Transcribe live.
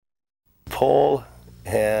Paul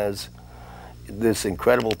has this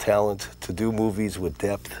incredible talent to do movies with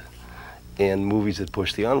depth and movies that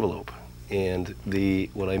push the envelope. And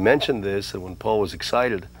when I mentioned this and when Paul was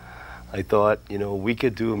excited, I thought, we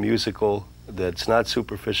could do a musical that's not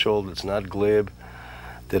superficial, that's not glib,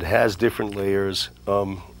 that has different layers,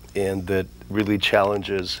 and that really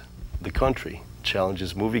challenges the country,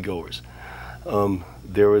 challenges moviegoers.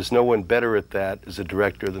 There is no one better at that as a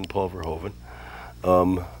director than Paul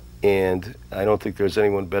Verhoeven. And I don't think there's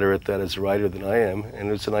anyone better at that as a writer than I am,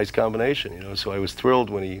 and it's a nice combination, So I was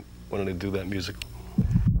thrilled when he wanted to do that musical.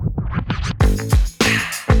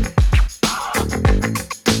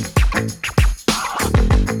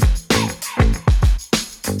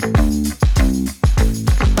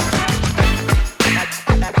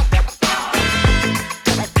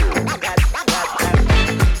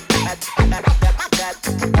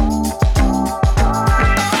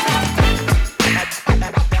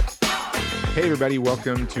 Everybody,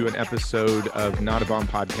 welcome to an episode of Not a Bomb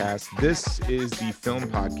Podcast. This is the film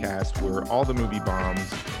podcast where all the movie bombs,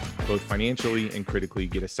 both financially and critically,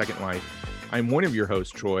 get a second life. I'm one of your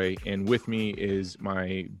hosts, Troy, and with me is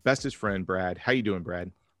my bestest friend, Brad. How you doing,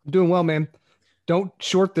 Brad? I'm doing well, man. Don't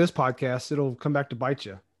short this podcast. It'll come back to bite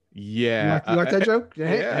you. Yeah. You like that joke?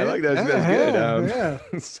 Yeah, I like that. That's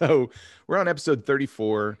good. So we're on episode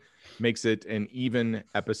 34. Makes it an even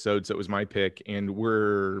episode, so it was my pick, and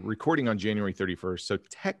we're recording on January 31st. So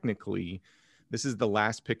technically, this is the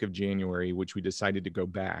last pick of January, which we decided to go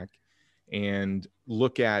back and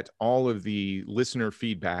look at all of the listener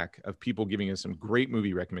feedback of people giving us some great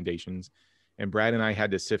movie recommendations. And Brad and I had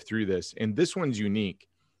to sift through this, and this one's unique.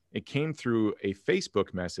 It came through a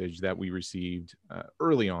Facebook message that we received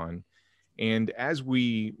early on. And as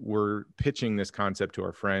we were pitching this concept to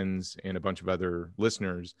our friends and a bunch of other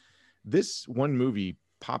listeners, this one movie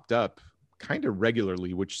popped up kind of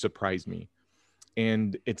regularly, which surprised me.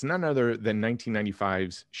 And it's none other than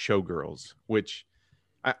 1995's Showgirls, which,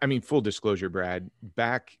 I mean, full disclosure, Brad,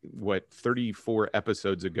 back, 34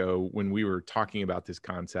 episodes ago when we were talking about this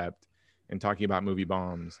concept and talking about movie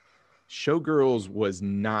bombs, Showgirls was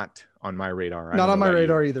not on my radar. Not on my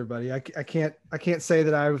radar either, buddy. I can't say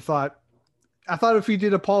that I thought if we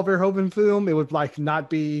did a Paul Verhoeven film, it would not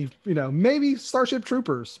be, maybe Starship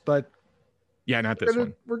Troopers, but yeah, not this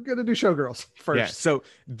one. We're going to do Showgirls first. Yeah. So,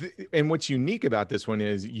 and what's unique about this one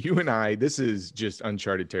is you and I, this is just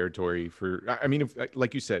uncharted territory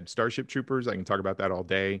like you said, Starship Troopers, I can talk about that all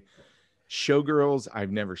day. Showgirls,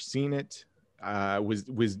 I've never seen it.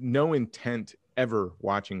 Was no intent ever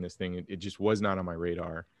watching this thing. It just was not on my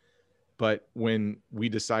radar. But when we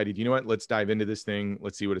decided, you know what, let's dive into this thing.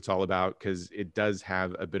 Let's see what it's all about, because it does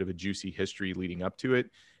have a bit of a juicy history leading up to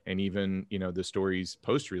it. And even, the stories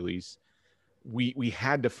post-release, we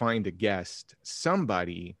had to find a guest,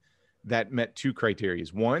 somebody that met two criteria.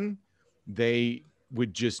 One, they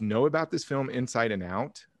would just know about this film inside and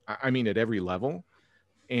out. I mean, at every level.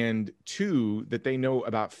 And two, that they know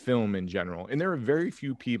about film in general. And there are very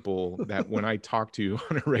few people that when I talk to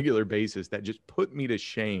on a regular basis that just put me to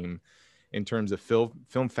shame in terms of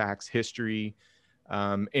film facts, history.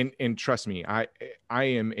 And trust me, I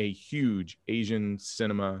am a huge Asian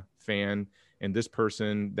cinema fan. And this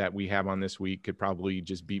person that we have on this week could probably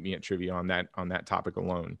just beat me at trivia on that topic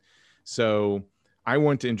alone. So I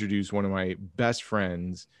want to introduce one of my best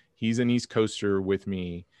friends. He's an East Coaster with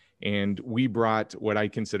me. And we brought what I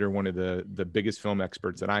consider one of the biggest film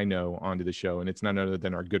experts that I know onto the show. And it's none other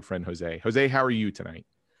than our good friend, Jose. Jose, how are you tonight?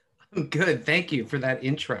 I'm good. Thank you for that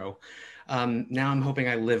intro. Now I'm hoping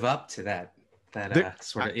I live up to that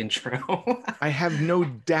sort of intro. I have no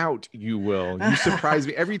doubt you will. You surprise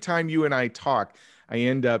me. Every time you and I talk, I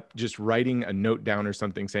end up just writing a note down or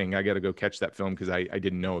something saying, I got to go catch that film because I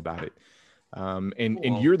didn't know about it.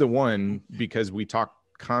 And you're the one, because we talk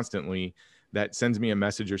constantly, that sends me a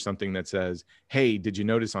message or something that says, hey, did you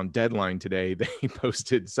notice on Deadline today they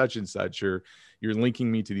posted such and such, or you're linking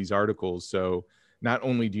me to these articles. So not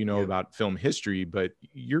only do you know about film history, but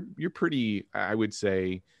you're pretty, I would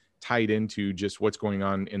say, tied into just what's going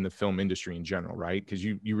on in the film industry in general, right? Because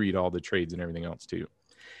you read all the trades and everything else too.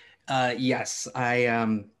 Yes,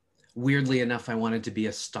 I weirdly enough, I wanted to be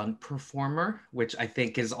a stunt performer, which I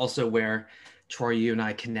think is also where Troy, you and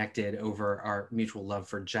I connected over our mutual love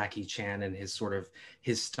for Jackie Chan and his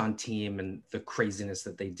stunt team and the craziness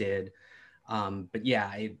that they did. But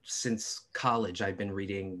yeah, since college, I've been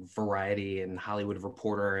reading Variety and Hollywood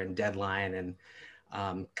Reporter and Deadline, and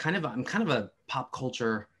I'm kind of a pop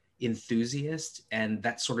culture enthusiast, and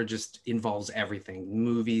that sort of just involves everything: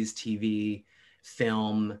 movies, TV,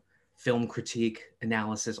 film, film critique,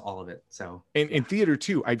 analysis, all of it. So And in theater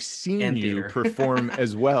too, I've seen And you theater. perform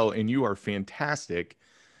as well, and you are fantastic.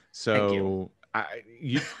 Thank you.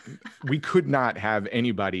 So we could not have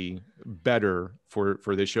anybody better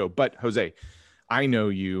for this show. But Jose, I know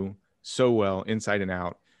you so well inside and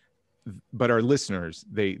out, but our listeners,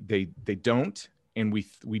 they don't. And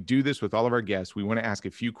we do this with all of our guests. We want to ask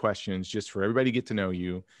a few questions just for everybody to get to know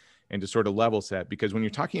you and to sort of level set, because when you're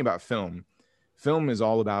talking about film is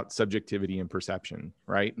all about subjectivity and perception,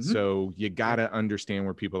 right? Mm-hmm. So you got to understand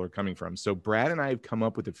where people are coming from. So Brad and I have come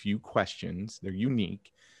up with a few questions. They're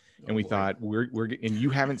unique. And we thought and you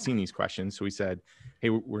haven't seen these questions. So we said, hey,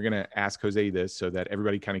 we're going to ask Jose this so that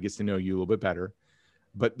everybody kind of gets to know you a little bit better.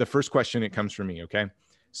 But the first question, it comes from me. Okay.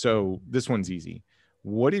 So this one's easy.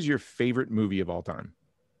 What is your favorite movie of all time?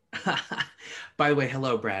 By the way,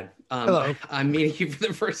 hello, Brad. Hello. I'm meeting you for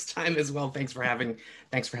the first time as well. Thanks for having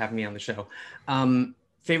me on the show.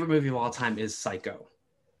 Favorite movie of all time is Psycho.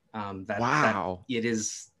 Wow. It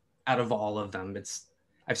is, out of all of them,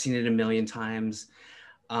 I've seen it a million times.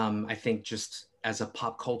 I think just as a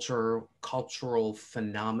cultural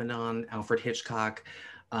phenomenon, Alfred Hitchcock,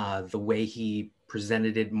 the way he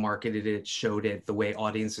presented it, marketed it, showed it, the way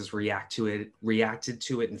audiences reacted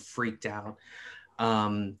to it and freaked out.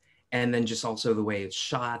 And then just also the way it's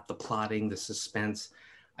shot, the plotting, the suspense.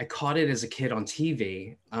 I caught it as a kid on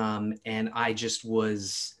TV, and I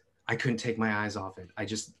couldn't take my eyes off it.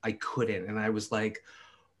 I couldn't. And I was like,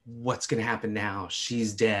 what's going to happen now?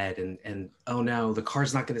 She's dead. And oh no, the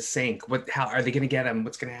car's not going to sink. How are they going to get him?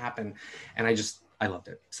 What's going to happen? And I loved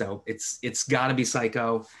it. So it's gotta be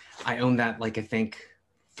Psycho. I own that, like, I think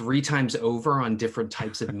 3 times over on different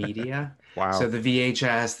types of media. Wow. So the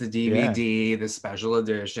VHS, the DVD, the special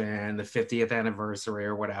edition, the 50th anniversary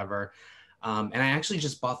or whatever. And I actually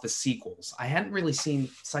just bought the sequels. I hadn't really seen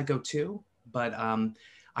Psycho 2, but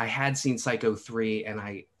I had seen Psycho 3, and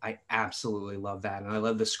I absolutely love that. And I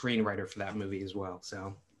love the screenwriter for that movie as well.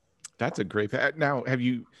 So that's a great. Now,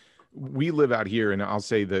 we live out here, and I'll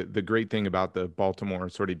say the great thing about the Baltimore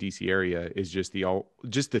sort of DC area is just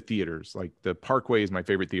the theaters. Like the Parkway is my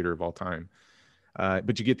favorite theater of all time.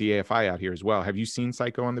 But you get the AFI out here as well. Have you seen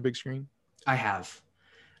Psycho on the big screen? I have.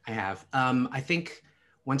 I think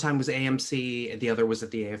one time was AMC, the other was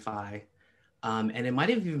at the AFI. And it might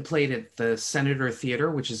have even played at the Senator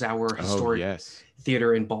Theater, which is our historic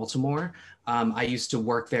theater in Baltimore. I used to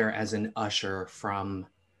work there as an usher from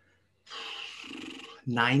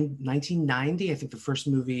 1990. I think the first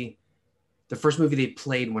movie they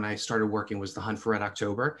played when I started working was The Hunt for Red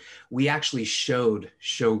October. We actually showed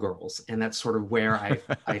Showgirls, and that's sort of where I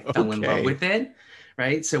fell in love with it,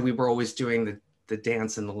 right? So we were always doing the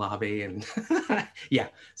dance in the lobby, and yeah,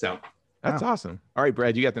 so. That's awesome. All right,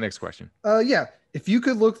 Brad, you got the next question. Yeah. If you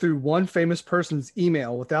could look through one famous person's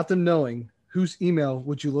email without them knowing, whose email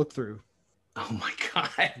would you look through? Oh my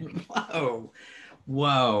God.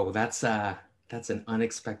 Whoa. That's an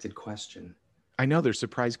unexpected question. I know, they're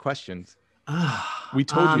surprise questions. We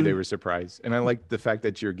told you they were surprise. And I like the fact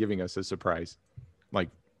that you're giving us a surprise, like,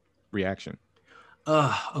 reaction.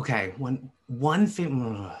 Okay. One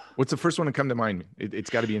thing. What's the first one to come to mind?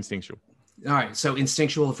 It's got to be instinctual. All right. So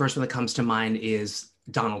instinctual, the first one that comes to mind is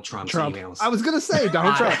Donald Trump's emails. I was going to say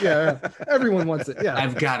Donald Trump. Yeah. Everyone wants it. Yeah.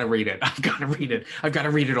 I've got to read it. I've got to read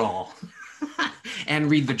it all. And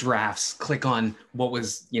read the drafts. Click on what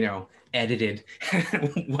was, edited,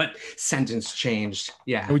 what sentence changed.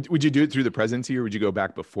 Yeah. Would you do it through the presidency, or would you go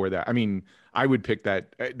back before that? I mean, I would pick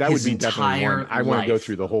that. That would be definitely one. I want to go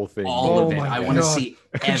through the whole thing. All of it. I want to see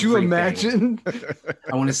everything. Could you imagine?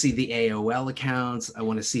 I want to see the AOL accounts. I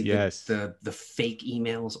want to see the fake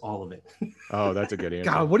emails, all of it. Oh, that's a good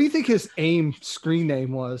answer. God, what do you think his AIM screen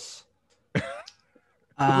name was?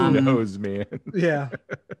 Who knows, man? Yeah.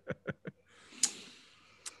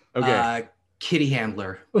 Okay. Kitty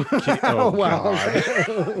Handler. Oh, wow.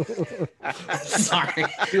 Sorry.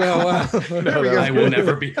 Yeah, wow. I will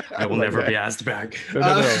never be asked back.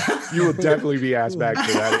 No. You will definitely be asked back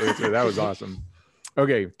for that answer. That was awesome.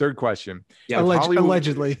 Okay, third question. Yeah,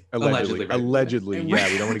 allegedly. Allegedly. Yeah,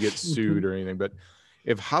 we don't want to get sued or anything. But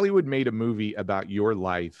if Hollywood made a movie about your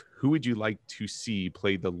life, who would you like to see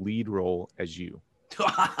play the lead role as you?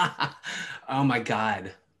 Oh my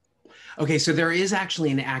God. Okay, so there is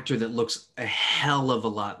actually an actor that looks a hell of a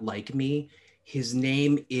lot like me. His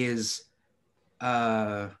name is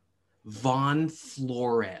Vaughn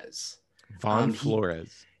Flores. Vaughn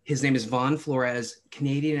Flores. His name is Vaughn Flores,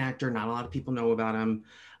 Canadian actor. Not a lot of people know about him.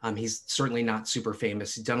 He's certainly not super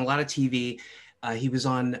famous. He's done a lot of TV. He was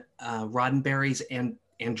on Roddenberry's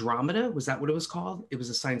Andromeda. Was that what it was called? It was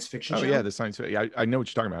a science fiction show. Oh, yeah, the science fiction. Yeah, I know what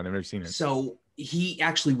you're talking about. I've never seen it. So he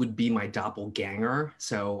actually would be my doppelganger.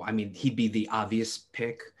 So, I mean, he'd be the obvious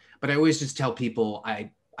pick. But I always just tell people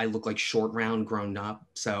I look like Short Round grown up.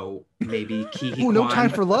 So maybe Ke Huy Oh, no Quan. time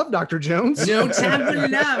for love, Dr. Jones. No time for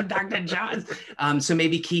love, Dr. Jones. So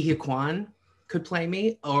maybe Ke Huy Quan could play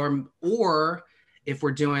me, or if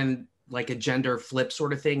we're doing like a gender flip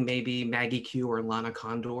sort of thing, maybe Maggie Q or Lana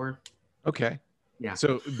Condor. Okay. Yeah.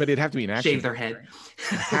 So, but it'd have to be an action. Shave their head.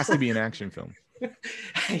 It has to be an action film.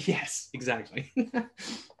 Yes, exactly.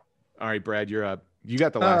 All right, Brad, you're up. You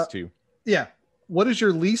got the last two. Yeah. What is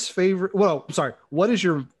your least favorite? Well, sorry. What is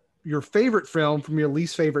your favorite film from your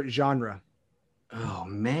least favorite genre? Oh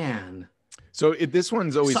man. So this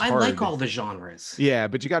one's always So I hard. like all the genres. Yeah,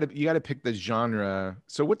 but you got to pick the genre.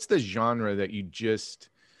 So what's the genre that you just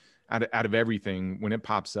out of everything, when it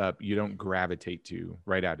pops up, you don't gravitate to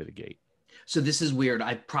right out of the gate? So this is weird.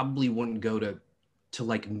 I probably wouldn't go to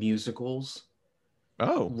like musicals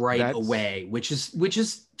Oh, right away, which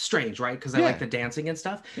is strange, right? Because I like the dancing and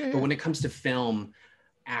stuff. Yeah, But when it comes to film,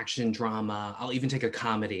 action, drama, I'll even take a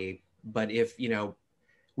comedy. But if,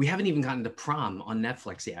 we haven't even gotten to Prom on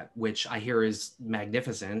Netflix yet, which I hear is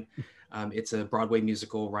magnificent. It's a Broadway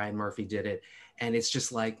musical. Ryan Murphy did it, and it's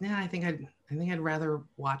just like, I think I'd rather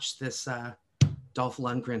watch this Dolph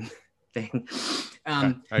Lundgren thing.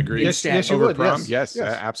 I agree. Instead, you over would, Prom, yes.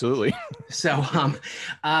 Absolutely. So,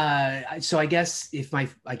 so I guess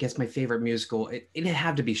my favorite musical, it'd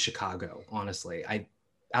have to be Chicago. Honestly,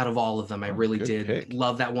 out of all of them, I really did pick.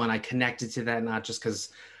 love that one. I connected to that, not just because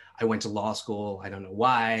I went to law school. I don't know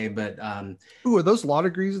why, but Ooh, are those law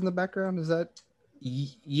degrees in the background? Is that?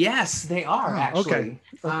 Yes, they are actually.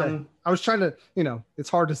 Okay. I was trying to, it's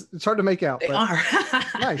hard to make out. They are.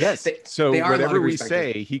 Nice. Yes. So they are whatever we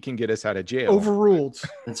respected. say, he can get us out of jail. Overruled.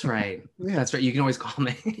 That's right. Yeah. That's right. You can always call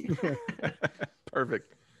me.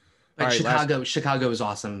 Perfect. But All right, Chicago is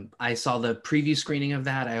awesome. I saw the preview screening of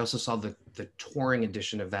that. I also saw the touring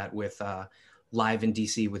edition of that with live in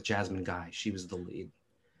DC with Jasmine Guy. She was the lead.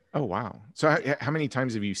 Oh wow. So how many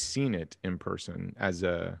times have you seen it in person as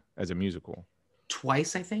a musical?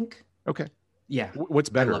 Twice, I think. Okay. Yeah. What's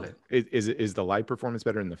better? I love it. Is the live performance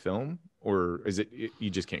better in the film, or is it you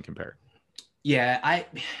just can't compare? Yeah,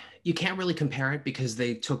 you can't really compare it because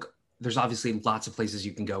there's obviously lots of places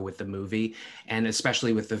you can go with the movie, and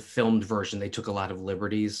especially with the filmed version, they took a lot of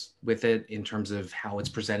liberties with it in terms of how it's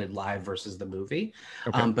presented live versus the movie.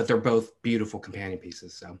 Okay. But they're both beautiful companion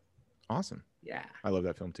pieces. So Awesome. yeah. I love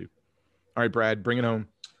that film too. All right, Brad, bring it home.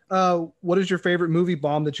 What is your favorite movie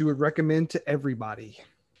bomb that you would recommend to everybody?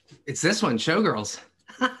 It's this one, Showgirls.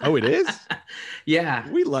 Oh, it is? Yeah.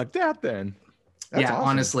 We lucked out then. That's yeah, awesome.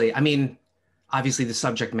 honestly. I mean, obviously the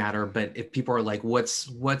subject matter, but if people are like, what's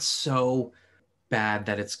so bad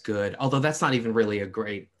that it's good? Although that's not even really a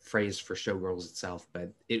great phrase for Showgirls itself,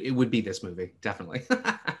 but it would be this movie, definitely.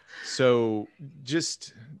 So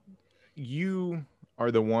just you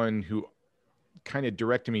are the one who kind of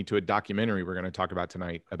directed me to a documentary we're going to talk about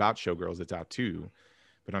tonight about Showgirls. It's out too.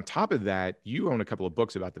 But on top of that, you own a couple of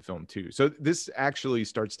books about the film too. So this actually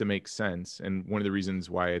starts to make sense. And one of the reasons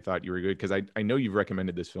why I thought you were good, because I know you've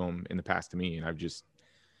recommended this film in the past to me, and I've just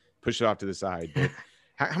pushed it off to the side. But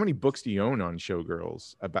how many books do you own on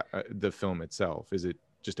Showgirls about the film itself? Is it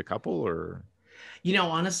just a couple, or?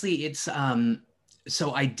 Honestly, it's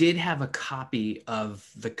so I did have a copy of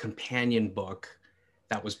the companion book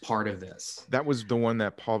that was part of this. That was the one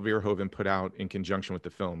that Paul Verhoeven put out in conjunction with the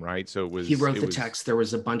film, right? So he wrote the text. There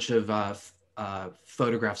was a bunch of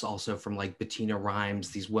photographs also from like Bettina Rhymes,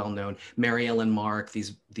 these well-known, Mary Ellen Mark,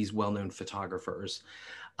 these well-known photographers.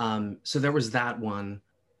 So there was that one,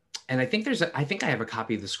 and I think I have a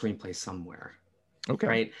copy of the screenplay somewhere. Okay.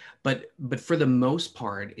 Right, but for the most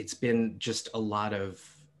part, it's been just a lot of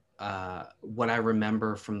what I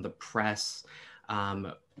remember from the press.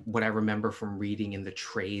 What I remember from reading in the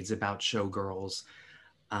trades about Showgirls,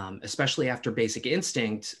 especially after Basic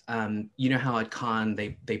Instinct. You know how at Cannes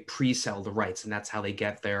they pre-sell the rights, and that's how they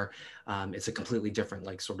get there. It's a completely different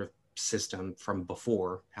like sort of system from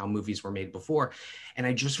before, how movies were made before. And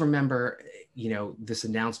I just remember, this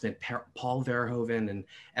announcement, Paul Verhoeven and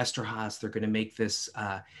Esther Haas, they're going to make this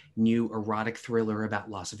new erotic thriller about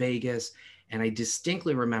Las Vegas. And I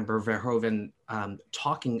distinctly remember Verhoeven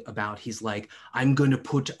talking about, he's like, I'm going to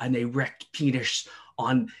put an erect penis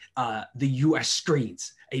on the US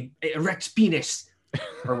screens, a erect penis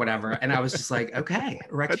or whatever. And I was just like, okay,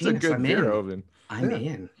 erect That's penis, a good I'm Verhoeven. in. I'm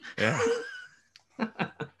in. Yeah.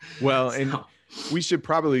 Well, and We should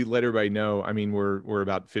probably let everybody know. I mean, we're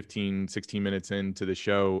about 15, 16 minutes into the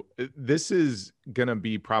show. This is gonna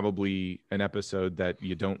be probably an episode that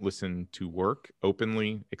you don't listen to work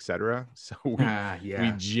openly, etc. So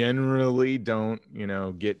we generally don't,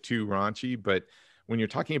 get too raunchy. But when you're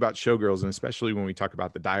talking about Showgirls, and especially when we talk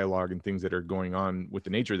about the dialogue and things that are going on with the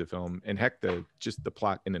nature of the film, and heck, just the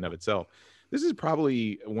plot in and of itself, this is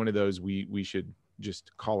probably one of those we should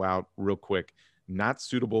just call out real quick. Not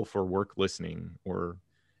suitable for work listening, or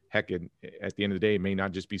heck, at the end of the day, it may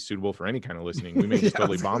not just be suitable for any kind of listening. We may just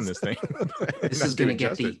totally bomb this thing. This is going to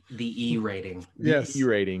get the E rating. Yes, E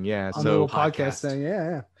rating. Yeah. On so the podcast thing.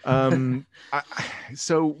 Yeah.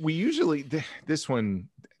 So we usually this one.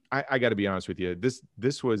 I got to be honest with you.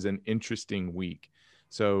 This was an interesting week.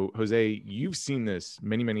 So Jose, you've seen this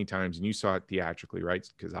many, many times, and you saw it theatrically, right?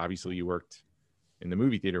 Because obviously you worked in the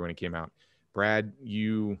movie theater when it came out. Brad,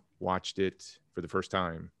 you watched it for the first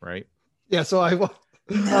time, right? Yeah. So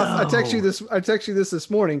I text you this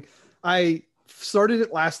morning. I started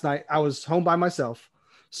it last night. I was home by myself.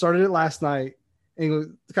 Started it last night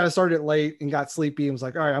and kind of started it late and got sleepy and was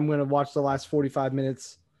like, all right, I'm going to watch the last 45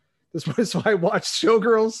 minutes. So I watched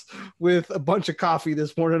Showgirls with a bunch of coffee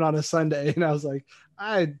this morning on a Sunday. And I was like,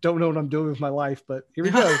 I don't know what I'm doing with my life, but here we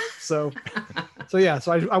go. So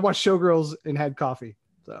I watched Showgirls and had coffee.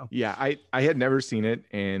 So yeah, I had never seen it,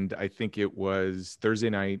 and I think it was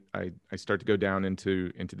Thursday night. I start to go down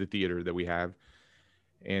into the theater that we have,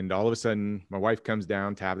 and all of a sudden my wife comes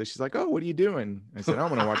down, Tabitha. She's like, "Oh, what are you doing?" I said, "I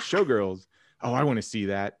want to watch Showgirls." "Oh, I want to see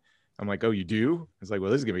that." I'm like, "Oh, you do?" I was like,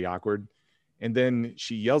 "Well, this is gonna be awkward." And then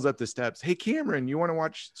she yells up the steps, "Hey, Cameron, you want to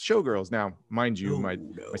watch Showgirls?" Now, mind you, my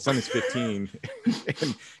son is 15,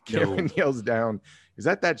 and Cameron yells down, "Is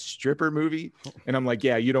that stripper movie?" And I'm like,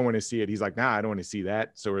 "Yeah, you don't want to see it." He's like, "Nah, I don't want to see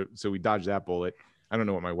that." So we dodged that bullet. I don't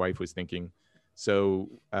know what my wife was thinking. So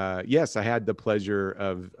yes, I had the pleasure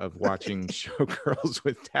of watching Showgirls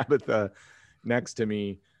with Tabitha next to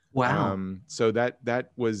me. Wow. So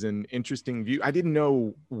that was an interesting view. I didn't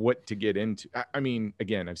know what to get into. I mean,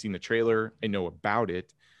 again, I've seen the trailer. I know about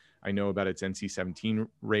it. I know about its NC-17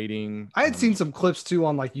 rating. I had seen some clips too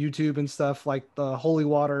on like YouTube and stuff, like the holy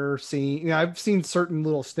water scene. I've seen certain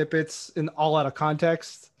little snippets in all out of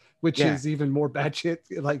context, which is even more bad shit.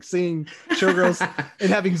 Like seeing Showgirls and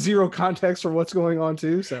having zero context for what's going on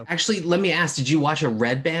too. So actually, let me ask: did you watch a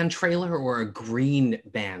red band trailer or a green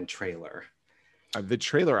band trailer? The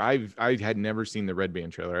trailer, I had never seen the red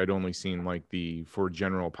band trailer. I'd only seen like for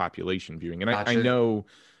general population viewing, and gotcha. I know.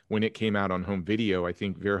 When it came out on home video, I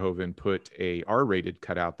think Verhoeven put a R-rated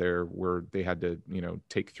cut out there where they had to,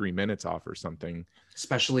 take 3 minutes off or something.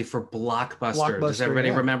 Especially for Blockbuster. Does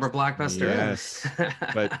everybody remember Blockbuster? Yes.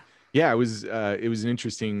 But yeah, it was an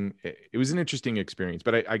interesting experience.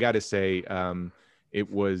 But I got to say,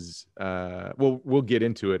 it was we'll get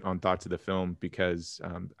into it on Thoughts of the Film because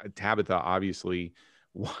Tabitha obviously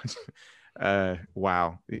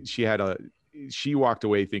wow, she walked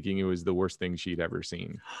away thinking it was the worst thing she'd ever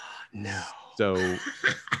seen. No. So,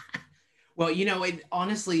 well,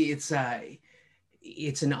 honestly, it's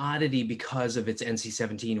an oddity because of its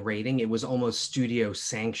NC-17 rating. It was almost studio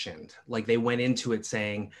sanctioned. Like they went into it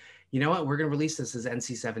saying, you know what, we're going to release this as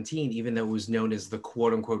NC-17, even though it was known as the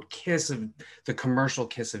quote unquote the commercial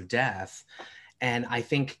kiss of death. And I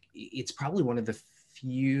think it's probably one of the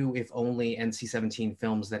few, if only, NC-17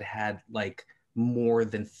 films that had like more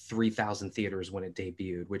than 3,000 theaters when it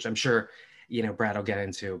debuted, which I'm sure Brad will get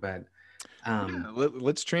into, but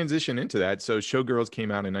let's transition into that. So Showgirls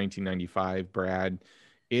came out in 1995. Brad,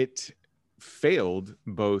 it failed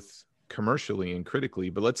both commercially and critically,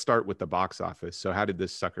 but let's start with the box office. So how did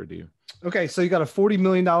this sucker do? Okay, so you got a $40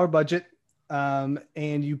 million budget,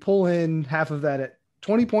 and you pull in half of that at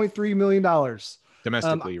 $20.3 million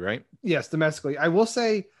domestically, right? Yes, domestically. I will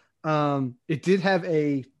say it did have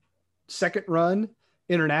a second run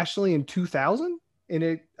internationally in 2000, and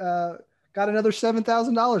it got another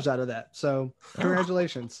 $7,000 out of that. So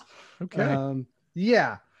congratulations. Okay.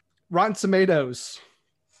 Yeah. Rotten Tomatoes.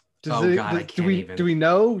 Do we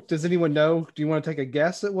know? Does anyone know? Do you want to take a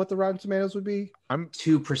guess at what the Rotten Tomatoes would be? I'm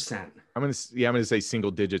 2%. I'm gonna say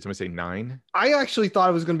single digits. I'm gonna say 9. I actually thought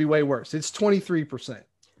it was going to be way worse. It's 23%.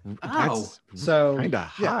 Oh, so kind of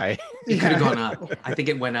high. It could have gone up. I think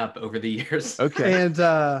it went up over the years. Okay. And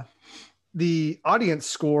the audience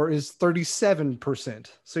score is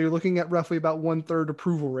 37%. So you're looking at roughly about 1/3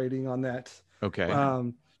 approval rating on that. Okay.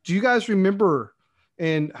 Do you guys remember,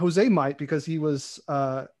 and Jose might, because he was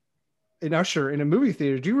an usher in a movie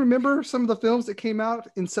theater. Do you remember some of the films that came out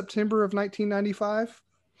in September of 1995?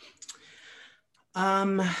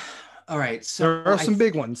 All right. So there are some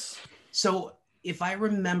big ones. So if I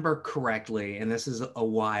remember correctly, and this is a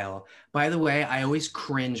while, by the way, I always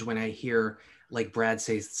cringe when I hear like Brad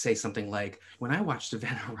say something like, when I watched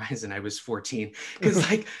Event Horizon, I was 14. Because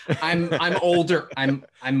like I'm older, I'm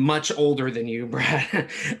much older than you, Brad.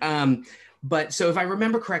 But so if I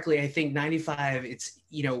remember correctly, I think 95, it's,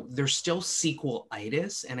 you know, there's still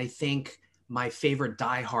sequel-itis. And I think my favorite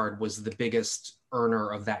Die Hard was the biggest earner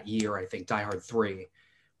of that year. I think Die Hard 3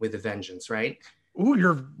 with a Vengeance, right?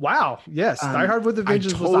 Ooh, wow. Yes. Die Hard with a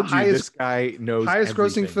Vengeance was the told you this highest guy knows grossing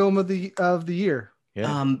everything. film of the year.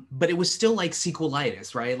 Yeah. But it was still like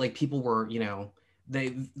sequelitis, right? Like people were, you know,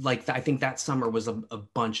 they like, I think that summer was a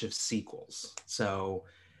bunch of sequels. So,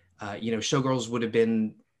 you know, Showgirls would have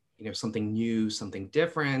been, you know, something new, something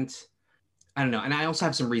different. I don't know. And I also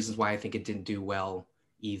have some reasons why I think it didn't do well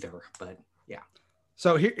either, but yeah.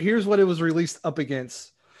 So here's what it was released up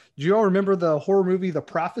against. Do you all remember the horror movie, The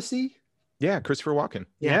Prophecy? Yeah, Christopher Walken.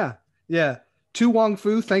 Yeah. To Wong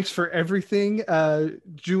Fu, Thanks for Everything.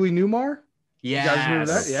 Julie Newmar. Yeah. You guys remember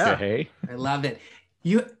that? Yeah. Hey. I love it.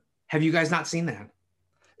 Have you guys not seen that?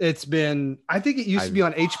 It's been, I think it used to be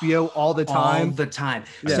on HBO all the time. All the time.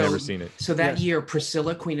 I've Yeah. never seen it. So that Yes. year,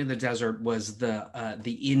 Priscilla, Queen of the Desert was the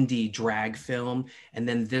indie drag film, and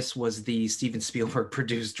then this was the Steven Spielberg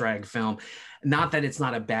produced drag film. Not that it's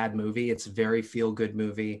not a bad movie; it's a very feel good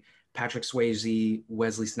movie. Patrick Swayze,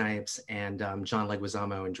 Wesley Snipes, and John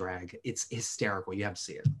Leguizamo in drag. It's hysterical. You have to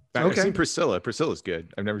see it. I've Okay. seen Priscilla. Priscilla's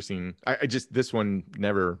good. I've never seen. I just this one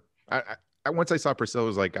never. I once I saw Priscilla, I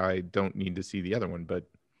was like, I don't need to see the other one, but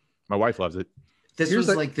my wife loves it. This Here's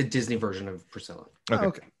was a- like the Disney version of Priscilla.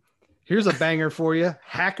 Okay. Here's a banger for you.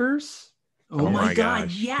 Hackers. Oh, Oh my my God!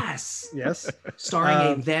 gosh. Yes, Yes. starring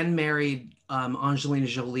a Um, then married Angelina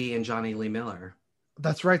Jolie and Johnny Lee Miller.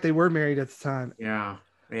 That's right. They were married at the time. Yeah,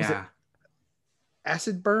 Is yeah.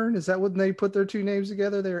 Acid Burn. Is that when they put their two names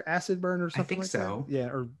together? They're Acid Burn or something think like so. that? Yeah.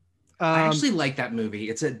 Or I actually like that movie.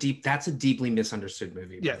 That's a deeply misunderstood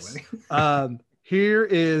movie. By Yes. the way. Here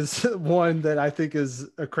is one that I think is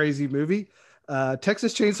a crazy movie.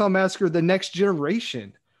 Texas Chainsaw Massacre: The Next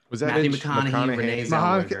Generation. Was that Matthew Mitch McConaughey, Renee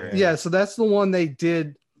Mahoney- Zellweger. yeah, so that's the one they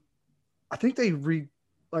did. I think they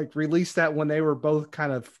released that when they were both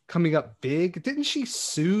kind of coming up big. Didn't she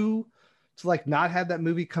sue to like not have that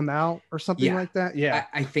movie come out or something Yeah. like that? Yeah.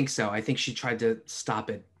 I think so. I think she tried to stop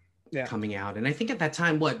it Yeah. coming out. And I think at that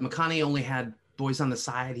time, McConaughey only had Boys on the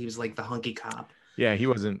Side. He was like the hunky cop. Yeah, he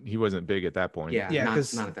wasn't big at that point. Yeah, Yeah, not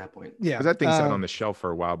 'cause- at that point. Yeah. Because that thing sat on the shelf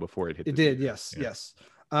for a while before it hit. It the did. theaters. Yes.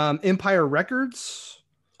 Yeah. Yes. Empire Records.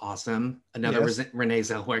 Awesome. Another Yes. Renee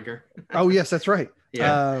Zellweger. Oh, yes, that's right.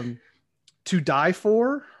 Yeah. To Die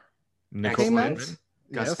For. Nicole Came out? Kidman?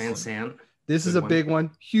 Gus Yes. Van Sant. This is Good a one. big one.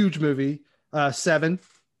 Huge movie. Seven.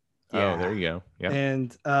 Oh, there you go. Yeah.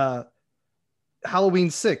 And Halloween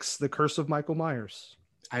 6, The Curse of Michael Myers.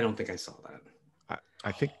 I don't think I saw that.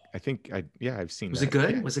 I think I've seen. Was that. it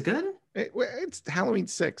good? Yeah. Was it good? It's Halloween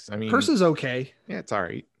 6. I mean, Curse is okay. yeah, it's all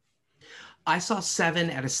right. I saw Seven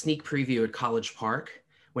at a sneak preview at College Park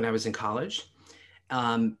when I was in college.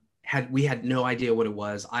 We had no idea what it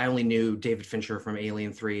was. I only knew David Fincher from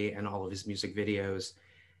Alien 3 and all of his music videos.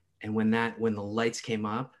 And when the lights came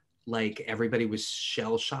up, like everybody was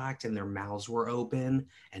shell shocked and their mouths were open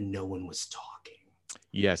and no one was talking.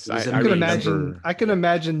 Yes, It was I I can amazing. imagine. I can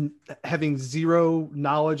imagine having zero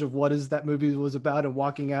knowledge of what is that movie was about and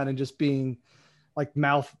walking out and just being like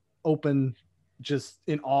mouth open, just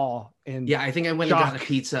in awe. And Yeah, I think I went and got a Shock.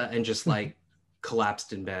 pizza and just like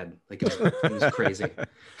collapsed in bed. Like it was crazy.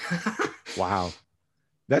 Wow.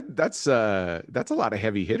 That's a lot of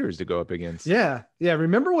heavy hitters to go up against. yeah.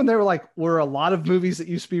 Remember when there were a lot of movies that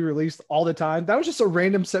used to be released all the time? That was just a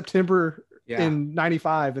random September Yeah. in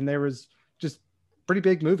 '95, and there was just pretty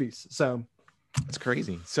big movies. So It's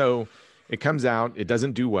crazy. So it comes out, it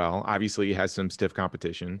doesn't do well. Obviously, it has some stiff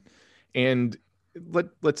competition. And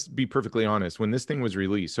let's be perfectly honest. When this thing was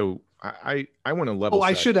released, so I want to level. Oh,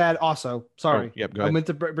 I set. should add also. Sorry. Oh, yep, go I ahead. meant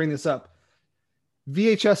to bring this up.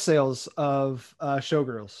 VHS sales of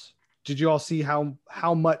Showgirls. Did you all see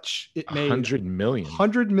how much it made? 100 million.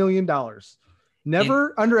 $100 million.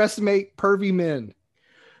 Never underestimate pervy men.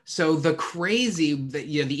 So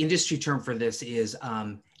the industry term for this is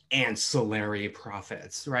ancillary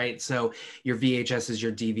profits, right? So your VHSs,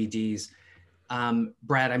 your DVDs.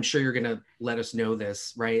 Brad, I'm sure you're gonna let us know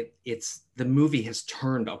this, right? The movie has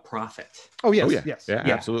turned a profit. Oh yes, Oh, yeah. yes. Yeah,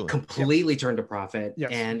 Yeah, absolutely. Completely turned a profit. Yes.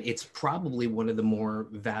 And it's probably one of the more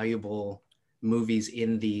valuable movies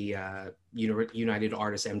in the United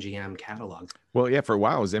Artists MGM catalog. Well, yeah, for a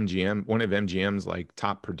while it was MGM, one of MGM's like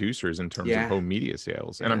top producers in terms of home media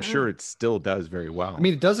sales, and I'm sure it still does very well. I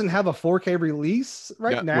mean, it doesn't have a 4K release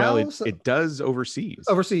now. Well, it does overseas.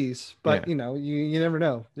 But you know, you never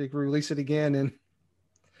know. They can release it again, and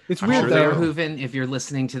it's I'm weird sure though. Verhoeven, if you're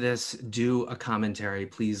listening to this, do a commentary,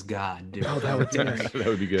 please God. Do that would be nice. That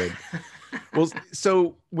would be good. Well,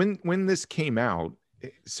 so when this came out,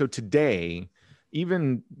 so today,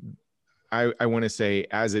 even I want to say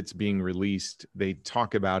as it's being released, they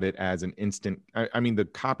talk about it as an instant. I mean, the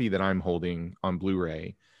copy that I'm holding on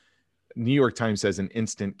Blu-ray, New York Times says an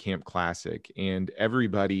instant camp classic, and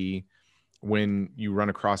everybody, when you run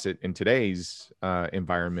across it in today's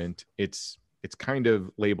environment, it's kind of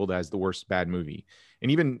labeled as the worst bad movie. And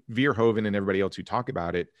even Verhoeven and everybody else who talk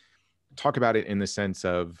about it in the sense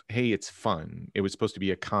of, hey, it's fun. It was supposed to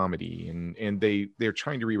be a comedy, and they're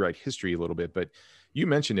trying to rewrite history a little bit. But you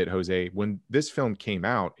mentioned it, Jose, when this film came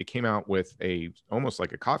out, it came out with almost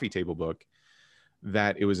like a coffee table book,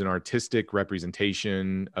 that it was an artistic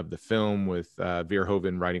representation of the film with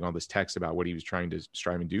Verhoeven writing all this text about what he was trying to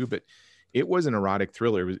strive and do. But it was an erotic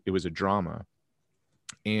thriller. It was a drama.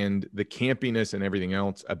 And the campiness and everything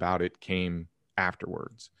else about it came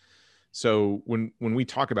afterwards. So when we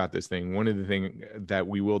talk about this thing, one of the things that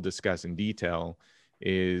we will discuss in detail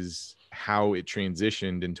is how it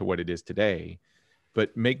transitioned into what it is today.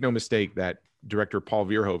 But make no mistake that director Paul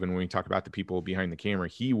Verhoeven, when we talk about the people behind the camera,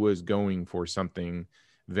 he was going for something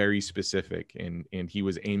very specific, and he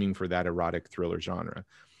was aiming for that erotic thriller genre.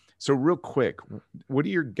 So real quick, what are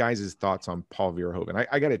your guys' thoughts on Paul Verhoeven?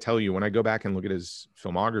 I got to tell you, when I go back and look at his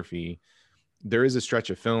filmography, there is a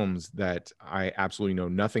stretch of films that I absolutely know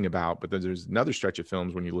nothing about, but then there's another stretch of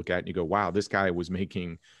films when you look at it and you go, wow, this guy was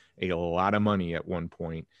making a lot of money at one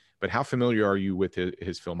point. But how familiar are you with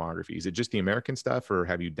his filmography? Is it just the American stuff, or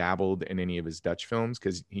have you dabbled in any of his Dutch films?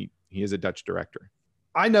 Because he is a Dutch director.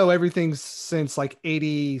 I know everything since like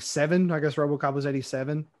 87. I guess RoboCop was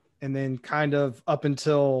 87. And then kind of up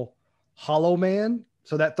until Hollow Man.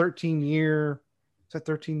 So that 13 years?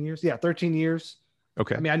 Yeah, 13 years.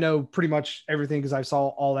 Okay. I mean, I know pretty much everything because I saw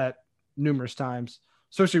all that numerous times,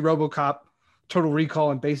 especially RoboCop, Total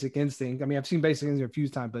Recall, and Basic Instinct. I mean, I've seen Basic Instinct a few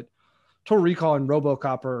times, but Total Recall and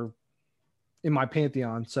RoboCop are in my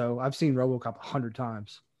pantheon. So I've seen RoboCop 100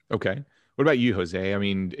 times. Okay. What about you, Jose? I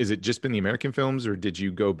mean, is it just been the American films, or did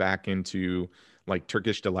you go back into like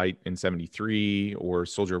Turkish Delight in 73 or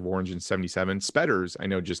Soldier of Orange in 77? Spetters, I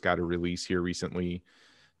know, just got a release here recently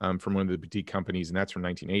from one of the boutique companies, and that's from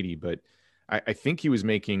 1980. But I think he was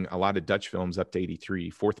making a lot of Dutch films up to 83.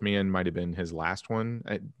 Fourth Man might have been his last one.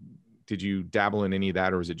 Did you dabble in any of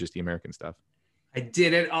that, or is it just the American stuff? I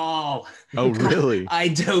did it all. Oh, really? I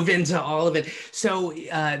dove into all of it. So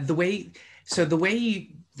the way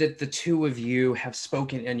that the two of you have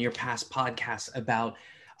spoken in your past podcasts about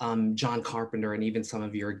John Carpenter, and even some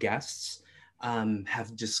of your guests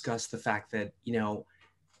have discussed the fact that, you know,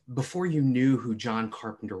 before you knew who John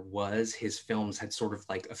Carpenter was, his films had sort of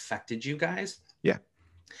like affected you guys. Yeah.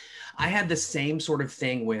 I had the same sort of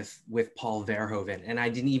thing with Paul Verhoeven, and I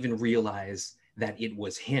didn't even realize that it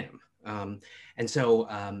was him. And so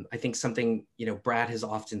I think something, you know, Brad has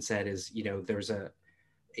often said is, you know,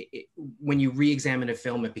 when you re-examine a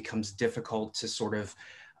film, it becomes difficult to sort of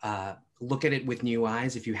look at it with new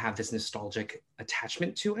eyes if you have this nostalgic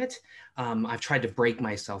attachment to it. I've tried to break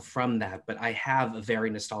myself from that, but I have a very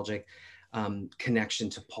nostalgic connection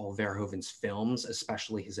to Paul Verhoeven's films,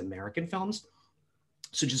 especially his American films.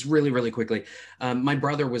 So just really, really quickly, my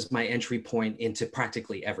brother was my entry point into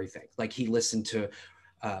practically everything. Like, he listened to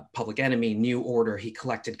Public Enemy, New Order. He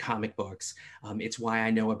collected comic books. It's why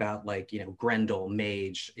I know about, like, you know, Grendel,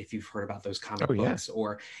 Mage, if you've heard about those comic books,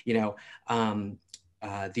 or, you know,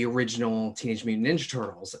 the original Teenage Mutant Ninja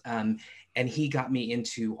Turtles. And he got me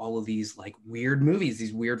into all of these like weird movies,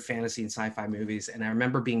 these weird fantasy and sci-fi movies. And I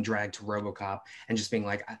remember being dragged to RoboCop and just being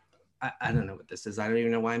like, I don't know what this is. I don't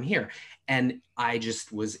even know why I'm here. And I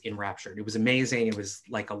just was enraptured. It was amazing. It was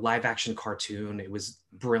like a live action cartoon. It was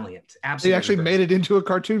brilliant. Absolutely. They actually made it into a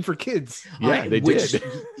cartoon for kids. Yeah, they did.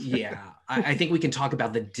 Yeah. I think we can talk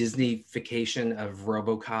about the Disneyfication of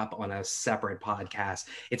RoboCop on a separate podcast.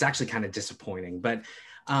 It's actually kind of disappointing. But,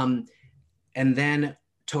 and then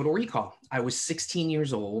Total Recall. I was 16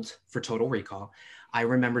 years old for Total Recall. I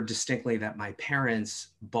remember distinctly that my parents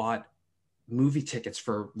bought movie tickets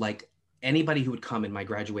for like anybody who would come in my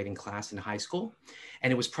graduating class in high school.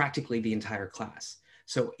 And it was practically the entire class.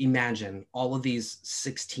 So imagine all of these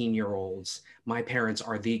 16-year-olds. My parents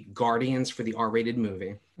are the guardians for the R-rated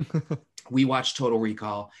movie. We watched Total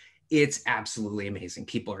Recall. It's absolutely amazing.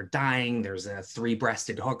 People are dying. There's a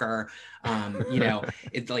 3-breasted hooker.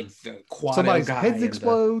 It's like the Quado Somebody's guy. head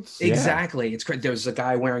explodes. Exactly. It's great. There's a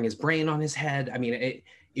guy wearing his brain on his head. I mean,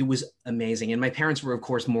 it was amazing. And my parents were, of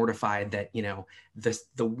course, mortified that,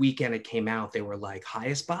 the weekend it came out, they were like,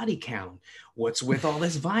 highest body count. What's with all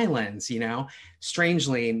this violence?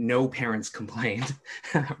 Strangely, no parents complained,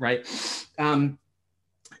 right? And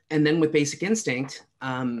then with Basic Instinct,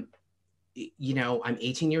 I'm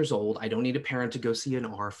 18 years old. I don't need a parent to go see an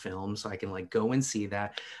R film, so I can like go and see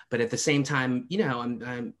that. But at the same time,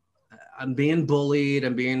 I'm being bullied.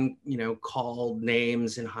 I'm being, called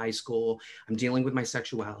names in high school. I'm dealing with my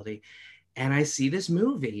sexuality. And I see this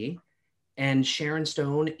movie, and Sharon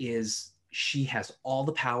Stone she has all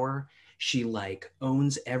the power. She like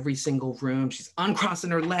owns every single room. She's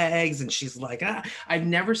uncrossing her legs, and she's like, I've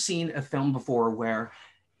never seen a film before where,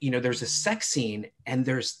 there's a sex scene and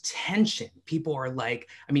there's tension. People are like,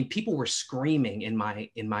 people were screaming in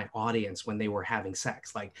my audience when they were having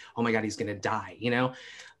sex, like, oh my God, he's going to die,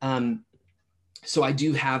 So I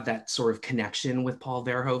do have that sort of connection with Paul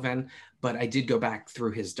Verhoeven, but I did go back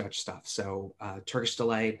through his Dutch stuff. So Turkish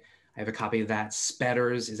Delight, I have a copy of that.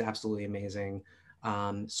 Spetters is absolutely amazing.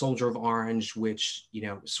 Soldier of Orange, which,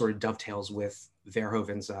 sort of dovetails with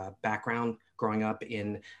Verhoeven's background growing up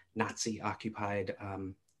in Nazi-occupied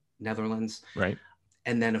Netherlands. Right.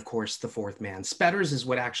 And then, of course, The Fourth Man. Spetters is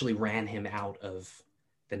what actually ran him out of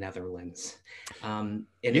the Netherlands.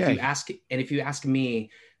 If you ask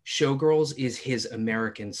me, Showgirls is his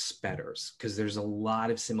American Spetters, because there's a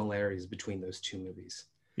lot of similarities between those two movies.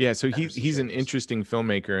 Yeah, so he's an interesting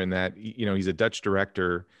filmmaker in that, he's a Dutch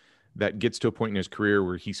director that gets to a point in his career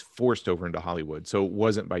where he's forced over into Hollywood. So it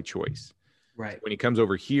wasn't by choice. Right. When he comes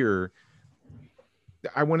over here,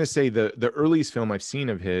 I want to say the earliest film I've seen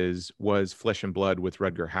of his was Flesh and Blood with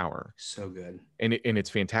Rutger Hauer. So good. And it's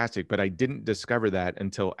fantastic, but I didn't discover that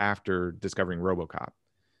until after discovering RoboCop.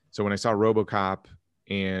 So when I saw RoboCop,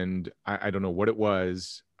 and I don't know what it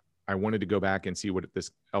was, I wanted to go back and see what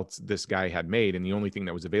this guy had made, and the only thing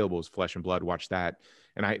that was available was Flesh and Blood. Watch that,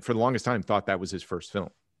 and I, for the longest time, thought that was his first film,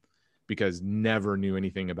 because never knew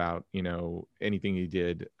anything about anything he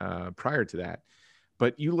did prior to that.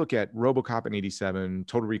 But you look at RoboCop in '87,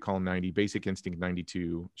 Total Recall in '90, Basic Instinct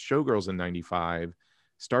 '92, Showgirls in '95,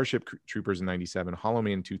 Starship Troopers in '97, Hollow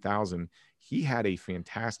Man 2000. He had a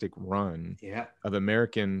fantastic run of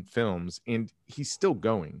American films, and he's still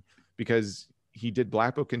going, because he did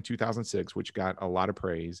Black Book in 2006, which got a lot of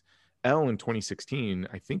praise. Elle in 2016,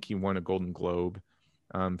 I think he won a Golden Globe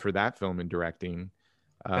for that film in directing.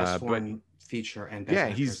 Best foreign feature and best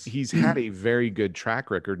actress. He's had a very good track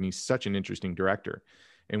record, and he's such an interesting director.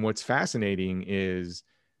 And what's fascinating is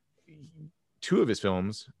two of his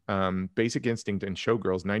films, Basic Instinct and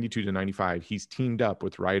Showgirls, 92 to 95, he's teamed up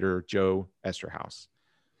with writer Joe Esterhaus.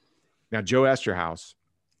 Now, Joe Esterhaus,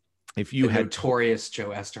 notorious Joe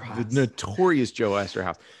Esterhaus. The notorious Joe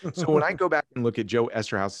Esterhaus. So when I go back and look at Joe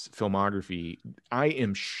Esterhaus' filmography, I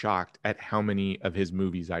am shocked at how many of his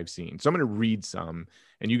movies I've seen. So I'm going to read some,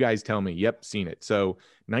 and you guys tell me, yep, seen it. So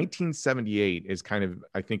 1978 is kind of,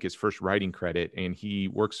 I think, his first writing credit, and he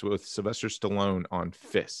works with Sylvester Stallone on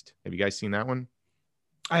Fist. Have you guys seen that one?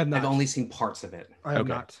 I have not. I've only seen parts of it. I have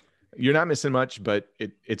not. You're not missing much, but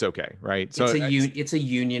it's okay, right? So it's a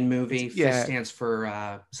union movie. Yeah. FIST stands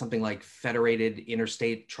for something like Federated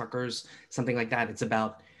Interstate Truckers, something like that. It's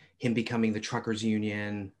about him becoming the truckers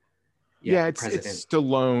union. It's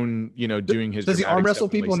Stallone, doing his. Does he arm wrestle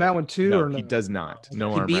people in that one too? No, or no? He does not.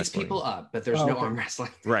 No, he beats people up, but there's no arm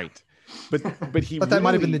wrestling. Right, but he. But that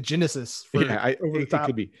might have been the genesis. It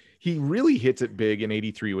could be. He really hits it big in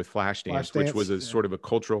 '83 with Flashdance, which was a sort of a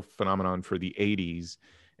cultural phenomenon for the '80s.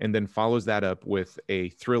 And then follows that up with a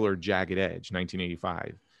thriller, Jagged Edge,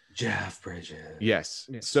 1985. Jeff Bridges. Yes.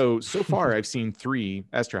 So far, I've seen 3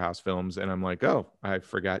 Esterhaus films, and I'm like, oh, I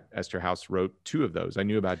forgot Esterhaus wrote 2 of those. I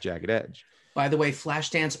knew about Jagged Edge. By the way,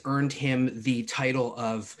 Flashdance earned him the title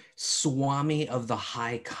of Swami of the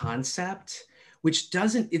High Concept, which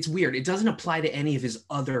it's weird. It doesn't apply to any of his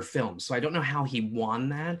other films. So I don't know how he won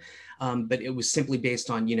that. But it was simply based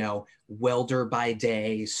on, welder by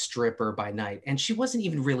day, stripper by night. And she wasn't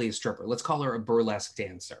even really a stripper. Let's call her a burlesque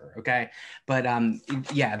dancer. Okay. But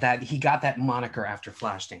that he got that moniker after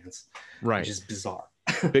Flashdance, right? Which is bizarre.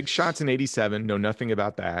 Big Shots in '87. Know nothing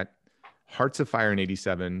about that. Hearts of Fire in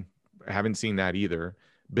 '87. Haven't seen that either.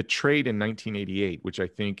 Betrayed in 1988, which I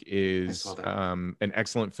think is an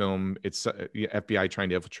excellent film. It's FBI trying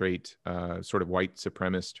to infiltrate sort of white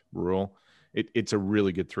supremacist rural. It's a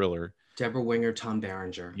really good thriller. Deborah Winger, Tom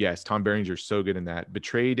Berenger. Yes, Tom Berenger's so good in that.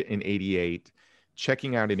 Betrayed in '88.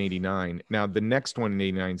 checking out in 89. Now, the next one in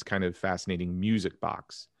 89 is kind of fascinating, Music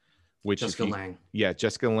Box, which Jessica Lange. Yeah,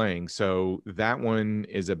 Jessica Lange. So that one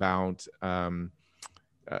is about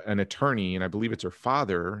an attorney, and I believe it's her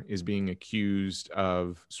father, is being accused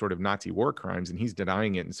of sort of Nazi war crimes, and he's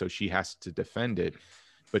denying it, and so she has to defend it.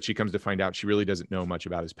 But she comes to find out she really doesn't know much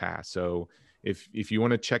about his past. So if you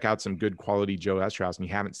want to check out some good quality Joe Esterhaus and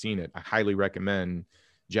you haven't seen it, I highly recommend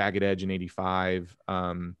Jagged Edge in 85,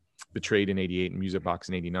 Betrayed in 88, and Music Box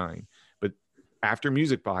in 89. But after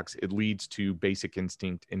Music Box, it leads to Basic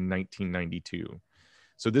Instinct in 1992.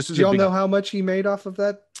 So this is Do y'all know how much he made off of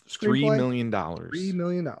that screenplay? $3 million. $3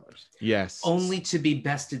 million. Yes. Only to be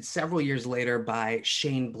bested several years later by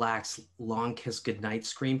Shane Black's Long Kiss Goodnight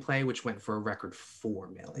screenplay, which went for a record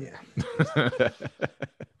 $4 million.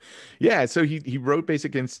 Yeah, so he wrote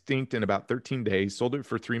Basic Instinct in about 13 days, sold it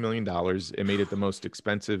for $3 million. It made it the most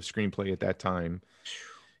expensive screenplay at that time.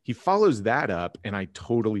 He follows that up, and I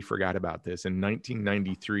totally forgot about this. In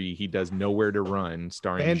 1993, he does Nowhere to Run,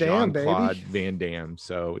 starring Van Damme, Jean-Claude baby. Van Damme.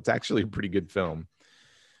 So it's actually a pretty good film.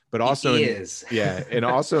 But also, It is. Yeah, and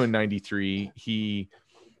also in 93, he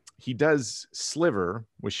does Sliver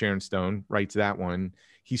with Sharon Stone, writes that one.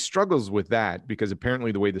 He struggles with that because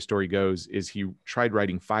apparently the way the story goes is he tried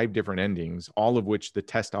writing 5 different endings, all of which the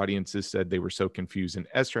test audiences said they were so confused. And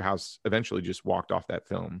Esterhaus eventually just walked off that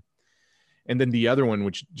film. And then the other one,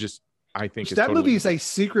 which just I think is that totally... movie is a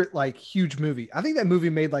secret, like, huge movie. I think that movie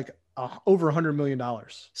made like over $100 million.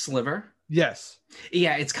 Sliver? Yes.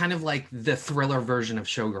 Yeah, it's kind of like the Thriller version of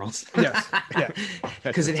Showgirls. Yes. Yeah.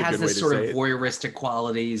 Because it That's a has good way this to sort say of it. voyeuristic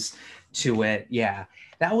qualities to it. Yeah,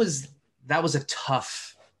 that was a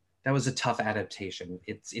tough adaptation.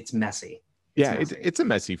 It's messy. Yeah, messy. it's a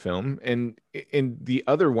messy film. And the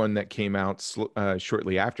other one that came out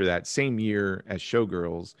shortly after that, same year as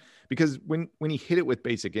Showgirls, because when he hit it with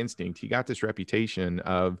Basic Instinct, he got this reputation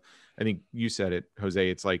of, I think you said it, Jose,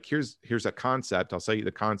 it's like, here's a concept. I'll sell you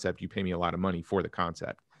the concept. You pay me a lot of money for the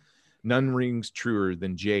concept. None rings truer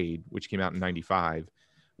than Jade, which came out in 95,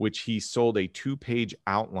 which he sold a 2-page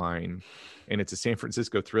outline, and it's a San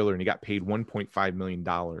Francisco thriller, and he got paid $1.5 million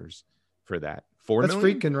for that. That's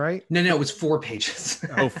million? freaking right. No, it was 4 pages.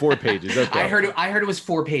 Oh, 4 pages. Okay. I heard it was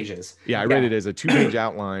 4 pages. Yeah, I read it as a 2-page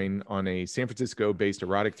outline on a San Francisco-based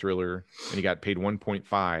erotic thriller, and he got paid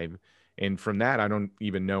 1.5. And from that, I don't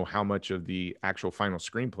even know how much of the actual final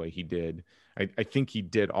screenplay he did. I think he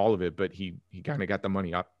did all of it, but he kind of got the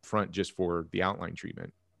money up front just for the outline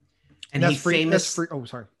treatment. And that's he famous. Oh,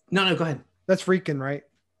 sorry. No, go ahead. That's Freakin', right?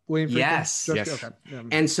 William Friedkin? Yes. Just- Yes. Okay. Yeah.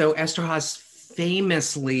 And so Esterhaus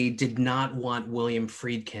famously did not want William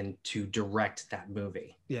Friedkin to direct that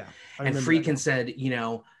movie. Yeah. I And remember that Friedkin now. said,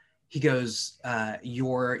 he goes,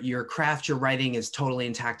 your craft, your writing is totally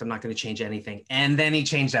intact. I'm not going to change anything. And then he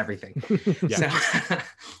changed everything. Yeah. So,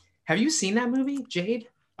 have you seen that movie, Jade?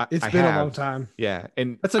 It's I been have. a long time. Yeah,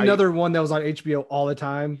 and That's another one that was on HBO all the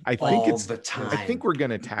time. I think All it's the time. I think we're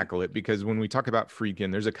gonna tackle it because when we talk about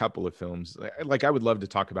Friedkin, there's a couple of films. Like I would love to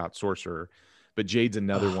talk about Sorcerer, but Jade's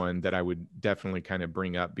another one that I would definitely kind of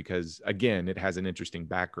bring up because again, it has an interesting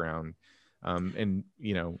background, and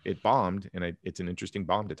it bombed, and it's an interesting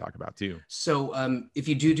bomb to talk about too. So if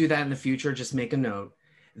you do that in the future, just make a note.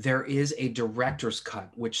 There is a director's cut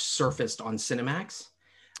which surfaced on Cinemax.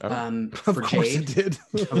 Of For course Jade. it did.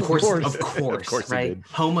 Of course, Of course it right? did.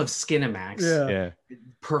 Home of Skinemax. Yeah. Yeah,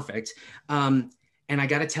 Perfect. And I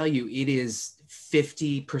got to tell you, it is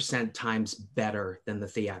 50% times better than the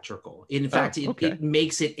theatrical. In fact, okay. it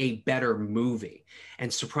makes it a better movie.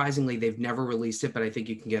 And surprisingly, they've never released it, but I think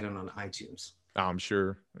you can get it on iTunes. I'm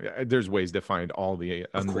sure there's ways to find all the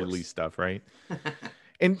Of course. unreleased stuff, right?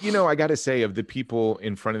 And, I got to say, of the people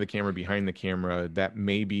in front of the camera, behind the camera, that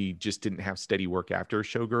maybe just didn't have steady work after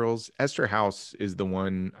Showgirls, Esterhaus is the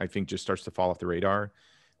one I think just starts to fall off the radar.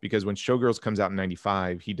 Because when Showgirls comes out in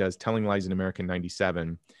 95, he does Telling Lies in America in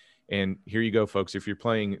 97. And here you go, folks. If you're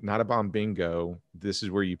playing Not a Bomb Bingo, this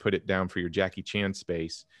is where you put it down for your Jackie Chan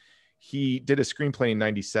space. He did a screenplay in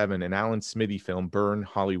 97, an Alan Smithy film, Burn,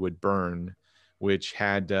 Hollywood, Burn, which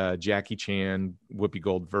had Jackie Chan, Whoopi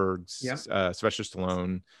Goldberg, Sylvester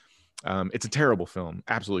Stallone. It's a terrible film,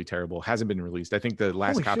 absolutely terrible. Hasn't been released. I think the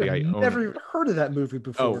last Holy copy shit, I I've own. never heard of that movie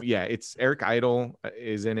before. Oh yeah, it's Eric Idle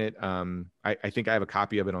is in it. I think I have a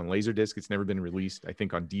copy of it on Laserdisc. It's never been released. I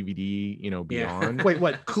think on DVD. Beyond. Wait,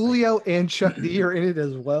 what? Coolio and Chuck D are in it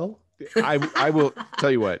as well? I will tell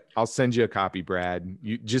you what. I'll send you a copy, Brad.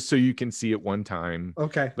 You just so you can see it one time.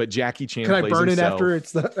 Okay. But Jackie Chan. Can I plays burn himself.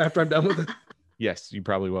 it after I'm done with it? Yes, you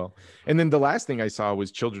probably will. And then the last thing I saw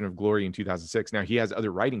was Children of Glory in 2006. Now he has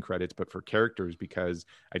other writing credits, but for characters, because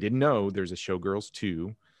I didn't know there's a Showgirls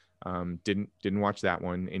 2. Didn't watch that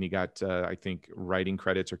one, and he got I think writing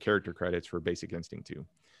credits or character credits for Basic Instinct 2.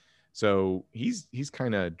 So he's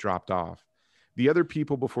kind of dropped off. The other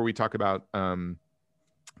people, before we talk about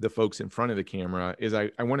the folks in front of the camera, is I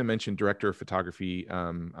want to mention director of photography.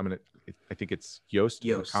 I think it's Yost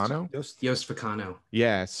Vacano. Yost Vacano.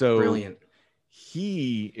 Yeah, so brilliant.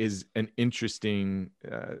 He is an interesting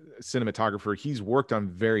cinematographer. He's worked on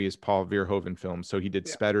various Paul Verhoeven films. So he did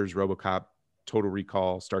Spetters, RoboCop, Total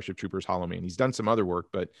Recall, Starship Troopers, Hollow Man. He's done some other work,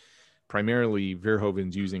 but primarily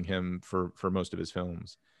Verhoeven's using him for most of his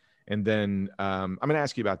films. And then I'm going to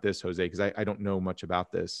ask you about this, Jose, because I don't know much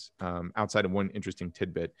about this outside of one interesting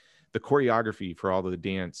tidbit. The choreography for all of the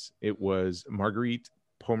dance, it was Marguerite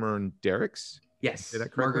Pomer-Derricks. Yes,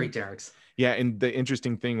 Marguerite Derricks. Yeah, and the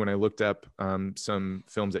interesting thing, when I looked up some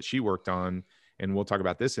films that she worked on, and we'll talk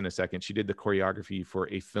about this in a second, she did the choreography for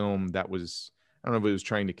a film that was, I don't know if it was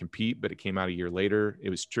trying to compete, but it came out a year later. It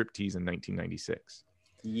was Striptease in 1996.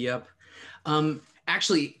 Yep.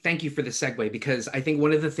 Actually, thank you for the segue, because I think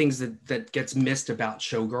one of the things that gets missed about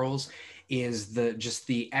Showgirls is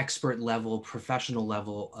the expert level, professional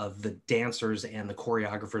level of the dancers and the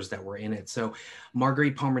choreographers that were in it. So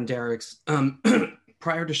Marguerite Pomer-Derricks,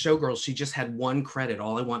 prior to Showgirls, she just had one credit,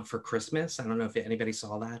 All I Want for Christmas. I don't know if anybody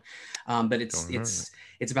saw that, but it's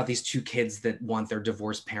about these two kids that want their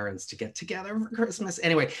divorced parents to get together for Christmas.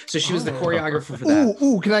 Anyway, so she was the choreographer for that.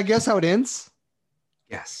 Ooh, can I guess how it ends?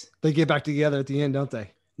 Yes. They get back together at the end, don't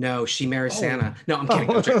they? No, she marries Santa. No, I'm kidding.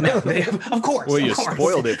 No, of course. Well, you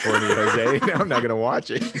spoiled it for me, Jose. Now I'm not going to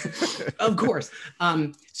watch it. Of course.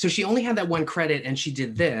 So she only had that one credit, and she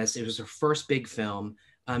did this. It was her first big film.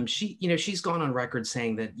 She's gone on record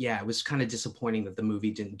saying that, it was kind of disappointing that the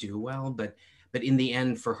movie didn't do well, but in the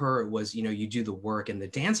end, for her, it was, you do the work, and the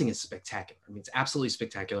dancing is spectacular. I mean, it's absolutely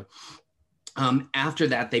spectacular. After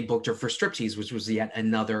that, they booked her for Striptease, which was yet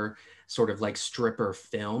another sort of like stripper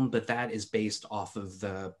film, but that is based off of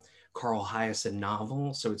the Carl Hiaasen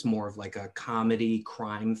novel. So it's more of like a comedy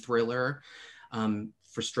crime thriller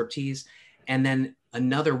for Striptease. And then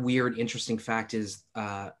another weird, interesting fact is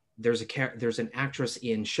there's an actress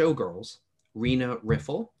in Showgirls, Rena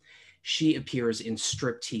Riffel. She appears in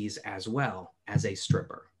Striptease as well as a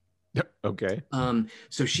stripper. Okay.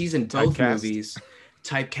 So she's in both movies.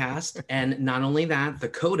 Typecast. And not only that, the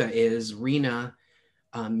coda is Rena,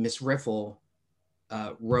 Miss Riffel,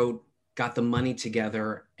 got the money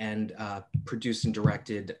together and produced and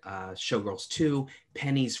directed Showgirls 2,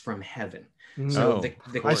 Pennies from Heaven. So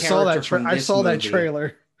I saw that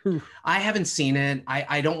trailer. I haven't seen it.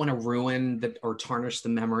 I don't want to ruin or tarnish the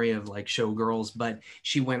memory of like Showgirls, but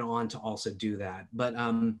she went on to also do that. But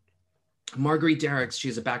Marguerite Derricks, she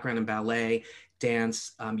has a background in ballet,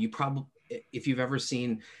 dance. You probably, if you've ever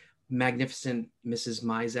seen Magnificent Mrs.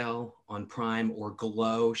 Maisel on Prime or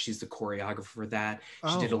Glow, she's the choreographer for that.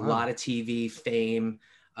 She did a lot of TV, Fame,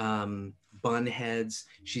 Bunheads.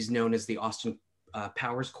 She's known as the Austin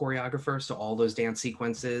Powers choreographer, so all those dance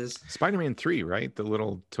sequences. Spider-Man 3, right? The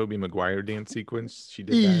little Tobey Maguire dance sequence. She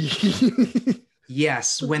did that.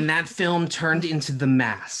 Yes, when that film turned into The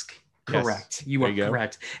Mask. Correct. Yes. You are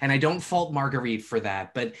correct. And I don't fault Marguerite for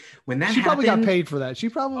that, but when that happened, probably got paid for that. She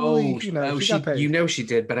probably, she got paid. She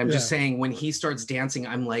did, but I'm just saying, when he starts dancing,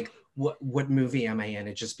 I'm like, what movie am I in?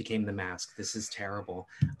 It just became The Mask. This is terrible.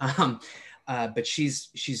 But she's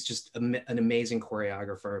just an amazing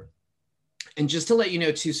choreographer. And just to let you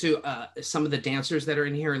know too, Sue, some of the dancers that are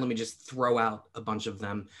in here, let me just throw out a bunch of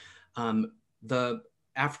them. The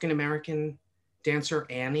African-American dancer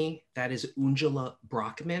Annie, that is Angela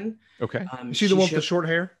Brockman. Okay. Is she the one with the short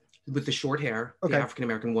hair? With the short hair, the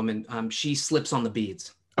African-American woman. She slips on the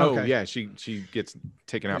beads. Oh, yeah. She gets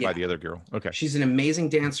taken out by the other girl. Okay. She's an amazing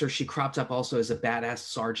dancer. She cropped up also as a badass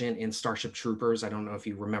sergeant in Starship Troopers. I don't know if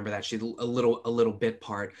you remember that. She's a little bit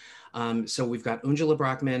part. So we've got Angela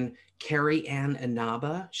Brockman, Carrie Ann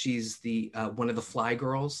Inaba. She's the one of the fly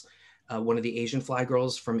girls. One of the Asian fly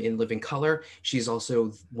girls from In Living Color. She's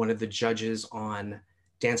also one of the judges on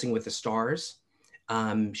Dancing with the Stars.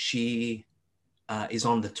 She is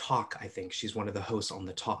on The Talk, I think. She's one of the hosts on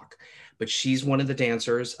The Talk. But she's one of the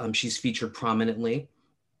dancers. She's featured prominently.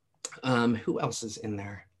 Who else is in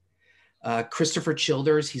there? Christopher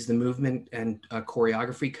Childers. He's the movement and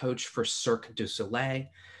choreography coach for Cirque du Soleil.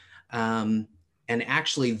 And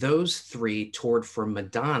actually, those three toured for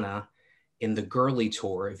Madonna in the Girly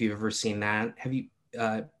Tour, if you've ever seen that. Have you?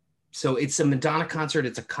 So it's a Madonna concert.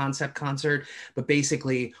 It's a concept concert, but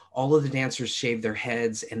basically all of the dancers shave their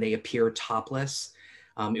heads and they appear topless.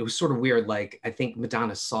 It was sort of weird. Like, I think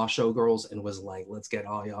Madonna saw Showgirls and was like, let's get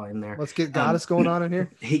all y'all in there. Let's get Goddess going on in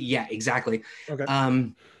here. Yeah, exactly. Okay.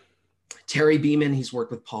 Terry Beeman, he's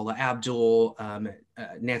worked with Paula Abdul,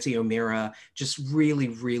 Nancy O'Meara, just really,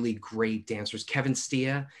 really great dancers. Kevin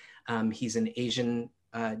Stia, he's an Asian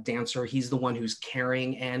dancer. He's the one who's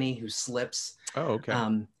carrying Annie, who slips. Oh,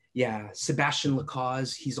 okay. Yeah, Sebastian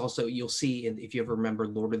Lacause. He's also, you'll see, if you ever remember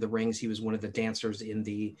Lord of the Rings, he was one of the dancers in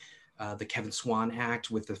the Kevin Swan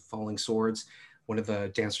act with the falling swords, one of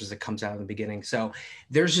the dancers that comes out in the beginning. So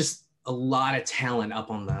there's just a lot of talent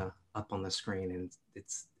up on the screen, and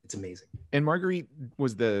it's amazing. And Marguerite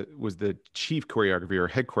was the chief choreographer or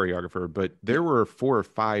head choreographer, but there were 4 or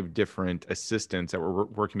 5 different assistants that were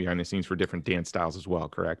working behind the scenes for different dance styles as well,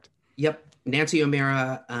 correct? Yep. Nancy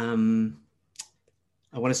O'Meara,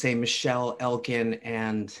 I want to say Michelle Elkin,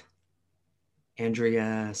 and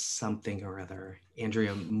Andrea something or other,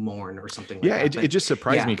 Andrea Morn or something like that. It just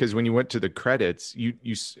surprised me because when you went to the credits, you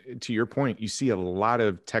to your point, you see a lot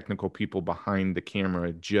of technical people behind the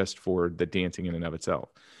camera just for the dancing in and of itself.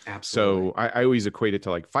 Absolutely. So I always equate it to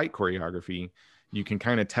like fight choreography. You can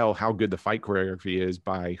kind of tell how good the fight choreography is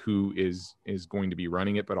by who is going to be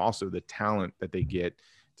running it, but also the talent that they get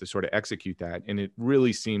to sort of execute that. And it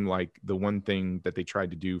really seemed like the one thing that they tried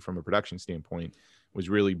to do from a production standpoint was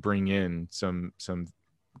really bring in some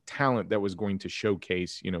talent that was going to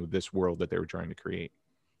showcase, this world that they were trying to create.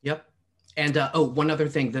 Yep. And one other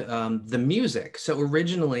thing, the music. So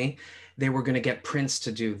originally they were going to get Prince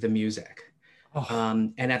to do the music.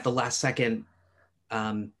 And at the last second,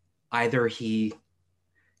 either he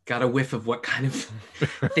got a whiff of what kind of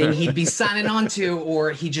thing he'd be signing on to,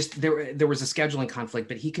 or he just, there was a scheduling conflict,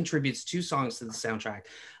 but he contributes 2 songs to the soundtrack.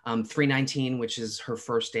 319, which is her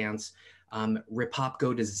first dance, Rip Hop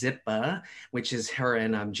Go to Zippa, which is her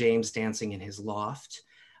and James dancing in his loft.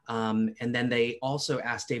 And then they also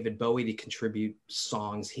asked David Bowie to contribute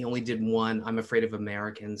songs. He only did one, I'm Afraid of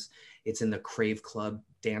Americans. It's in the Crave Club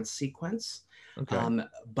dance sequence. Okay.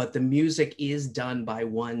 But the music is done by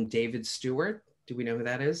one David Stewart. Do we know who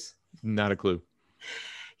that is? Not a clue.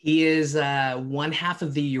 He is one half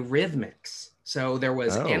of the Eurythmics. So there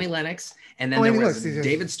was Annie Lennox, and then there was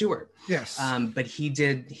David Stewart. Yes. But he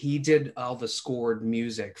did all the scored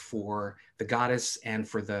music for The Goddess and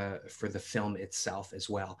for the film itself as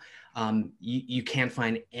well. You can't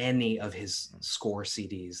find any of his score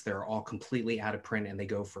CDs. They're all completely out of print, and they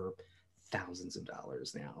go for thousands of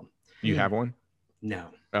dollars now. You have one? No.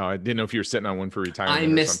 Oh, I didn't know if you were sitting on one for retirement.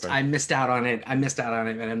 I missed out on it,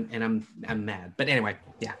 and I'm mad. But anyway,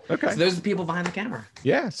 yeah. Okay. So those are the people behind the camera.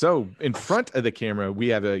 Yeah. So in front of the camera, we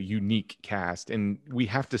have a unique cast, and we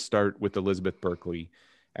have to start with Elizabeth Berkley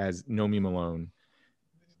as Nomi Malone.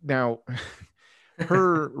 Now,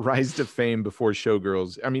 her rise to fame before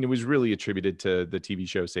Showgirls, I mean, it was really attributed to the TV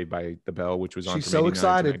show Saved by the Bell, which was on She's from so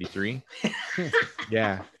 89 to excited. 93.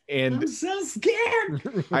 Yeah. And I'm so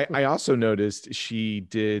scared. I also noticed she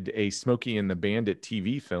did a Smokey and the Bandit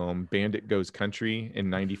TV film, Bandit Goes Country, in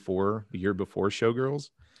 94, the year before Showgirls.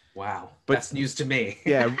 Wow. But- That's news to me.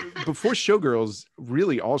 Yeah, before Showgirls,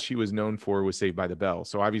 really all she was known for was Saved by the Bell.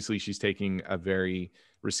 So obviously she's taking a very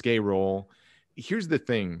risque role. Here's the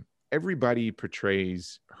thing. Everybody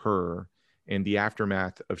portrays her in the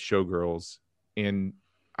aftermath of Showgirls. And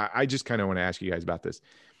I just kind of want to ask you guys about this.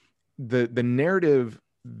 The narrative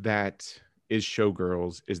that is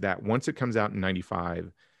Showgirls is that once it comes out in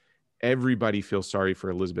 95, everybody feels sorry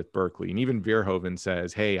for Elizabeth Berkley. And even Verhoeven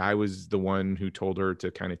says, hey, I was the one who told her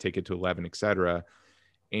to kind of take it to 11, etc.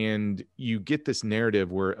 And you get this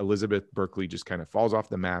narrative where Elizabeth Berkley just kind of falls off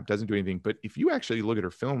the map, doesn't do anything. But if you actually look at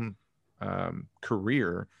her film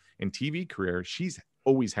career and TV career, she's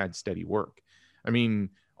always had steady work. I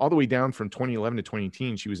mean, all the way down from 2011 to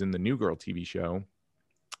 2018, she was in the New Girl TV show.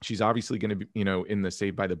 She's obviously going to be, in the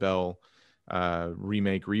Saved by the Bell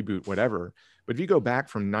remake, reboot, whatever. But if you go back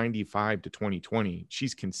from 95 to 2020,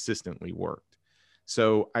 she's consistently worked.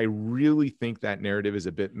 So I really think that narrative is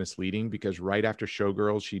a bit misleading because right after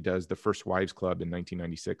Showgirls, she does The First Wives Club in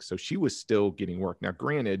 1996. So she was still getting work. Now,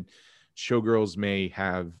 granted, Showgirls may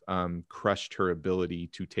have crushed her ability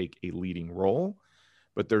to take a leading role,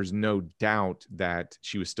 but there's no doubt that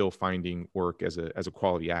she was still finding work as a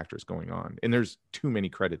quality actress going on. And there's too many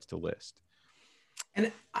credits to list.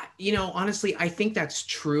 And, honestly, I think that's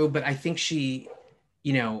true, but I think she,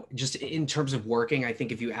 just in terms of working, I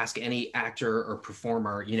think if you ask any actor or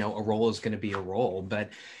performer, a role is going to be a role. But,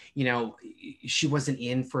 she wasn't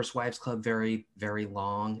in First Wives Club very, very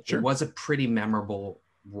long. Sure. It was a pretty memorable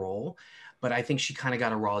role, but I think she kind of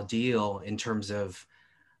got a raw deal in terms of,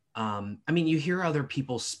 you hear other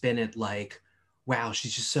people spin it like, wow,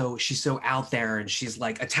 she's so out there, and she's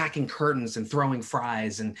like attacking curtains and throwing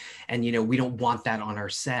fries, and you know, we don't want that on our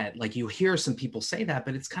set. Like, you hear some people say that,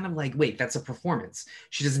 but it's kind of like, wait, that's a performance.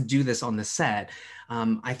 She doesn't do this on the set.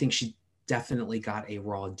 I think she definitely got a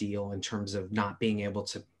raw deal in terms of not being able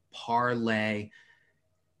to parlay,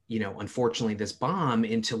 you know, unfortunately, this bomb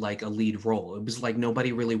into like a lead role. It was like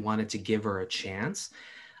nobody really wanted to give her a chance.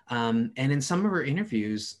 And in some of her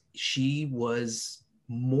interviews, she was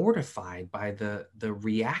mortified by the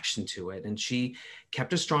reaction to it, and she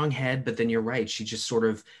kept a strong head. But then you're right, she just sort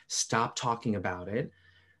of stopped talking about it.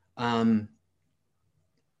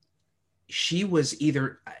 She was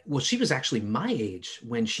she was actually my age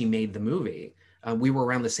when she made the movie. We were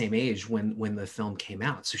around the same age when the film came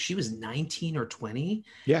out, so she was 19 or 20.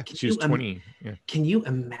 Yeah, she was 20. Yeah. Can you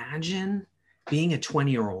imagine being a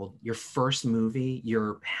 20-year-old, your first movie,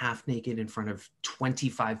 you're half naked in front of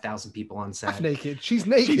 25,000 people on set? Half naked. She's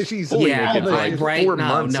naked. She's fully yeah, naked for like right. 4 No,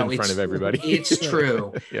 months no, in front of everybody. It's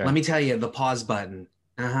true. Yeah. Let me tell you, the pause button.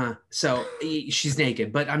 So she's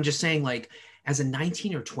naked, but I'm just saying, like, as a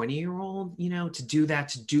 19 or 20-year-old, you know, to do that,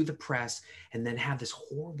 to do the press, and then have this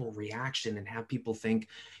horrible reaction and have people think,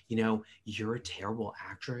 you know, you're a terrible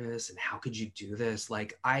actress and how could you do this?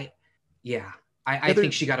 Like, I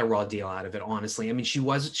think she got a raw deal out of it, honestly. I mean,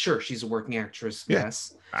 she's a working actress. Yeah.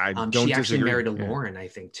 Yes. I don't She actually disagree. married a Yeah. Lauren, I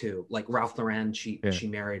think, too. Like Ralph Lauren, she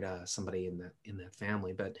married somebody in that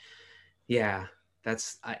family. But yeah,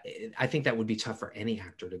 I think that would be tough for any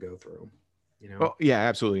actor to go through. You know? Well, yeah,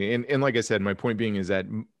 absolutely. And like I said, my point being is that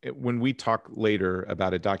when we talk later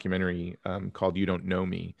about a documentary called You Don't Know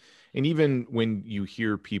Me, and even when you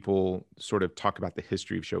hear people sort of talk about the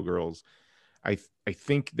history of Showgirls, I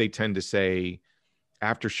think they tend to say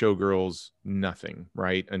after Showgirls, nothing,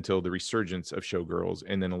 right? Until the resurgence of Showgirls,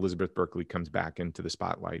 and then Elizabeth Berkley comes back into the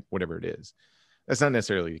spotlight, whatever it is. That's not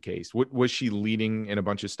necessarily the case. Was she leading in a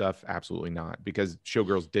bunch of stuff? Absolutely not, because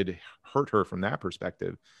Showgirls did hurt her from that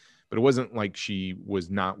perspective. But it wasn't like she was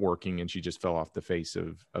not working and she just fell off the face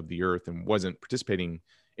of the earth and wasn't participating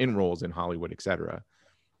in roles in Hollywood, etc.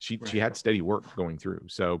 She had steady work going through.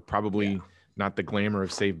 So probably not the glamour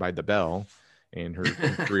of Saved by the Bell, and her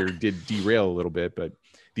career did derail a little bit. But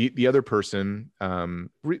the other person,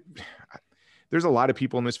 there's a lot of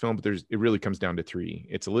people in this film, but it really comes down to 3.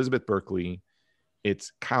 It's Elizabeth Berkley,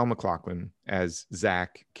 it's Kyle MacLachlan as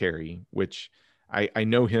Zach Carey, which I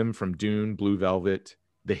know him from Dune, Blue Velvet,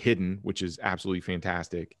 The Hidden, which is absolutely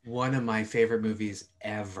fantastic. One of my favorite movies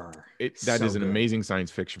ever. That is an amazing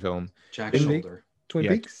science fiction film. Jack Shoulder. Twin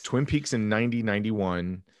Peaks? Twin Peaks in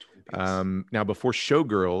 91. Now, before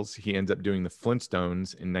Showgirls, he ends up doing The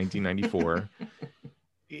Flintstones in 1994.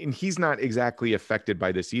 And he's not exactly affected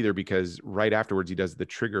by this either, because right afterwards he does The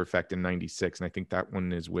Trigger Effect in 96. And I think that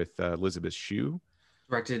one is with Elizabeth Shue.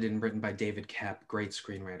 Directed and written by David Koepp, great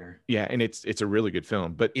screenwriter. Yeah, and it's a really good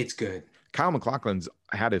film. But it's good. Kyle MacLachlan's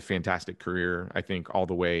had a fantastic career, I think, all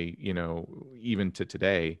the way, you know, even to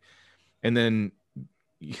today. And then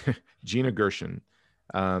Gina Gershon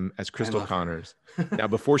as Crystal Connors. Now,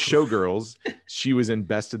 before Showgirls, she was in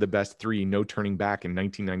Best of the Best 3, No Turning Back in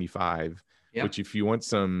 1995, which if you want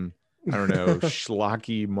some, I don't know,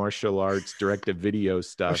 schlocky martial arts direct-to-video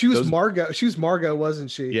stuff. She was Margot. She was Margot,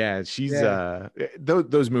 wasn't she? Yeah, she's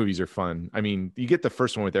those movies are fun. I mean, you get the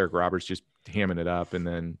first one with Eric Roberts just hamming it up, and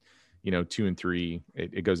then, you know, 2 and 3,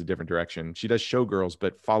 it goes a different direction. She does Showgirls,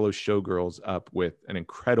 but follows Showgirls up with an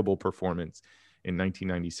incredible performance in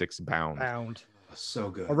 1996 Bound. So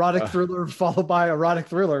good. Erotic thriller followed by erotic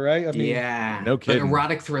thriller, right? I mean, yeah, no kidding. But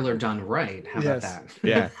erotic thriller done right. How about that?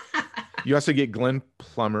 Yeah. You also get Glenn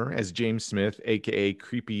Plummer as James Smith, aka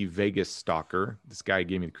Creepy Vegas Stalker. This guy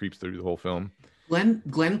gave me the creeps through the whole film.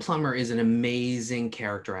 Glenn Plummer is an amazing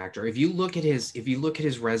character actor. If you look at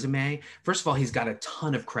his resume, first of all, he's got a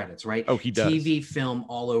ton of credits, right? Oh, he does. TV, film,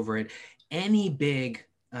 all over it. Any big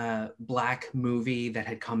black movie that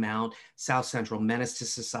had come out, South Central, Menace to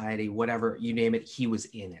Society, whatever, you name it, he was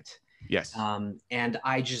in it. Yes. And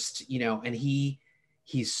I just, you know, and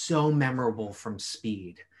he's so memorable from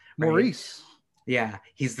Speed. Right? Maurice. Yeah,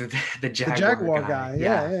 he's the Jaguar guy.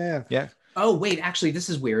 Yeah. Oh, wait, actually, this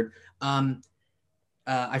is weird.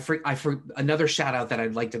 I for another shout out that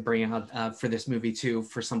I'd like to bring out for this movie too,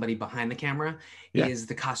 for somebody behind the camera, is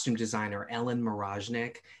the costume designer Ellen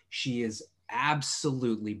Moroznik. She is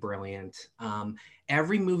absolutely brilliant.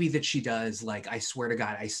 Every movie that she does, like, I swear to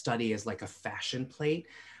God, I study as like a fashion plate.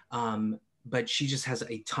 But she just has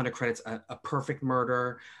a ton of credits. A Perfect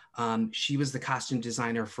Murder. She was the costume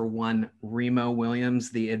designer for one Remo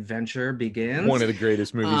Williams, The Adventure Begins. One of the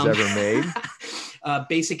greatest movies ever made.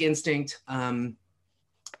 Basic Instinct.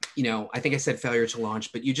 you know, I think I said failure to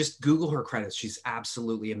launch, but you just Google her credits. She's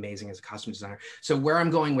absolutely amazing as a costume designer. So where I'm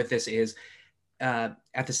going with this is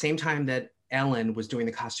at the same time that Ellen was doing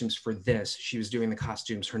the costumes for this, she was doing the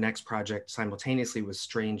costumes. Her next project simultaneously was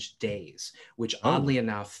Strange Days, which oddly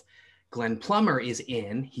enough, Glenn Plummer is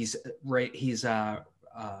in. He's Ray Fiennes.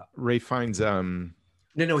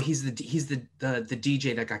 No, he's the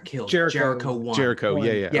DJ that got killed. Jericho 1. Jericho,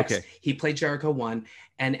 yeah. Yes, okay. He played Jericho 1.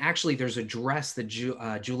 And actually, there's a dress that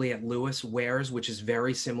Juliette Lewis wears, which is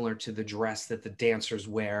very similar to the dress that the dancers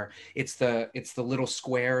wear. It's the little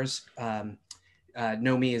squares.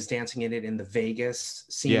 Nomi is dancing in it in the Vegas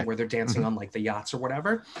scene where they're dancing on like the yachts or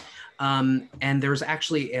whatever. And there's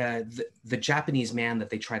actually the Japanese man that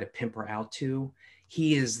they try to pimp her out to.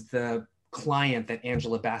 He is the client that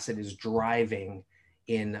Angela Bassett is driving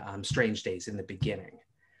in Strange Days in the beginning.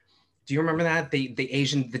 Do you remember that?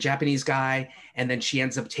 The Japanese guy, and then she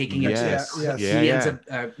ends up taking him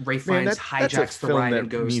to Ray Fiennes hijacks the ride and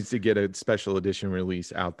goes. Needs to get a special edition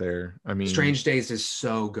release out there. I mean, Strange Days is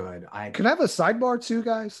so good. Can I have a sidebar too,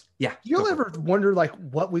 guys? Yeah. You'll ever wonder like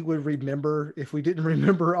what we would remember if we didn't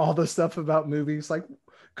remember all the stuff about movies? Like,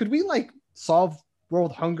 could we like solve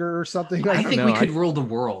world hunger or something? I think we could rule the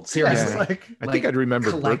world. Seriously. Yeah, I think I'd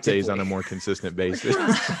remember birthdays on a more consistent basis.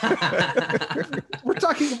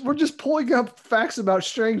 We're just pulling up facts about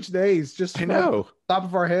Strange Days just from the top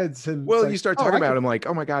of our heads. And you start talking about them like,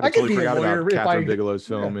 oh my God, I totally forgot about Catherine Bigelow's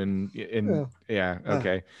film.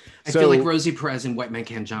 Okay. I feel like Rosie Perez in White Man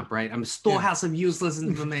Can't Jump, right? I'm a storehouse of useless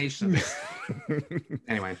information.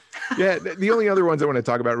 Anyway. The only other ones I want to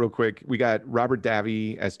talk about real quick, we got Robert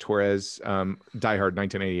Davi as Torres, Die Hard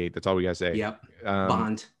 1988. That's all we got to say. Yep.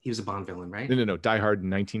 Bond. He was a Bond villain, right? No. Die Hard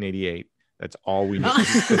 1988. That's all we know.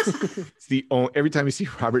 It's the only, every time you see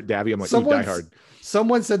Robert Davi, I'm like, Die Hard.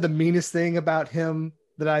 Someone said the meanest thing about him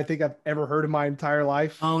that I think I've ever heard in my entire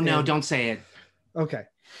life. Oh, no, don't say it. Okay.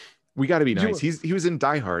 We got to be nice. He was in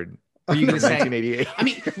Die Hard. Are you going to say 1988? I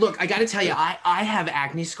mean, look, I got to tell you, I have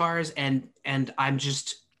acne scars, and I'm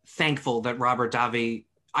just thankful that Robert Davi,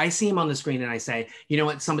 I see him on the screen and I say, you know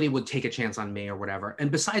what, somebody would take a chance on me or whatever. And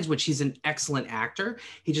besides which, he's an excellent actor.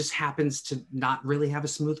 He just happens to not really have a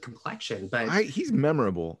smooth complexion. But he's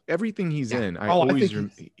memorable. Everything he's in,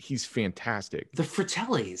 he's fantastic. The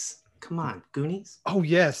Fratellis. Come on, Goonies. Oh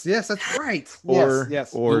yes, that's right. Or Die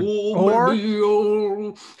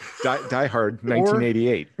Hard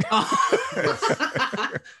 1988.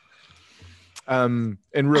 And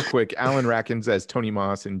real quick, Alan Rackins as Tony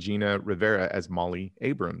Moss and Gina Rivera as Molly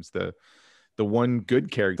Abrams, the one good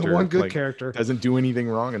character. The one good character doesn't do anything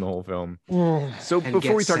wrong in the whole film. So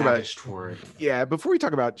before we talk about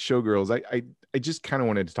Showgirls, I just kind of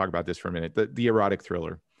wanted to talk about this for a minute. The erotic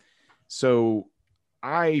thriller. So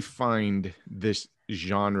I find this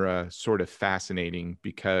genre sort of fascinating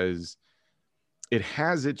because it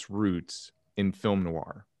has its roots in film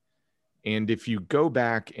noir. And if you go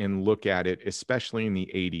back and look at it, especially in the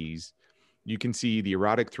 80s, you can see the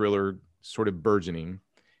erotic thriller sort of burgeoning,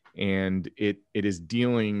 and it is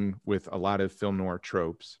dealing with a lot of film noir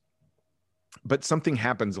tropes. But something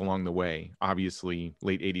happens along the way, obviously,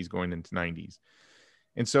 late 80s going into 90s.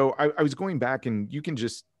 And so I was going back, and you can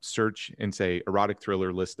just search and say erotic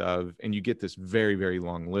thriller list of, and you get this very, very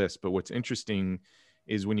long list. But what's interesting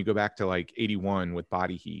is when you go back to like 81 with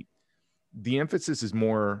Body Heat, the emphasis is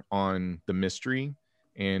more on the mystery.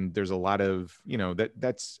 And there's a lot of,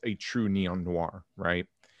 that's a true neon noir, right?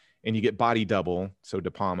 And you get Body Double, so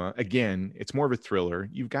De Palma. Again, it's more of a thriller.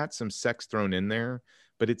 You've got some sex thrown in there,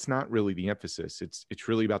 but it's not really the emphasis. It's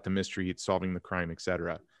really about the mystery. It's solving the crime,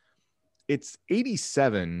 etc. It's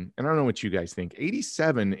 87, and I don't know what you guys think.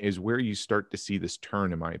 87 is where you start to see this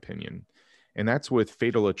turn, in my opinion. And that's with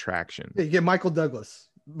Fatal Attraction. You get Michael Douglas.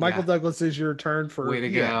 Michael Douglas is your turn for way to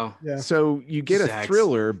go. Yeah. So you get a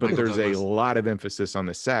thriller, but there's a lot of emphasis on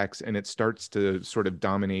the sex, and it starts to sort of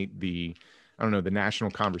dominate the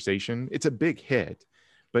national conversation. It's a big hit.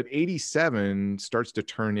 But 87 starts to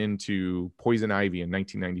turn into Poison Ivy in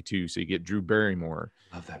 1992. So you get Drew Barrymore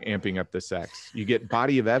amping up the sex. You get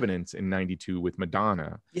Body of Evidence in 92 with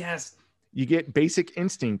Madonna. Yes. You get Basic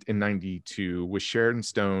Instinct in 92 with Sharon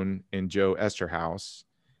Stone and Joe Esterhaus.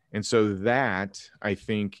 And so that, I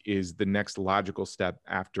think, is the next logical step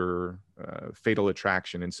after Fatal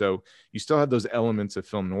Attraction. And so you still have those elements of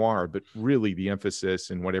film noir, but really the emphasis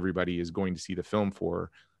and what everybody is going to see the film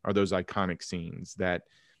for are those iconic scenes that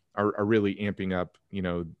are really amping up,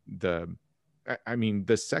 the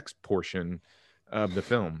sex portion of the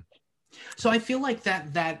film. So I feel like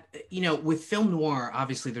that with film noir,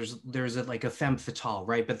 obviously there's like a femme fatale,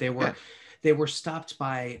 right? But they were stopped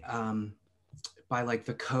by by like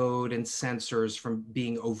the code and censors from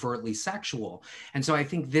being overtly sexual. And so I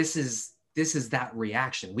think this is that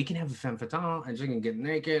reaction. We can have a femme fatale and she can get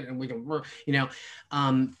naked and we can, you know,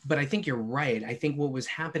 but I think you're right. I think what was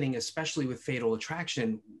happening, especially with Fatal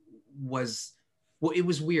Attraction, was, well, it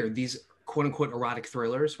was weird. These quote unquote erotic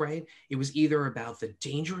thrillers, right? It was either about the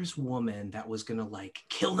dangerous woman that was gonna like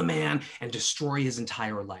kill the man and destroy his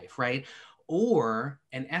entire life, right? Or,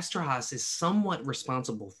 and Eszterhas is somewhat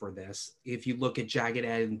responsible for this. If you look at Jagged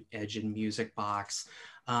Edge and Music Box,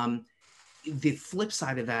 the flip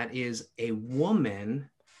side of that is a woman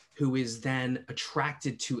who is then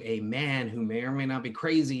attracted to a man who may or may not be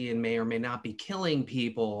crazy and may or may not be killing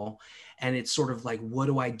people. And it's sort of like, what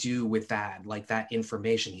do I do with that? Like that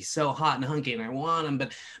information. He's so hot and hunky and I want him,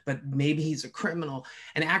 but maybe he's a criminal.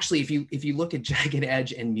 And actually, if you look at Jagged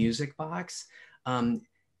Edge and Music Box,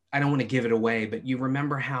 I don't want to give it away, but you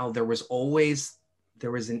remember how there was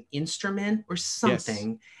an instrument or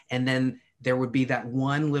something, yes, and then there would be that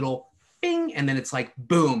one little bing, and then it's like,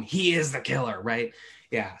 boom, he is the killer, right?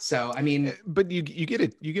 Yeah. So I mean, but you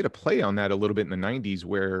get a play on that a little bit in the 90s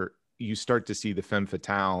where you start to see the femme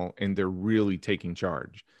fatale and they're really taking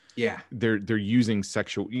charge. Yeah. They're using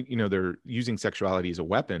they're using sexuality as a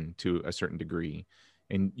weapon to a certain degree.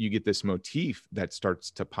 And you get this motif that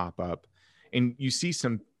starts to pop up and you see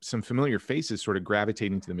some familiar faces sort of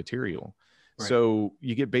gravitating to the material. Right. So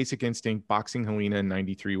you get Basic Instinct, Boxing Helena in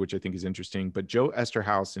 93, which I think is interesting, but Joe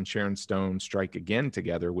Eszterhas and Sharon Stone strike again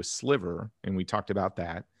together with Sliver. And we talked about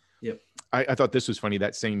that. Yep. I thought this was funny.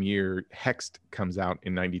 That same year, Hexed comes out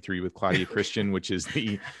in 93 with Claudia Christian, which is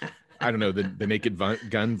the Naked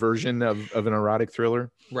Gun version of an erotic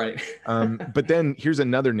thriller. Right. But then here's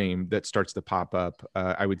another name that starts to pop up,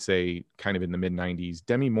 I would say kind of in the mid 90s,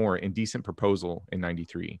 Demi Moore in Decent Proposal in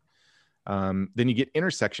 93. Then you get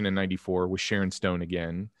Intersection in 94 with Sharon Stone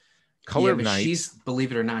again. Color of Night. She's,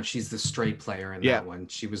 believe it or not, she's the straight player in that one.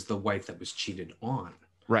 She was the wife that was cheated on.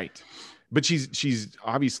 Right. But she's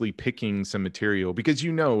obviously picking some material because,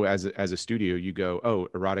 as a studio, you go, oh,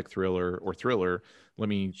 erotic thriller or thriller. Let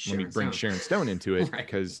me bring Sharon Stone into it. Right.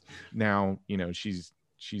 Because now, she's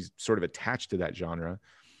sort of attached to that genre.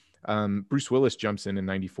 Bruce Willis jumps in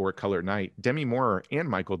 94, Color Night. Demi Moore and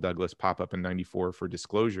Michael Douglas pop up in 94 for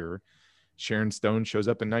Disclosure. Sharon Stone shows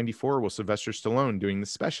up in 94 with Sylvester Stallone doing The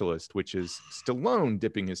Specialist, which is Stallone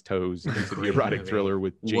dipping his toes into the erotic thriller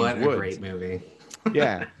with James Woods. What a great movie.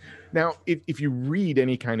 Yeah. Now, if you read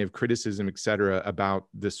any kind of criticism, et cetera, about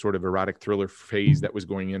this sort of erotic thriller phase that was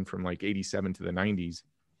going in from like 87 to the 90s,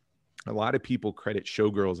 a lot of people credit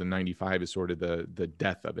Showgirls in 95 as sort of the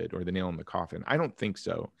death of it or the nail in the coffin. I don't think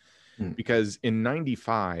so. Because in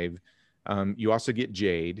 95, you also get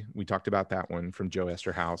Jade. We talked about that one from Joe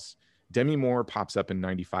Eszterhas. Demi Moore pops up in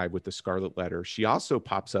 95 with The Scarlet Letter. She also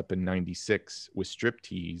pops up in 96 with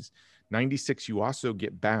Striptease. 96, you also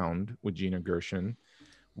get Bound with Gina Gershon.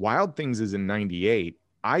 Wild Things is in 98.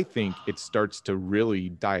 I think it starts to really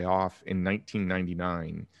die off in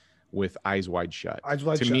 1999 with Eyes Wide Shut.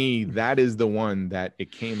 To me, that is the one that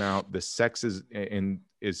it came out. The sex is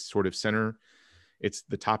sort of center. It's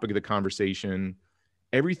the topic of the conversation.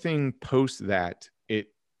 Everything post that,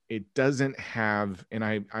 it doesn't have, and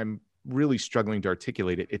I'm really struggling to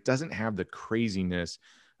articulate it. It doesn't have the craziness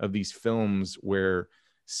of these films where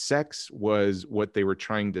sex was what they were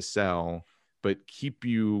trying to sell, but keep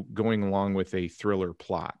you going along with a thriller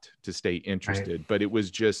plot to stay interested. Right. But it was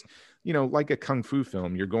just, like a kung fu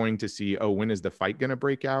film. You're going to see, oh, when is the fight going to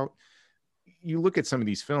break out? You look at some of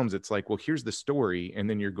these films, it's like, well, here's the story. And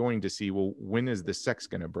then you're going to see, well, when is the sex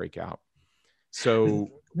going to break out? So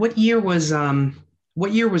what year was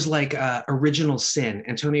like Original Sin?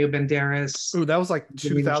 Antonio Banderas. Oh, that was like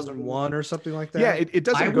 2001 or something like that. Yeah, it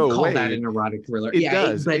doesn't I would go call away. that an erotic thriller. It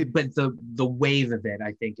does. But the wave of it,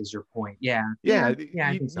 I think, is your point. Yeah. I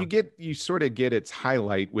think so. You sort of get its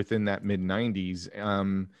highlight within that mid 90s.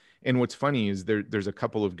 And what's funny is there's a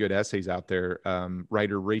couple of good essays out there.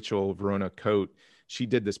 Writer Rachel Verona Coate, she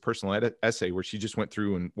did this personal essay where she just went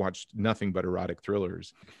through and watched nothing but erotic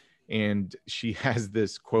thrillers. And she has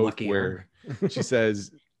this quote where she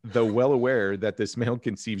says, though well aware that this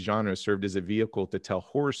male-conceived genre served as a vehicle to tell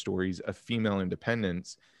horror stories of female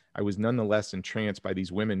independence, I was nonetheless entranced by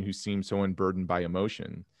these women who seemed so unburdened by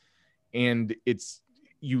emotion. And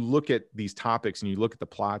you look at these topics and you look at the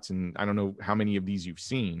plots, and I don't know how many of these you've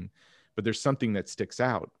seen, but there's something that sticks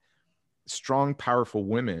out. Strong, powerful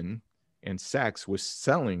women and sex was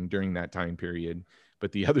selling during that time period.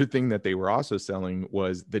 But the other thing that they were also selling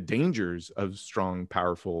was the dangers of strong,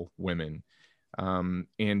 powerful women. And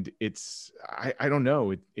I don't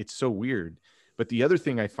know, it's so weird. But the other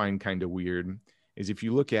thing I find kind of weird is if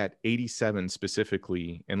you look at 87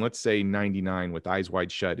 specifically, and let's say 99 with Eyes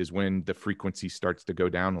Wide Shut is when the frequency starts to go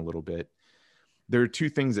down a little bit. There are two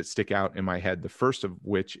things that stick out in my head. The first of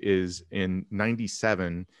which is in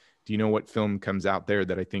 97. Do you know what film comes out there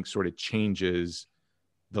that I think sort of changes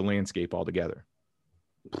the landscape altogether?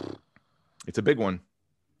 It's a big one.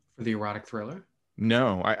 For the erotic thriller?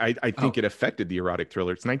 No, I think it affected the erotic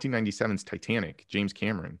thriller. It's 1997's Titanic, James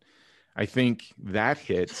Cameron. I think that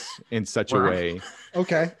hits in such a way.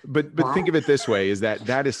 Okay. But think of it this way, is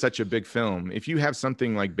that is such a big film. If you have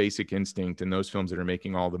something like Basic Instinct and those films that are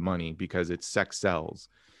making all the money because it's sex sells,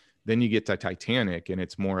 then you get to Titanic and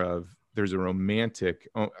it's more of, there's a romantic,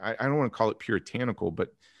 I don't want to call it puritanical,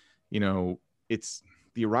 but it's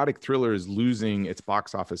the erotic thriller is losing its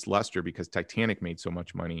box office luster because Titanic made so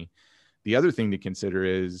much money. The other thing to consider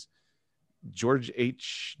is George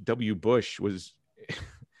H.W. Bush was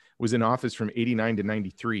in office from 89 to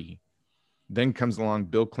 93. Then comes along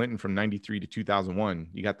Bill Clinton from 93 to 2001.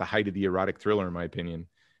 You got the height of the erotic thriller, in my opinion.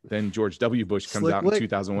 Then George W. Bush comes out in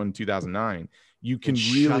 2001, 2009. You can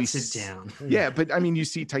really shuts it down. Yeah, but I mean, you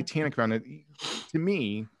see Titanic around it. To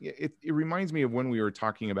me, it reminds me of when we were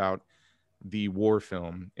talking about the war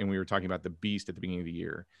film and we were talking about The Beast at the beginning of the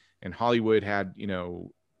year. And Hollywood had, I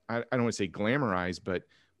don't want to say glamorized, but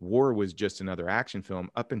war was just another action film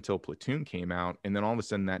up until Platoon came out. And then all of a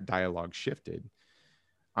sudden that dialogue shifted.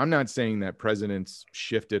 I'm not saying that presidents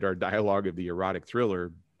shifted our dialogue of the erotic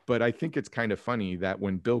thriller, but I think it's kind of funny that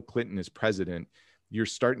when Bill Clinton is president, you're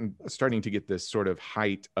starting to get this sort of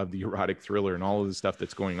height of the erotic thriller and all of the stuff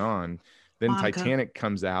that's going on. Then Monica. Titanic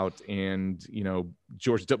comes out and,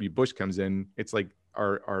 George W. Bush comes in. It's like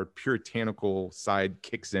our puritanical side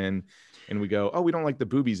kicks in and we go, oh, we don't like the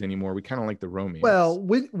boobies anymore. We kind of like the romance. Well,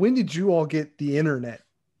 when did you all get the internet?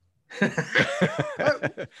 Right?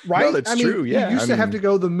 No, that's true. Yeah. You used to have to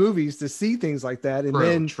go to the movies to see things like that.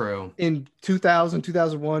 And true. In 2000,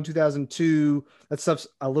 2001, 2002, that stuff's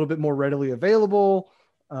a little bit more readily available.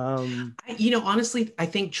 Honestly, I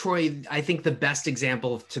think, Troy, the best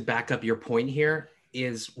example to back up your point here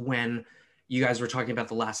is when you guys were talking about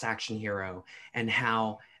The Last Action Hero and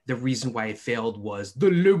how the reason why it failed was the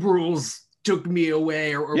liberals took me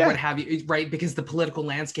away or what have you, right? Because the political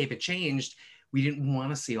landscape had changed. We didn't want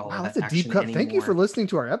to see all of that. That's a deep cut. Thank you for listening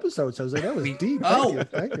to our episodes, Jose. That was deep.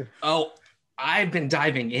 Thank you. Oh, I've been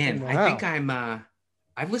diving in. Wow. I think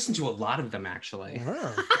I've listened to a lot of them actually.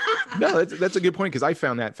 Wow. No, that's a good point, because I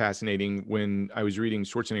found that fascinating when I was reading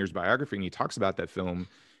Schwarzenegger's biography and he talks about that film.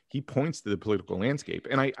 He points to the political landscape.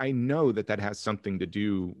 And I know that has something to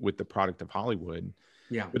do with the product of Hollywood.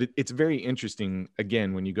 Yeah. But it's very interesting,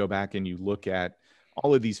 again, when you go back and you look at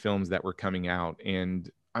all of these films that were coming out,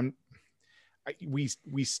 and we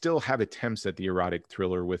still have attempts at the erotic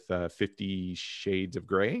thriller with 50 Shades of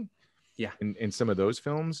Grey. Yeah. In some of those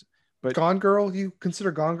films. But Gone Girl, you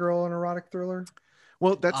consider Gone Girl an erotic thriller?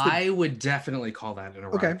 Well, I would definitely call that an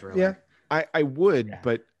erotic thriller. Yeah. I would,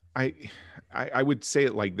 but I would say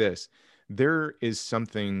it like this. There is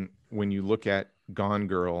something when you look at Gone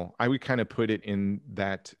Girl, I would kind of put it in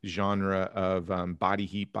that genre of body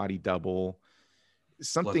heat, body double.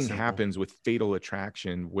 Something happens with Fatal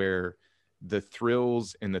Attraction where the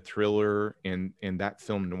thrills and the thriller and that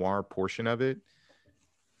film noir portion of it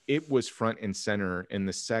was front and center, and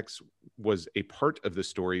the sex was a part of the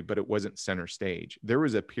story, but it wasn't center stage. There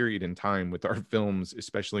was a period in time with our films,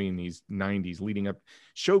 especially in these 90s leading up,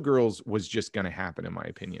 Showgirls was just going to happen, in my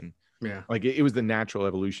opinion. Yeah. Like it was the natural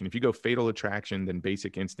evolution. If you go Fatal Attraction, then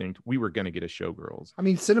Basic Instinct, we were going to get a Showgirls. I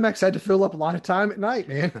mean, Cinemax had to fill up a lot of time at night,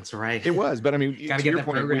 man. That's right. It was, but I mean, gotta get that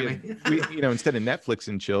programming. we instead of Netflix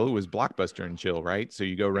and chill, it was Blockbuster and chill, right? So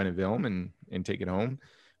you go rent a film and take it home.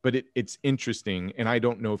 But it's interesting, and I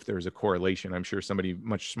don't know if there's a correlation. I'm sure somebody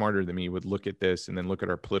much smarter than me would look at this and then look at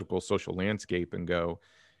our political social landscape and go,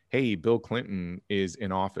 hey, Bill Clinton is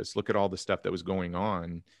in office. Look at all the stuff that was going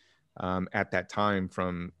on at that time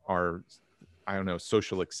from our,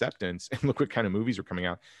 social acceptance, and look what kind of movies were coming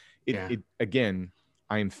out. Again,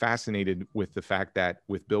 I am fascinated with the fact that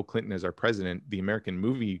with Bill Clinton as our president, the American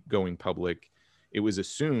movie going public, it was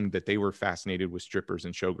assumed that they were fascinated with strippers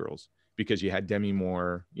and showgirls, because you had Demi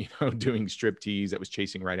Moore, doing striptease that was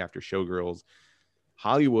chasing right after Showgirls.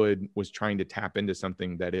 Hollywood was trying to tap into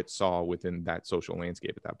something that it saw within that social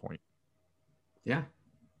landscape at that point. Yeah.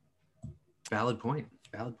 Valid point.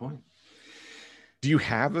 Do you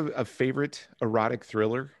have a favorite erotic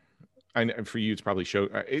thriller? I know for you, it's probably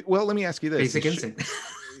Well, let me ask you this. Basic Instinct.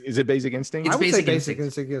 Is it Basic Instinct? I would say Basic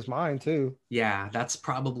Instinct is mine too. Yeah, that's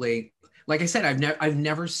probably, like I said, I've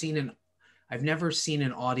never seen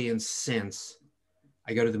an audience since.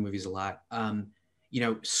 I go to the movies a lot.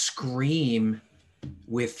 Scream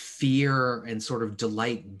with fear and sort of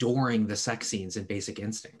delight during the sex scenes in Basic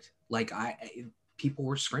Instinct. Like people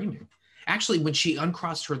were screaming. Actually, when she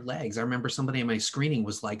uncrossed her legs, I remember somebody in my screening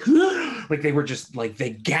was like, like they were just like,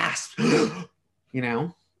 they gasped, you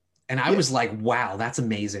know? And I was like, wow, that's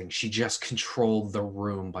amazing. She just controlled the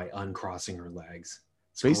room by uncrossing her legs.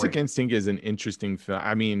 It's Basic great. Instinct is an interesting film.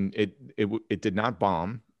 I mean, it did not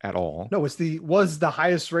bomb at all. No, was the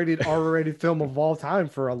highest rated R-rated film of all time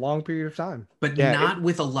for a long period of time. But Yeah, not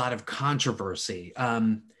with a lot of controversy.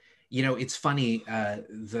 You know, it's funny,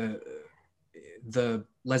 the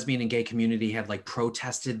lesbian and gay community had like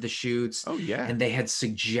protested the shoots. Oh yeah. And they had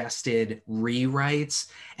suggested rewrites,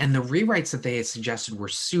 and the rewrites that they had suggested were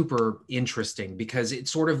super interesting because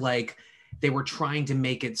it's sort of like they were trying to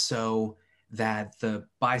make it so that the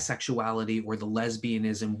bisexuality or the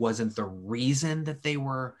lesbianism wasn't the reason that they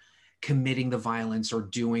were committing the violence or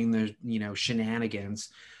doing the, you know, shenanigans.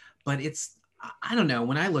 But it's, I don't know,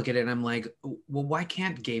 when I look at it, I'm like, well, why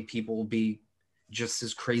can't gay people be just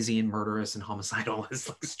as crazy and murderous and homicidal as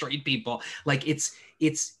like straight people? Like it's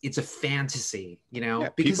a fantasy, you know? Yeah,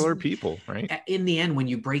 because people are people, right? in the end, when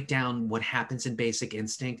you break down what happens in Basic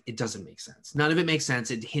Instinct, it doesn't make sense. None of it makes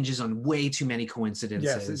sense. It hinges on way too many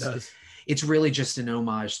coincidences. Yes, it does. It's really just an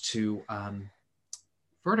homage to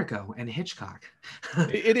Vertigo and Hitchcock.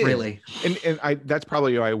 It is really. And I that's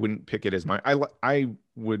probably why I wouldn't pick it as my. I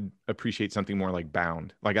would appreciate something more like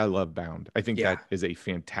Bound. Like I love Bound. I think that is a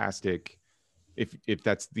fantastic. If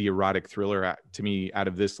that's the erotic thriller to me out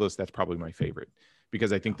of this list, that's probably my favorite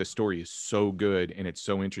because I think the story is so good and it's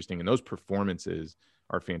so interesting and those performances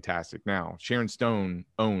are fantastic. Now Sharon Stone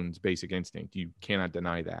owns Basic Instinct. You cannot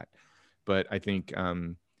deny that, but I think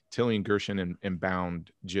Tilly Gershon and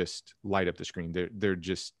Bound just light up the screen. They're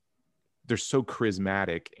so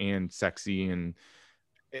charismatic and sexy, and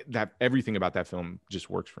that everything about that film just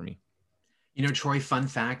works for me. You know, Troy, fun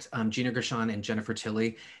fact, Gina Gershon and Jennifer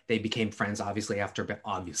Tilly, they became friends obviously after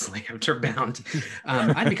Bound.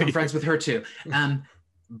 I'd become friends with her too.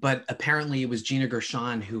 But apparently it was Gina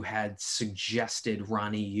Gershon who had suggested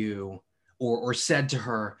Ronnie Yu or said to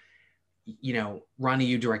her, you know, Ronnie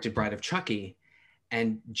Yu directed Bride of Chucky.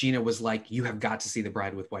 And Gina was like, you have got to see The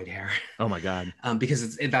Bride with White Hair. Oh my God.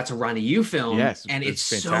 Because that's a Ronnie Yu film. Yes, and it's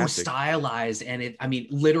so fantastic. stylized. And I mean,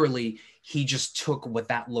 literally, he just took what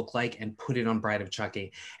that looked like and put it on Bride of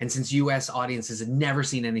Chucky. And since US audiences had never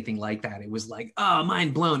seen anything like that, it was like, oh,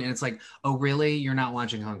 mind blown. And it's like, oh, really? You're not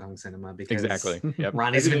watching Hong Kong cinema because Exactly. Yep.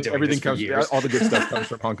 Ronnie's been doing everything this for comes. years. All the good stuff comes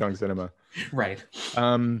from Hong Kong cinema. Right.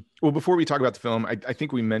 Well, before we talk about the film, I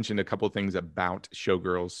think we mentioned a couple of things about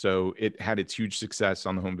Showgirls. So it had its huge success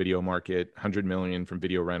on the home video market, 100 million from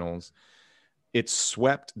video rentals. It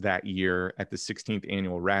swept that year at the 16th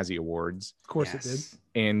annual Razzie Awards. Of course it did.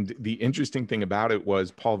 And the interesting thing about it was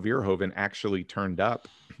Paul Verhoeven actually turned up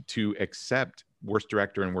to accept Worst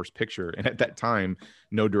Director and Worst Picture. And at that time,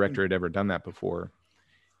 no director had ever done that before.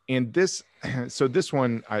 And this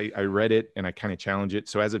one, I read it and I kind of challenged it.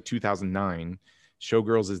 So as of 2009,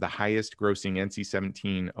 Showgirls is the highest grossing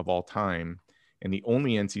NC-17 of all time and the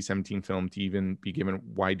only NC-17 film to even be given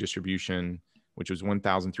wide distribution, which was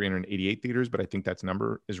 1,388 theaters, but I think that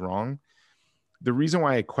number is wrong. The reason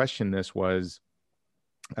why I questioned this was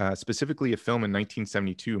specifically a film in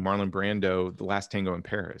 1972, Marlon Brando, The Last Tango in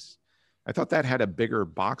Paris. I thought that had a bigger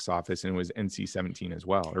box office and it was NC-17 as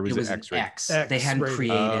well. Or was it X? X. They hadn't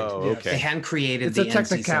created. Oh, okay. They hadn't created It's the a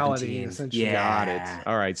technicality, NC-17. essentially. Yeah. Got it.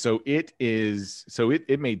 All right. So it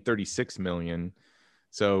made 36 million.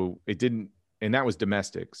 So it didn't, and that was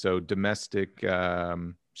domestic. So domestic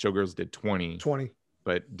Showgirls did 20,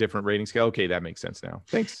 but different rating scale. Okay, that makes sense now.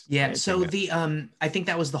 Thanks. Yeah. So I think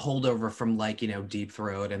that was the holdover from like, you know, Deep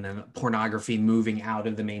Throat and then pornography moving out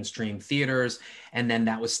of the mainstream theaters. And then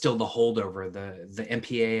that was still the holdover. The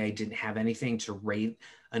MPAA didn't have anything to rate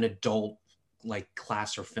an adult like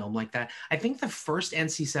class or film like that. I think the first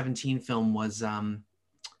NC-17 film was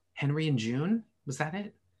Henry and June. Was that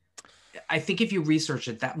it? I think if you research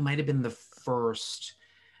it, that might have been the first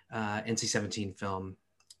NC-17 film.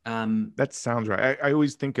 That sounds right. I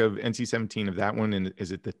always think of NC-17 of that one. And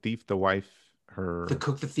is it The Thief, the Wife, her? The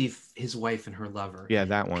Cook, the Thief, his wife, and her lover. Yeah,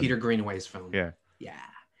 that one. Peter Greenaway's film. Yeah. Yeah.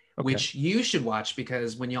 Okay. Which you should watch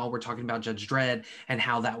because when y'all were talking about Judge Dredd and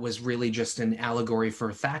how that was really just an allegory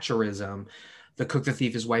for Thatcherism, The Cook, the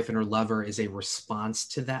Thief, his wife, and her lover is a response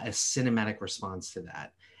to that, a cinematic response to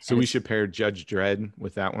that. So we should pair Judge Dredd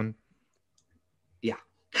with that one. Yeah.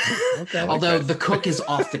 Okay. Although The Cook is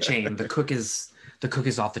off the chain. The Cook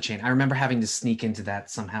is off the chain. I remember having to sneak into that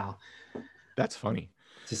somehow. That's funny.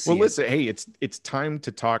 Well, listen, hey, it's time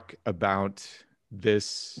to talk about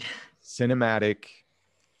this cinematic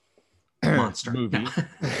monster. movie.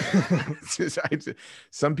 No.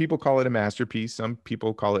 Some people call it a masterpiece. Some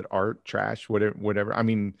people call it art, trash, whatever. I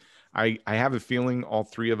mean, I have a feeling all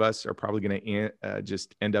three of us are probably going to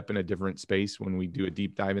just end up in a different space when we do a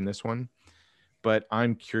deep dive in this one. But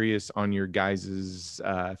I'm curious on your guys'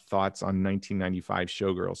 thoughts on 1995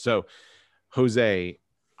 Showgirls. So, Jose,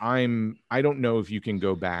 I don't know if you can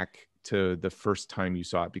go back to the first time you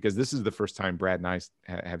saw it, because this is the first time Brad and I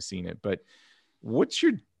have seen it. But what's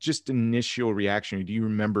your just initial reaction? Do you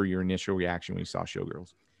remember your initial reaction when you saw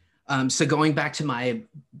Showgirls? So going back to my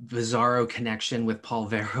bizarro connection with Paul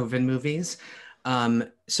Verhoeven movies.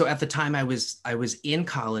 So at the time I was in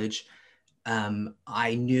college.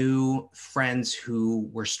 I knew friends who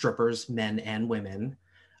were strippers, men and women.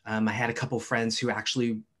 I had a couple friends who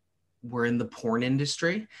actually were in the porn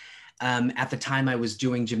industry. At the time I was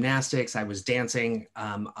doing gymnastics, I was dancing.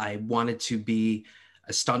 I wanted to be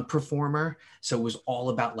a stunt performer. So it was all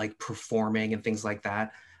about like performing and things like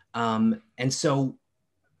that. And so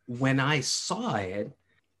when I saw it,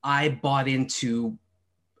 I bought into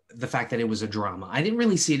the fact that it was a drama. I didn't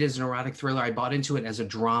really see it as an erotic thriller. I bought into it as a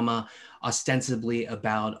drama, ostensibly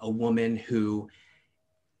about a woman who,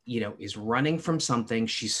 is running from something.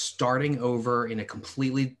 She's starting over in a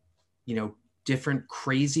completely, different,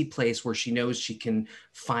 crazy place where she knows she can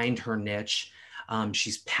find her niche.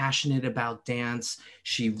 She's passionate about dance.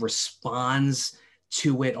 She responds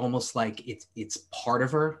to it almost like it's part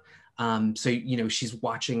of her. So, she's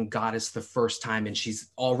watching Goddess the first time and she's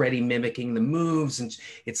already mimicking the moves, and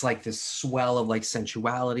it's like this swell of like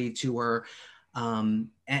sensuality to her. And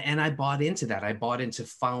I bought into that. I bought into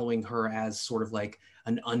following her as sort of like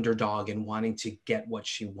an underdog and wanting to get what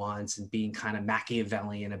she wants and being kind of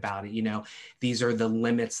Machiavellian about it. These are the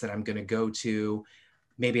limits that I'm going to go to.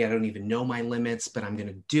 Maybe I don't even know my limits, but I'm going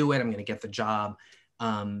to do it. I'm going to get the job.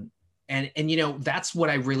 And that's what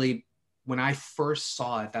I really, when I first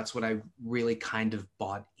saw it, that's what I really kind of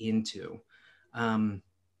bought into. But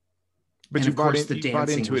you bought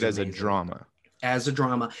into it as a drama. As a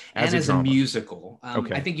drama and as a musical.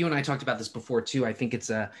 Okay. I think you and I talked about this before too. I think it's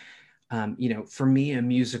for me, a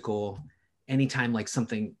musical, anytime like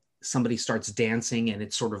somebody starts dancing and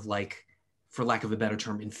it's sort of like, for lack of a better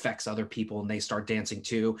term, infects other people and they start dancing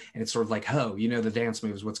too. And it's sort of like, the dance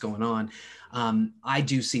moves, what's going on? I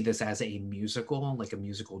do see this as a musical, like a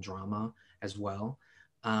musical drama as well.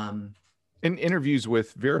 In interviews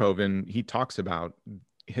with Verhoeven, he talks about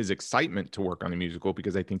his excitement to work on a musical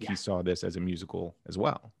because I think he saw this as a musical as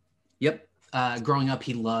well. Yep. Growing up,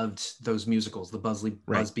 he loved those musicals, the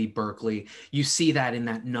Busby Berkeley. You see that in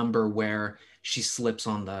that number where she slips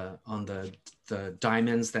on the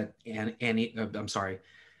diamonds that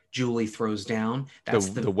Julie throws down. That's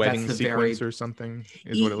the wedding sequence or something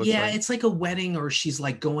is what it looks like. Yeah, it's like a wedding, or she's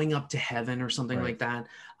like going up to heaven or something like that.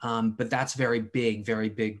 But that's very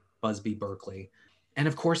big Busby Berkeley. And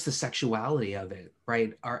of course the sexuality of it,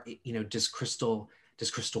 right? Does Crystal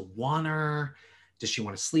want her? Does she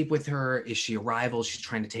want to sleep with her? Is she a rival? She's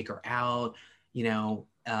trying to take her out.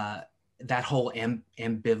 That whole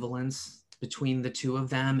ambivalence between the two of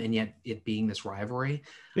them, and yet it being this rivalry.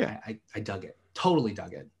 Yeah, I dug it. Totally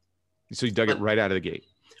dug it. So you dug it right out of the gate.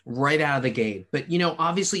 Right out of the gate. But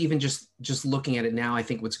obviously, even just looking at it now, I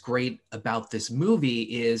think what's great about this movie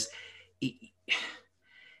is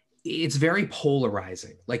it's very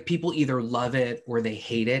polarizing. Like, people either love it or they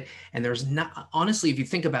hate it. And there's not, honestly, if you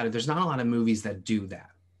think about it, there's not a lot of movies that do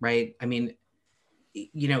that, right? I mean,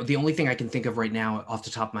 the only thing I can think of right now off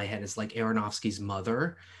the top of my head is like Aronofsky's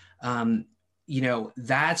Mother.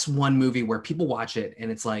 That's one movie where people watch it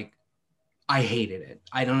and it's like, I hated it.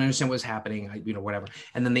 I don't understand what's happening, whatever.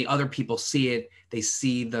 And then the other people see it, they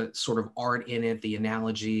see the sort of art in it, the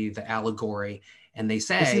analogy, the allegory, and they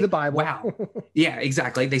say, they see the Bible. Wow. Yeah,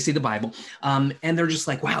 exactly. They see the Bible. And they're just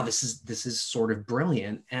like, wow, this is sort of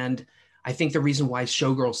brilliant. And I think the reason why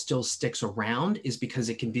Showgirls still sticks around is because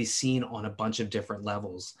it can be seen on a bunch of different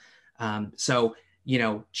levels. So,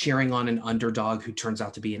 cheering on an underdog who turns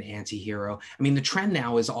out to be an anti-hero. I mean, the trend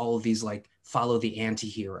now is all of these like follow the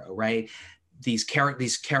anti-hero, right? These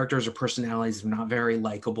characters or personalities are not very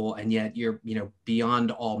likable, and yet you're,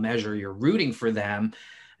 beyond all measure, you're rooting for them,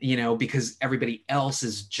 because everybody else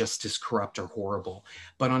is just as corrupt or horrible.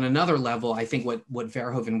 But on another level, I think what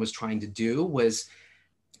Verhoeven was trying to do was,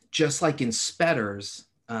 just like in Spetters,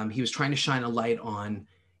 he was trying to shine a light on,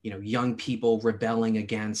 young people rebelling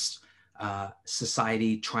against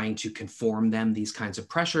society, trying to conform them, these kinds of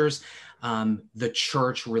pressures, the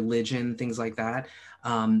church, religion, things like that.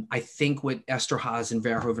 I think what Eszterhas and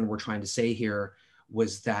Verhoeven were trying to say here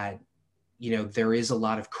was that, there is a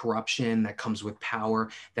lot of corruption that comes with power,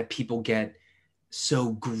 that people get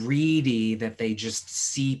so greedy that they just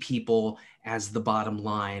see people as the bottom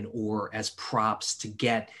line or as props to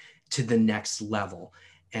get to the next level.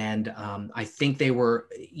 And I think they were,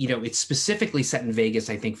 it's specifically set in Vegas,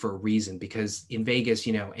 I think, for a reason, because in Vegas,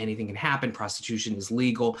 anything can happen. Prostitution is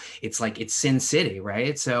legal. It's like, it's Sin City,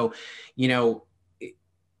 right? So,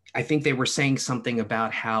 I think they were saying something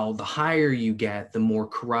about how the higher you get, the more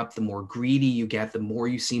corrupt, the more greedy you get, the more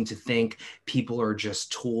you seem to think people are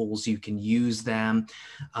just tools, you can use them.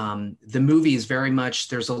 The movie is very much,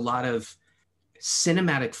 there's a lot of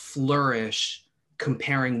cinematic flourish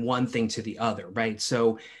comparing one thing to the other, right?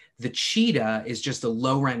 So the cheetah is just a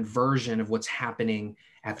low rent version of what's happening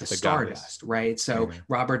at the Stardust, right? So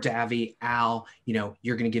Robert Davi, Al,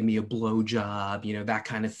 you're going to give me a blowjob, that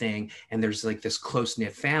kind of thing. And there's like this close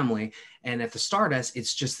knit family. And at the Stardust,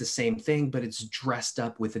 it's just the same thing, but it's dressed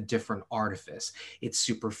up with a different artifice. It's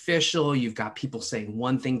superficial. You've got people saying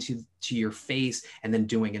one thing to your face and then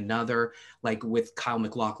doing another, like with Kyle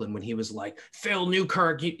MacLachlan, when he was like, Phil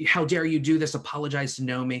Newkirk, how dare you do this? Apologize to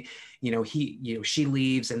Nomi. She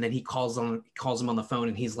leaves, and then he calls him on the phone,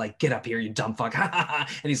 and he's like, get up here, you dumb fuck. And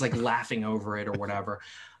he's like laughing over it or whatever.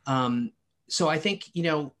 So I think,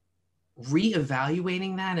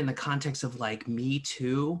 reevaluating that in the context of like Me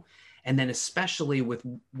Too, and then especially with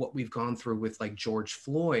what we've gone through with like George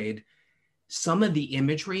Floyd, some of the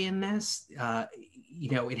imagery in this,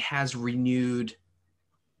 it has renewed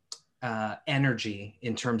energy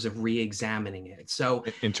in terms of re-examining it. So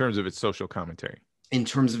in terms of its social commentary.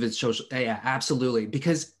 Yeah, absolutely.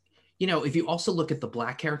 Because, if you also look at the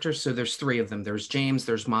Black characters, so there's three of them. There's James,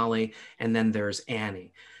 there's Molly, and then there's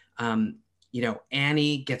Annie.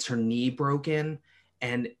 Annie gets her knee broken,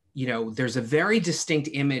 and there's a very distinct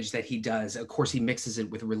image that he does. Of course, he mixes it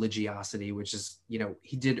with religiosity, which is,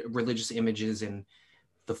 he did religious images in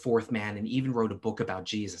The Fourth Man and even wrote a book about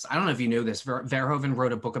Jesus. I don't know if you know this. Verhoeven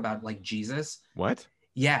wrote a book about like Jesus. What?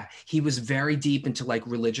 Yeah, he was very deep into like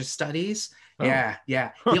religious studies. Oh.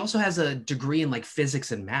 Yeah. He also has a degree in like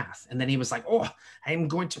physics and math. And then he was like, "Oh, I'm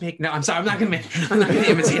going to make." No, I'm sorry, I'm not going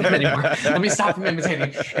to imitate him anymore. Let me stop from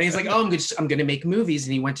imitating. And he's like, "Oh, I'm going to make movies."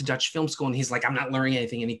 And he went to Dutch film school, and he's like, "I'm not learning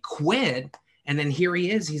anything," and he quit. And then here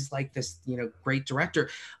he is. He's like this, great director.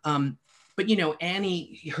 But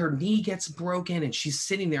Annie, her knee gets broken, and she's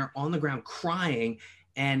sitting there on the ground crying.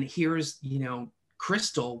 And here's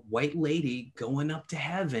Crystal, white lady, going up to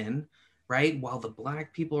heaven, right? While the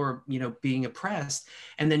Black people are, being oppressed.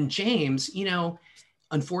 And then James,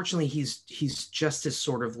 unfortunately, he's just as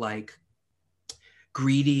sort of like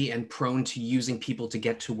greedy and prone to using people to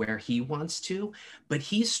get to where he wants to, but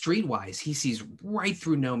he's streetwise. He sees right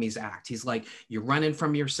through Nomi's act. He's like, you're running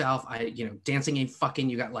from yourself. Dancing ain't fucking,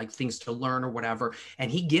 you got like things to learn or whatever. And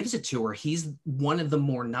he gives it to her. He's one of the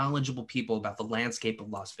more knowledgeable people about the landscape of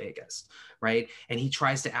Las Vegas, right? And he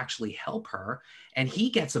tries to actually help her, and he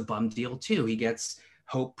gets a bum deal too. He gets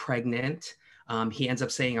Hope pregnant. He ends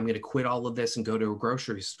up saying, I'm going to quit all of this and go to a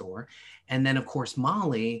grocery store. And then of course,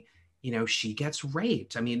 Molly, she gets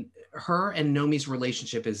raped. I mean, her and Nomi's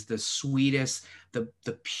relationship is the sweetest, the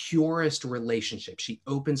purest relationship. She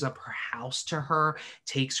opens up her house to her,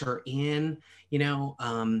 takes her in,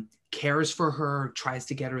 cares for her, tries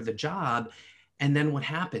to get her the job. And then what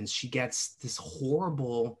happens? She gets this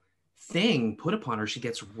horrible thing put upon her. She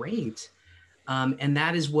gets raped. And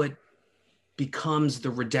that is what becomes the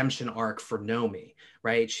redemption arc for Nomi,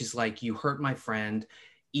 right? She's like, you hurt my friend.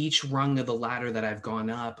 Each rung of the ladder that I've gone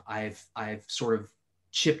up, I've sort of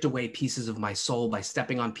chipped away pieces of my soul by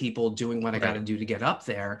stepping on people, doing what I got to do to get up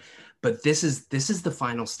there. But this is the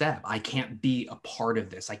final step. I can't be a part of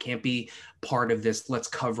this. I can't be part of this. Let's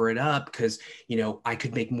cover it up because, I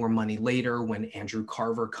could make more money later when Andrew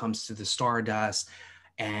Carver comes to the Stardust.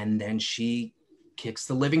 And then she kicks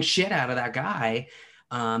the living shit out of that guy.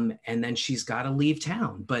 And then she's got to leave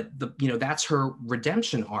town. But that's her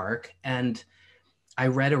redemption arc. And I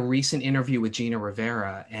read a recent interview with Gina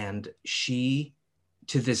Rivera, and she,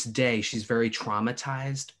 to this day, she's very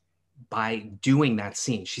traumatized by doing that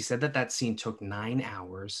scene. She said that scene took 9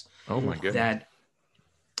 hours. Oh my goodness.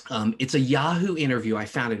 It's a Yahoo interview. I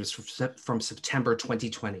found it. It was from September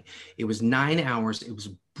 2020. It was 9 hours. It was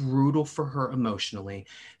brutal for her emotionally.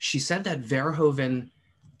 She said that Verhoeven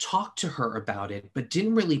talked to her about it, but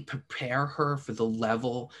didn't really prepare her for the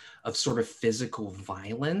level of sort of physical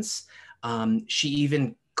violence. She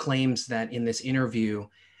even claims that in this interview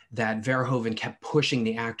that Verhoeven kept pushing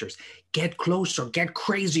the actors, get closer, get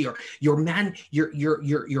crazier. You're an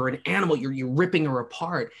animal. You're ripping her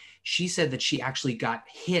apart. She said that she actually got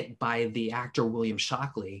hit by the actor William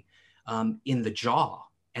Shockley in the jaw,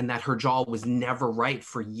 and that her jaw was never right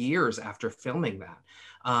for years after filming that.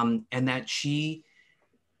 and that she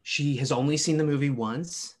has only seen the movie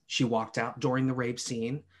once. She walked out during the rape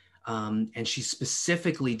scene. And she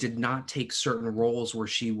specifically did not take certain roles where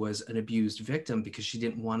she was an abused victim because she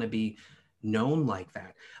didn't want to be known like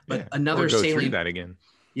that. But another salient that again.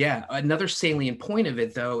 Yeah, another salient point of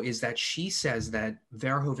it though is that she says that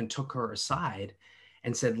Verhoeven took her aside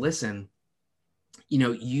and said, "Listen,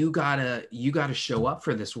 you gotta show up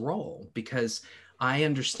for this role because I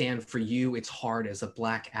understand for you it's hard as a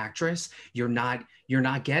Black actress. You're not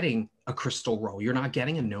getting a Crystal role, you're not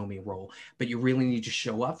getting a Nomi role, but you really need to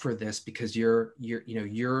show up for this because you're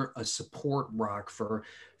a support rock for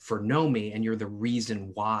Nomi, and you're the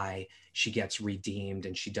reason why she gets redeemed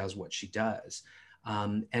and she does what she does."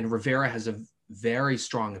 And Rivera has a very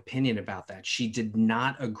strong opinion about that. She did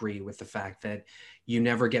not agree with the fact that you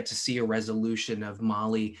never get to see a resolution of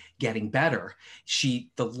Molly getting better. The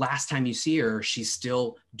last time you see her, she's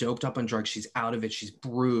still doped up on drugs. She's out of it. She's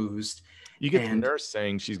bruised. You get the nurse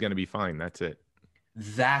saying she's going to be fine. That's it.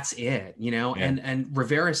 That's it, Yeah. And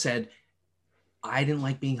Rivera said, I didn't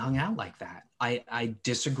like being hung out like that. I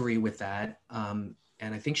disagree with that. And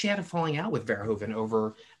I think she had a falling out with Verhoeven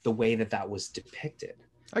over the way that was depicted.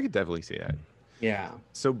 I could definitely see that. Yeah.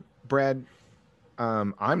 So Brad,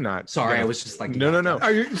 I'm not. Sorry, I was just like. No.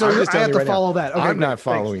 I have to follow that. Okay, I'm not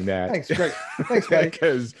following that. Thanks, great. Thanks, buddy.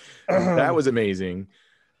 Because that was amazing.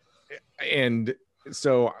 And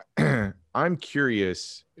so I'm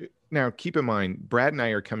curious. Now, keep in mind, Brad and I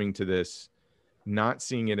are coming to this not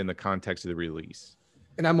seeing it in the context of the release.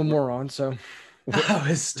 And I'm a moron, so.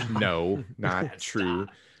 No, not true.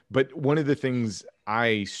 But one of the things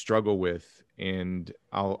I struggle with, and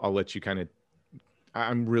I'll let you kind of,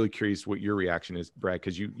 I'm really curious what your reaction is, Brad,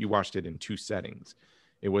 because you watched it in two settings.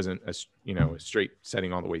 It wasn't a straight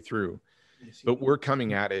setting all the way through. But we're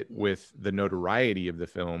coming at it with the notoriety of the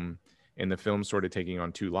film and the film sort of taking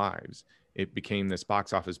on two lives. It became this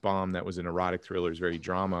box office bomb that was an erotic thriller, is very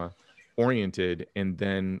drama oriented, and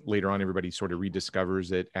then later on everybody sort of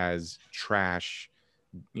rediscovers it as trash,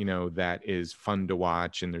 that is fun to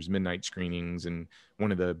watch, and there's midnight screenings and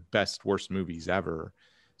one of the worst movies ever.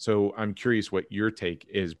 So I'm curious what your take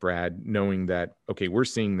is, Brad, knowing that, okay, we're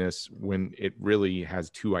seeing this when it really has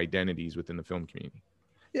two identities within the film community.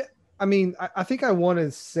 Yeah, I mean, I think I want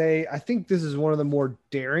to say, I think this is one of the more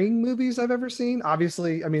daring movies I've ever seen.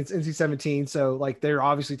 Obviously, I mean, it's NC-17, so like they're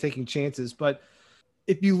obviously taking chances, but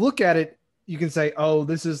if you look at it, you can say, oh,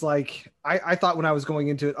 this is like, I thought when I was going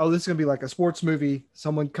into it, oh, this is going to be like a sports movie,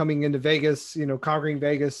 someone coming into Vegas, conquering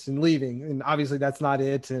Vegas and leaving. And obviously that's not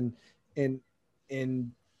it. And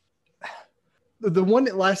the one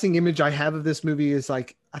lasting image I have of this movie is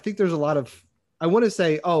like, I think there's a lot of, I want to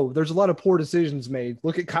say, oh, there's a lot of poor decisions made.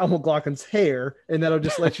 Look at Kyle MacLachlan's hair, and that'll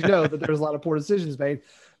just let you know that there's a lot of poor decisions made.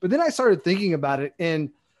 But then I started thinking about it, and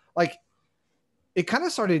like, it kind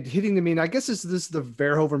of started hitting to me, and I guess this is the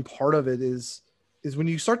Verhoeven part of it is when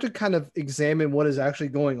you start to kind of examine what is actually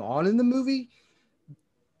going on in the movie,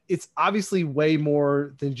 it's obviously way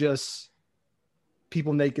more than just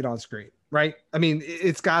people naked on screen, right? I mean,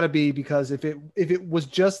 it's got to be, because if it was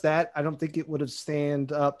just that, I don't think it would have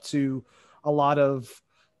stand up to a lot of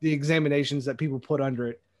the examinations that people put under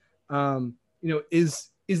it. Is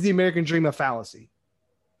the American dream a fallacy?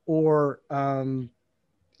 Or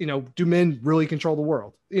do men really control the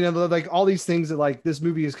world? Like all these things that like this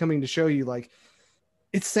movie is coming to show you, like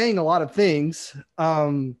it's saying a lot of things.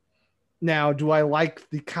 Now, do I like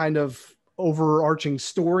the kind of overarching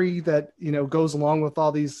story that, goes along with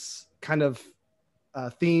all these kind of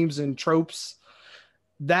themes and tropes?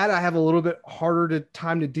 That I have a little bit harder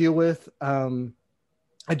time to deal with.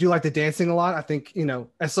 I do like the dancing a lot. I think,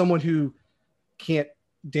 as someone who can't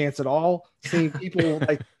dance at all, seeing people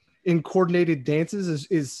like in coordinated dances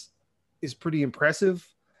is pretty impressive.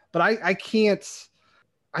 But I can't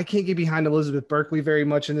get behind Elizabeth Berkley very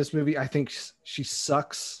much in this movie. I think she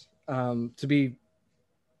sucks, to be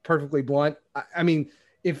perfectly blunt. I mean,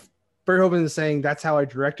 if Verhoeven is saying that's how I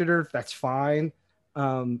directed her, that's fine.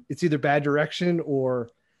 It's either bad direction or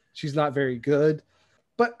she's not very good.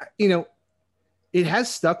 But, it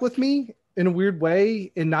has stuck with me in a weird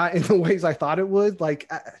way, and not in the ways I thought it would.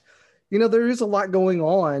 Like, there is a lot going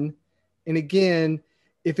on. And again,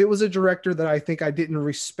 if it was a director that I think I didn't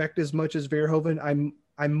respect as much as Verhoeven,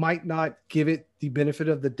 I might not give it the benefit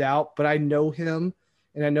of the doubt, but I know him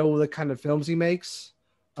and I know the kind of films he makes.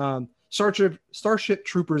 Starship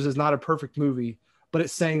Troopers is not a perfect movie, but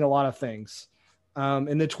it's saying a lot of things.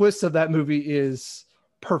 And the twist of that movie is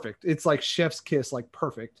perfect. It's like chef's kiss, like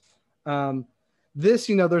perfect. This,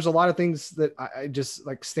 there's a lot of things that I just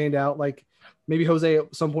like stand out. Like maybe Jose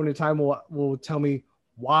at some point in time will tell me,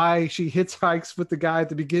 why she hitchhikes with the guy at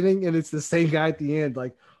the beginning and it's the same guy at the end.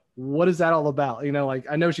 Like, what is that all about? You know, like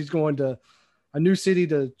I know she's going to a new city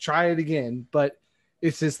to try it again, but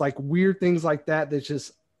it's just like weird things like that. That's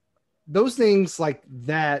just those things like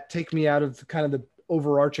that take me out of kind of the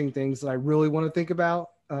overarching things that I really want to think about.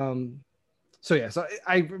 So yeah, so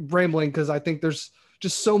I'm rambling because I think there's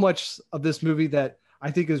just so much of this movie that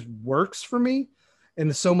I think works for me,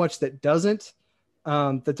 and so much that doesn't.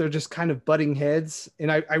 That they're just kind of butting heads,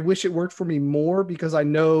 and I wish it worked for me more because I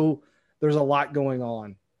know there's a lot going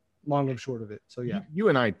on, long and short of it. So yeah, you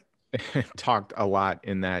and I talked a lot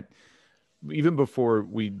in that. Even before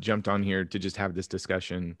we jumped on here to just have this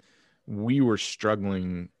discussion, we were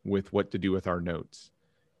struggling with what to do with our notes.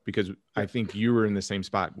 Because I think you were in the same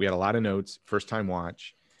spot. We had a lot of notes, first time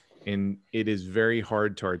watch, and it is very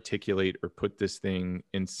hard to articulate or put this thing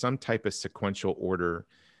in some type of sequential order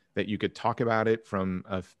that you could talk about it from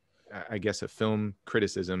I guess a film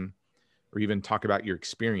criticism, or even talk about your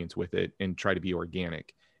experience with it and try to be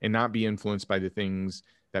organic and not be influenced by the things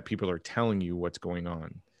that people are telling you what's going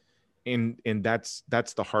on. And that's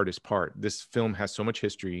the hardest part. This film has so much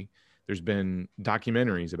history. There's been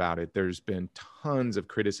documentaries about it. There's been tons of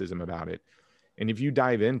criticism about it. And if you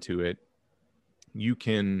dive into it, you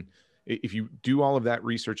can, if you do all of that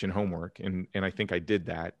research and homework, and I think I did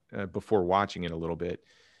that before watching it a little bit,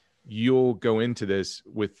 you'll go into this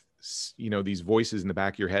with, you know, these voices in the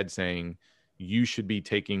back of your head saying, you should be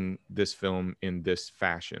taking this film in this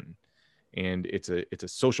fashion. And it's a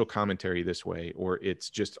social commentary this way, or it's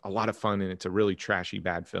just a lot of fun and it's a really trashy,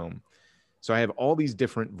 bad film. So I have all these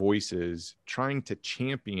different voices trying to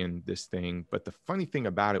champion this thing. But the funny thing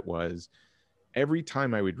about it was every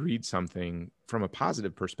time I would read something from a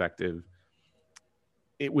positive perspective,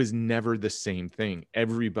 it was never the same thing.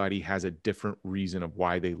 Everybody has a different reason of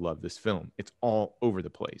why they love this film. It's all over the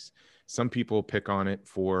place. Some people pick on it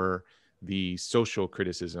for the social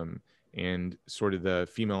criticism and sort of the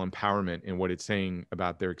female empowerment and what it's saying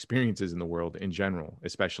about their experiences in the world in general,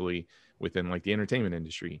 especially within like the entertainment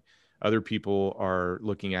industry. Other people are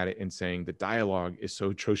looking at it and saying the dialogue is so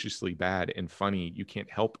atrociously bad and funny, you can't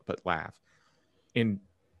help but laugh. And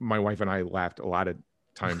my wife and I laughed a lot of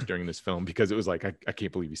times during this film because it was like, I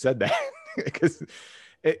can't believe you said that.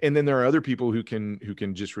 And then there are other people who can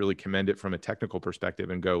just really commend it from a technical perspective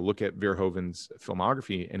and go, look at Verhoeven's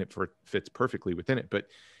filmography and it fits perfectly within it. But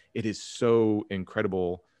it is so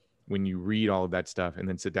incredible when you read all of that stuff and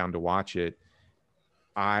then sit down to watch it.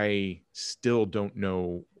 I still don't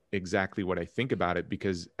know exactly what I think about it,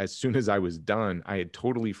 because as soon as I was done, I had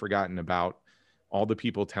totally forgotten about all the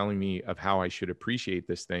people telling me of how I should appreciate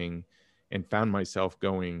this thing, and found myself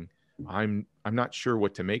going, I'm not sure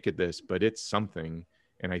what to make of this, but it's something.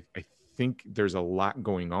 And I think there's a lot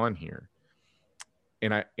going on here.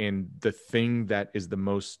 And the thing that is the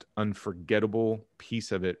most unforgettable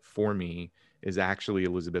piece of it for me is actually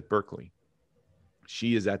Elizabeth Berkley.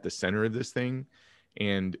 She is at the center of this thing.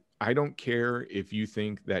 And I don't care if you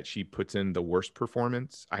think that she puts in the worst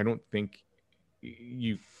performance. I don't think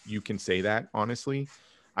you can say that, honestly.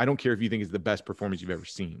 I don't care if you think it's the best performance you've ever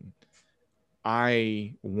seen.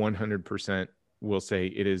 I 100% will say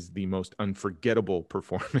it is the most unforgettable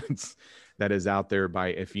performance that is out there by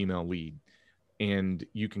a female lead. And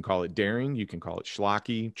you can call it daring, you can call it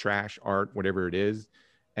schlocky, trash, art, whatever it is.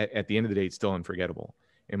 At the end of the day, it's still unforgettable.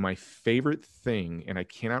 And my favorite thing, and I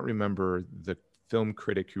cannot remember the film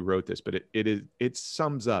critic who wrote this, but it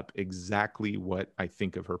sums up exactly what I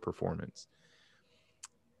think of her performance.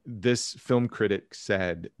 This film critic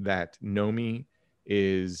said that Nomi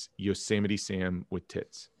is Yosemite Sam with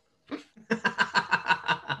tits.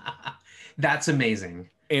 That's amazing.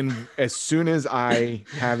 And as soon as I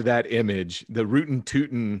have that image, the rootin'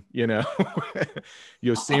 tootin', you know,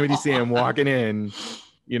 Yosemite Sam walking in,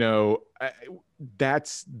 you know,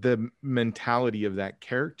 that's the mentality of that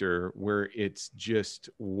character, where it's just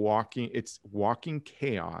walking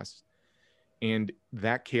chaos. And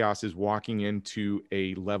that chaos is walking into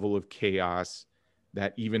a level of chaos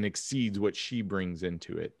that even exceeds what she brings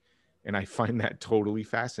into it. And I find that totally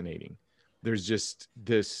fascinating. There's just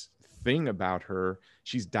this thing about her.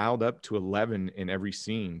 She's dialed up to 11 in every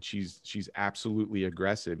scene. She's absolutely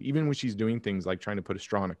aggressive. Even when she's doing things like trying to put a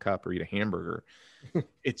straw in a cup or eat a hamburger,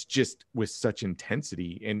 it's just with such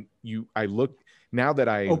intensity. And I look, now that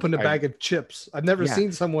I opened a bag of chips. I've never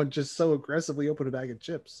seen someone just so aggressively open a bag of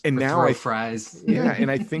chips. And now I fries. Yeah.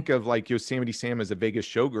 And I think of like Yosemite Sam as a Vegas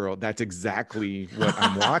showgirl. That's exactly what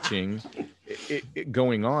I'm watching it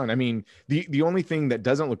going on. I mean, the only thing that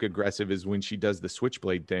doesn't look aggressive is when she does the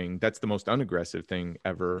switchblade thing. That's the most unaggressive thing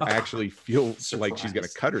ever. I actually feel like she's going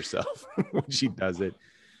to cut herself when she does it.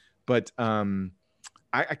 But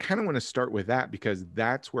I kind of want to start with that because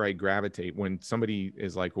that's where I gravitate when somebody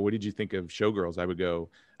is like, well, what did you think of Showgirls? I would go,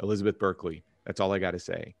 Elizabeth Berkley. That's all I got to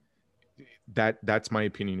say. That's my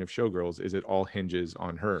opinion of Showgirls, is it all hinges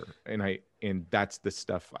on her. And that's the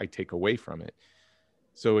stuff I take away from it.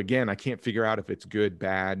 So again, I can't figure out if it's good,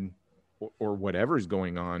 bad, or whatever's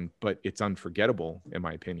going on, but it's unforgettable in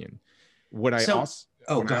my opinion. What I also,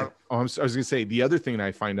 oh, go ahead. I was going to say the other thing that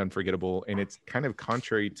I find unforgettable, and it's kind of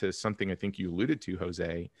contrary to something I think you alluded to,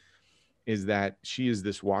 Jose, is that she is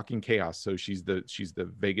this walking chaos. So she's the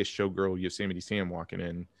Vegas showgirl Yosemite Sam walking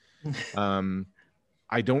in.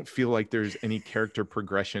 I don't feel like there's any character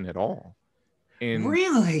progression at all. And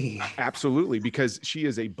really? Absolutely, because she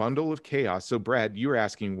is a bundle of chaos. So Brad, you were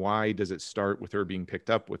asking, why does it start with her being picked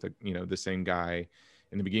up with the same guy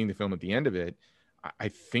in the beginning of the film at the end of it? I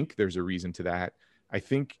think there's a reason to that. I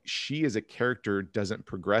think she as a character doesn't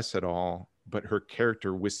progress at all, but her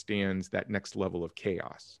character withstands that next level of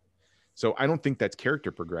chaos. So I don't think that's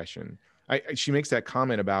character progression. She makes that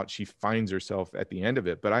comment about she finds herself at the end of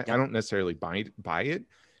it, but I don't necessarily buy it.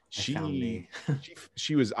 She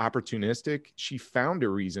was opportunistic. She found a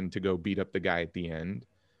reason to go beat up the guy at the end.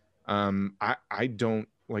 I don't,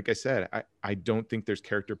 like I said, I don't think there's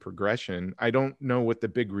character progression. I don't know what the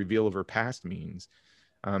big reveal of her past means.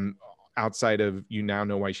 Outside of, you now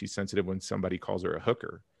know why she's sensitive when somebody calls her a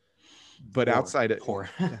hooker. But outside of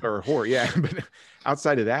whore, yeah. But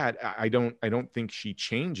outside of that, I don't think she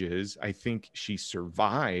changes. I think she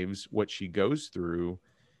survives what she goes through.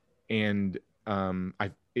 And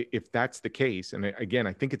if that's the case, and again,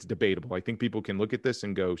 I think it's debatable. I think people can look at this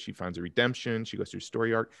and go, she finds a redemption, she goes through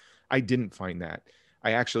story arc. I didn't find that.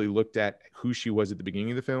 I actually looked at who she was at the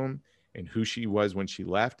beginning of the film and who she was when she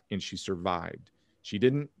left, and she survived. She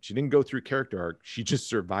didn't go through character arc. She just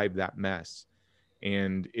survived that mess.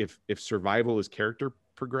 And if survival is character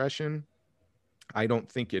progression, I don't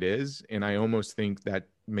think it is. And I almost think that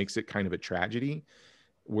makes it kind of a tragedy,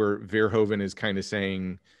 where Verhoeven is kind of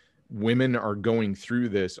saying women are going through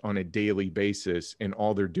this on a daily basis and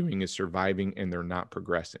all they're doing is surviving and they're not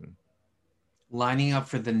progressing. Lining up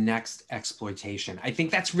for the next exploitation. I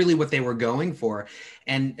think that's really what they were going for.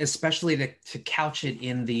 And especially to couch it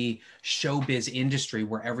in the showbiz industry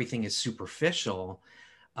where everything is superficial.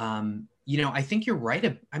 I think you're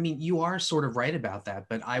right. I mean, you are sort of right about that,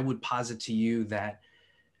 but I would posit to you that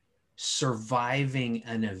surviving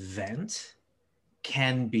an event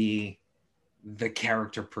can be the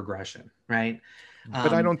character progression, right?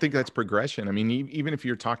 But I don't think that's progression. I mean, even if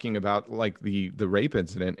you're talking about like the rape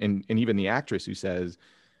incident and even the actress who says,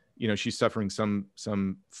 she's suffering some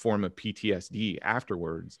form of PTSD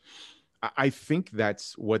afterwards. I think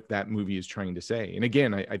that's what that movie is trying to say. And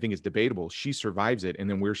again, I think it's debatable. She survives it. And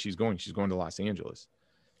then where she's going to Los Angeles.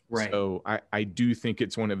 Right. So I do think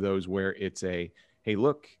it's one of those where it's hey,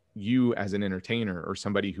 look, you as an entertainer or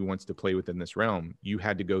somebody who wants to play within this realm, you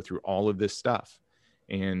had to go through all of this stuff.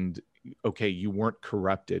 And okay, you weren't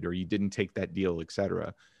corrupted or you didn't take that deal,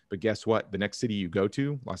 etc. But guess what? The next city you go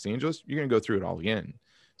to, Los Angeles, you're going to go through it all again.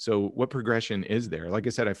 So what progression is there? Like I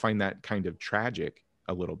said, I find that kind of tragic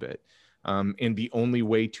a little bit. And the only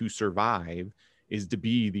way to survive is to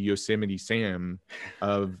be the Yosemite Sam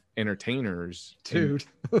of entertainers. Dude,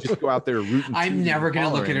 just go out there rooting. I'm never going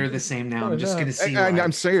to look at her the same now. I'm just going to see.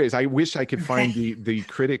 I'm serious. I wish I could find the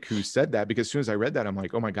critic who said that, because as soon as I read that, I'm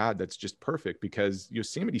like, oh my God, that's just perfect. Because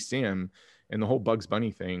Yosemite Sam and the whole Bugs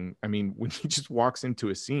Bunny thing, I mean, when he just walks into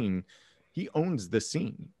a scene, he owns the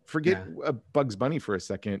scene. Forget Bugs Bunny for a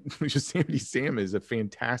second. Yosemite Sam is a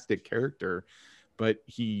fantastic character. But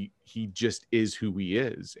he just is who he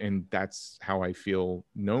is. And that's how I feel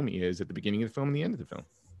Nomi is at the beginning of the film and the end of the film.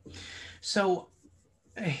 So,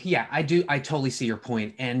 yeah, I do. I totally see your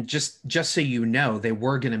point. And just so you know, they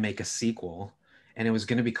were going to make a sequel and it was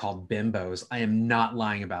going to be called Bimbos. I am not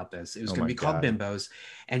lying about this. It was going to be called Bimbos.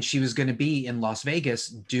 And she was going to be in Las Vegas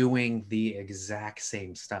doing the exact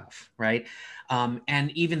same stuff, right?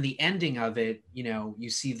 And even the ending of it, you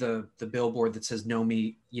see the billboard that says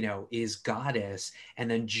Nomi, is goddess.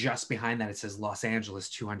 And then just behind that, it says Los Angeles,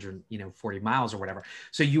 240 miles or whatever.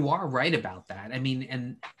 So you are right about that. I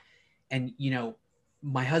mean, and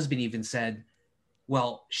my husband even said,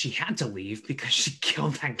 well, she had to leave because she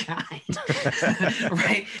killed that guy,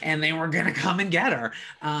 right? And they were going to come and get her.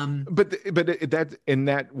 But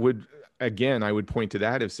that would, again, I would point to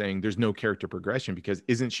that as saying there's no character progression, because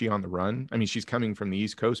isn't she on the run? I mean, she's coming from the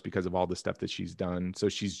East Coast because of all the stuff that she's done. So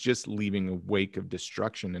she's just leaving a wake of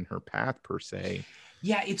destruction in her path per se.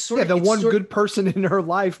 Yeah, it's sort of the one good person in her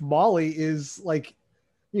life, Molly, is like,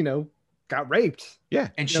 got raped. Yeah,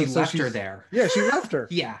 and she left her there. Yeah, she left her.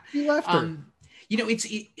 Yeah, she left her.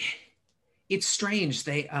 it's strange.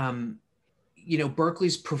 They, you know,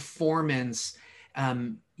 Berkeley's performance,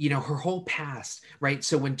 you know, her whole past, right?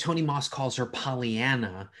 So when Tony Moss calls her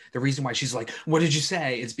Pollyanna, the reason why she's like, "What did you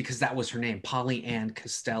say?" is because that was her name, Polly Ann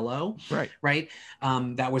Costello, Right. right?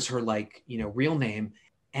 That was her, like, you know, real name.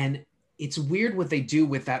 And it's weird what they do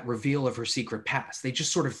with that reveal of her secret past. They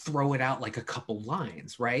just sort of throw it out like a couple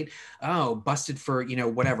lines, right? Oh, busted for, you know,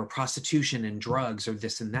 whatever, prostitution and drugs or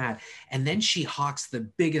this and that. And then she hawks the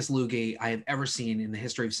biggest loogie I have ever seen in the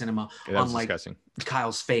history of cinema Yeah, that on was like disgusting.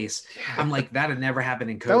 Kyle's face. I'm like, that had never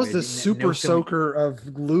happened in COVID. That was the No super film- soaker of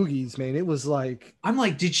loogies, man. It was like, I'm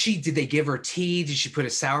like, did they give her tea? Did she put a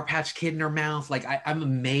Sour Patch Kid in her mouth? Like, I'm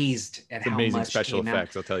amazed at It's how amazing much special came out.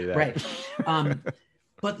 effects, I'll tell you that. Right.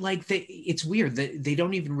 But like, it's weird that they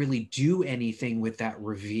don't even really do anything with that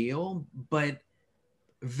reveal. But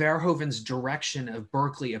Verhoeven's direction of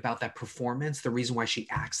Berkeley about that performance, the reason why she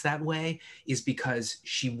acts that way is because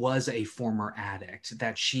she was a former addict,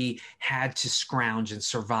 that she had to scrounge and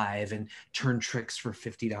survive and turn tricks for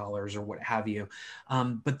 $50 or what have you.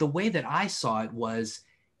 But the way that I saw it was,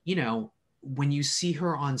 you know, when you see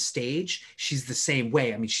her on stage, she's the same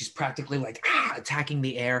way. I mean, she's practically like attacking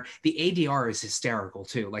the air. The ADR is hysterical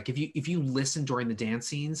too. Like if you listen during the dance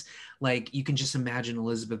scenes, like you can just imagine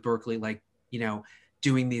Elizabeth Berkley, like, you know,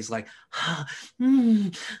 doing these like,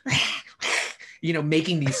 you know,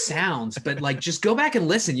 making these sounds, but like, just go back and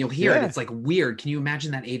listen, you'll hear it. It's like weird. Can you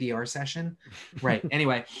imagine that ADR session? Right.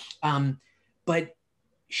 Anyway, but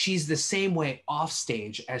she's the same way off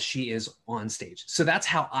stage as she is on stage. So that's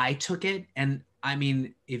how I took it. And I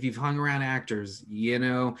mean, if you've hung around actors, you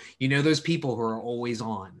know those people who are always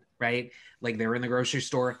on, right? Like they're in the grocery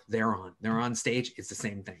store, they're on stage. It's the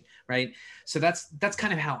same thing, right? So that's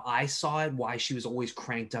kind of how I saw it. Why she was always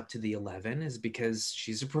cranked up to the 11 is because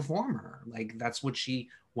she's a performer. Like that's what she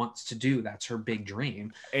wants to do. That's her big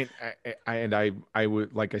dream. And I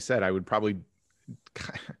would, like I said, I would probably,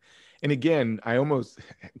 and again,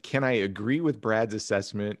 can I agree with Brad's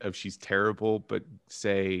assessment of she's terrible, but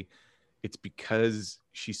say it's because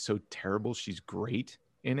she's so terrible, she's great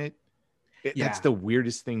in it? That's the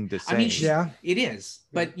weirdest thing to say. I mean, it is.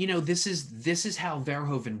 But you know, this is how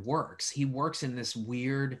Verhoeven works. He works in this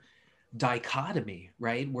weird dichotomy,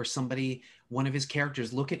 right? Where one of his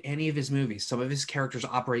characters, look at any of his movies, some of his characters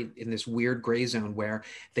operate in this weird gray zone where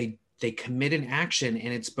they commit an action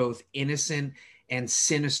and it's both innocent and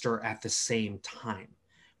sinister at the same time,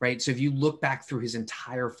 right? So if you look back through his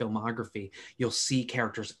entire filmography, you'll see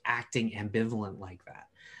characters acting ambivalent like that.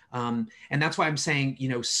 And that's why I'm saying, you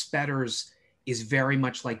know, Spetters is very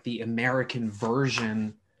much like the American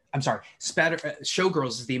version. I'm sorry,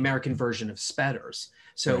 Showgirls is the American version of Spetters.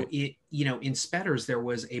 So right. You know, in Spetters, there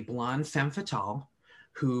was a blonde femme fatale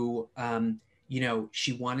who, you know,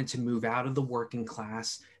 she wanted to move out of the working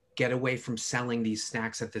class, get away from selling these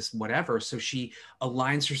snacks at this whatever. So she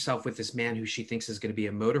aligns herself with this man who she thinks is going to be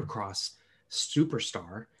a motocross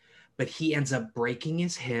superstar, but he ends up breaking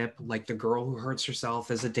his hip, like the girl who hurts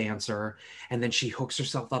herself as a dancer. And then she hooks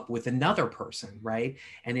herself up with another person, right?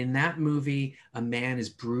 And in that movie, a man is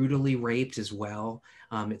brutally raped as well.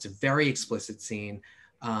 It's a very explicit scene.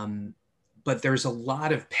 But there's a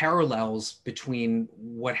lot of parallels between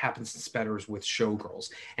what happens in Spetters with Showgirls.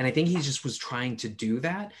 And I think he just was trying to do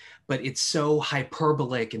that, but it's so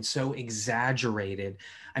hyperbolic and so exaggerated.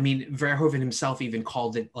 I mean, Verhoeven himself even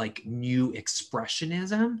called it like new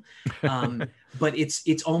expressionism, but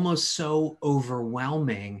it's almost so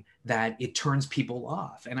overwhelming that it turns people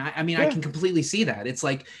off. And I mean, I can completely see that. It's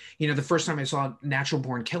like, you know, the first time I saw Natural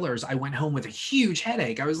Born Killers, I went home with a huge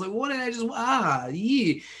headache. I was like, what did I just,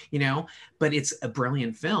 you know, but it's a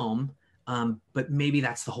brilliant film. But maybe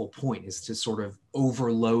that's the whole point, is to sort of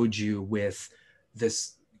overload you with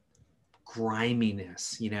this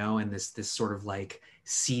griminess, you know, and this sort of like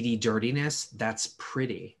seedy dirtiness that's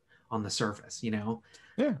pretty on the surface, you know?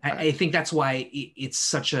 Yeah. I think that's why it's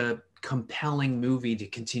such a compelling movie to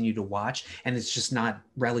continue to watch, and it's just not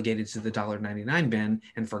relegated to the $1.99 bin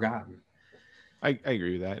and forgotten. I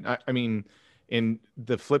agree with that. I mean, and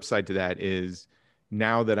the flip side to that is,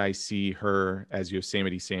 now that I see her as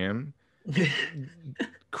Yosemite Sam,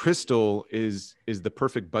 Crystal is the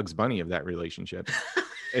perfect Bugs Bunny of that relationship,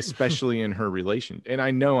 especially in her relation. And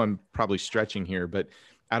I know I'm probably stretching here, but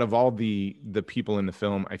out of all the people in the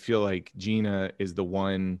film, I feel like Gina is the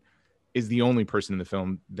only person in the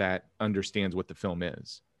film that understands what the film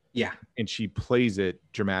is. Yeah. And she plays it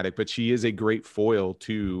dramatic, but she is a great foil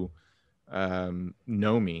to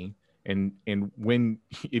Nomi. And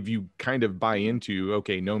if you kind of buy into,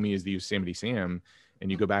 okay, Nomi is the Yosemite Sam, and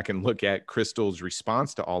you go back and look at Crystal's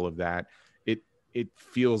response to all of that, it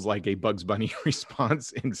feels like a Bugs Bunny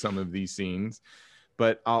response in some of these scenes.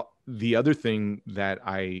 But the other thing that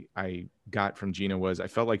I got from Gina was I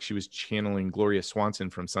felt like she was channeling Gloria Swanson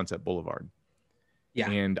from Sunset Boulevard. Yeah.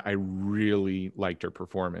 And I really liked her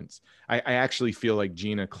performance. I actually feel like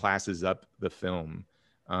Gina classes up the film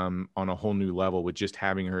on a whole new level with just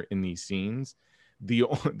having her in these scenes. The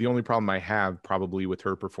only problem I have probably with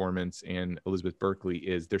her performance and Elizabeth Berkley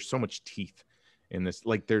is there's so much teeth in this.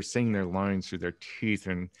 Like they're saying their lines through their teeth,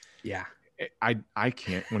 and Yeah. I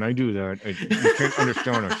can't. When I do that, you can't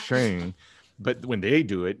understand what I'm saying. But when they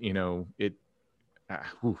do it, you know, it.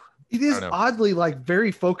 Whew, It is oddly like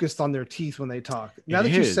very focused on their teeth when they talk. Now that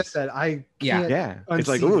you said that, I can't it's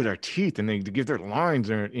like, unsee oh, it. their teeth, and they give their lines,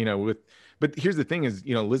 or you know, with. But here's the thing: is,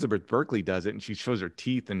 you know, Elizabeth Berkley does it, and she shows her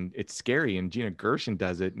teeth, and it's scary. And Gina Gershon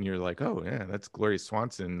does it, and you're like, oh yeah, that's Gloria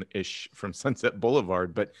Swanson-ish from Sunset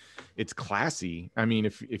Boulevard, but it's classy. I mean,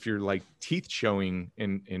 if you're like teeth showing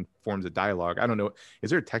in forms of dialogue, I don't know, is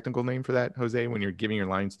there a technical name for that, Jose? When you're giving your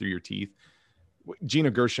lines through your teeth, Gina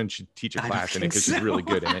Gershon should teach a class in it because she's really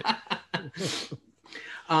good in it.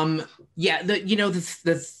 Yeah,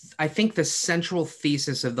 I think the central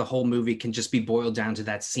thesis of the whole movie can just be boiled down to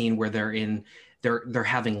that scene where they're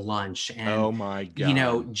having lunch, and oh my god, you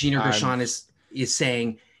know, Gina Gershon is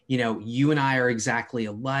saying, you know, you and I are exactly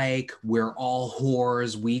alike. We're all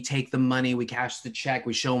whores. We take the money, we cash the check,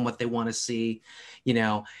 we show them what they want to see, you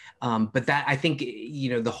know. But that, I think, you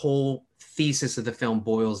know, the whole thesis of the film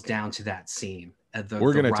boils down to that scene.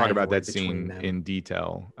 We're going to talk about that scene in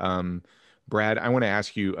detail. Brad, I want to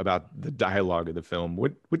ask you about the dialogue of the film.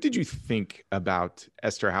 What did you think about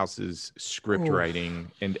Eszterhas's script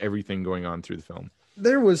writing and everything going on through the film?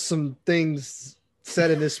 There was some things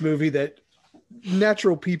said in this movie that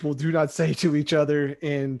natural people do not say to each other,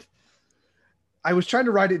 and I was trying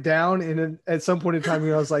to write it down, and then at some point in time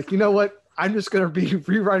I was like, you know what, I'm just going to be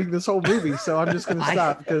rewriting this whole movie, so I'm just going to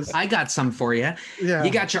stop because I got some for you. Yeah,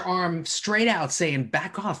 you got your arm straight out saying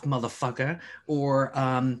 "back off, motherfucker," or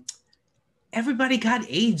everybody got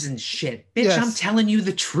AIDS and shit. Bitch, Yes. I'm telling you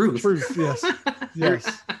the truth. yes,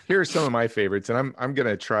 yes. Here are some of my favorites, and I'm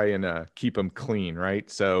gonna try and keep them clean, right?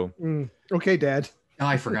 So, Okay, Dad. Oh,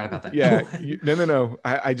 I forgot about that. yeah, no.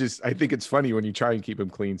 I think it's funny when you try and keep them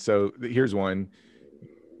clean. So here's one: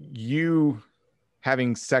 you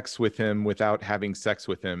having sex with him without having sex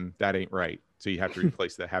with him, that ain't right. So you have to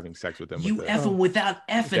replace the having sex with him. You with F him without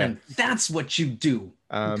effing him. That's what you do.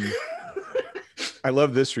 I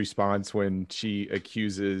love this response when she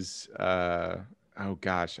accuses oh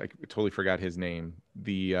gosh, I totally forgot his name.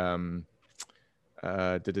 The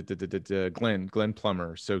Glenn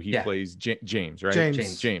Plummer. So he plays James, right?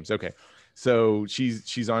 James. Okay. So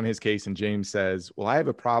she's on his case, and James says, well, I have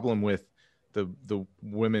a problem with the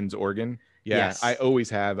women's organ. Yeah, yes. I always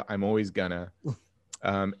have. I'm always gonna.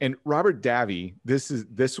 And Robert Davi, this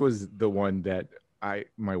was the one that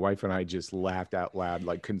my wife and I just laughed out loud,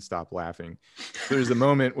 like couldn't stop laughing. There's a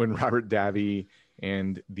moment when Robert Davi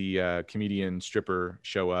and the comedian stripper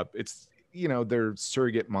show up. It's, you know, their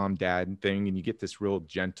surrogate mom dad thing, and you get this real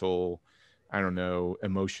gentle, I don't know,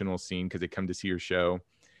 emotional scene because they come to see your show.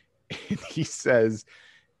 And he says,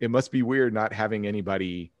 it must be weird not having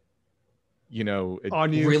anybody, you know,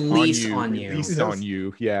 release on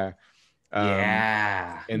you. Yeah.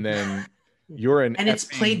 Yeah. And then you're an, and it's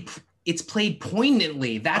played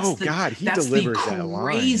poignantly. That's he delivers that line.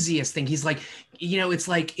 Craziest thing. He's like, you know, it's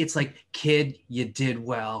like, kid, you did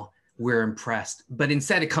well. We're impressed. But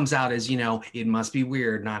instead it comes out as, you know, it must be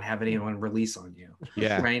weird not having anyone release on you.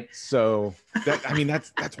 Yeah. Right. So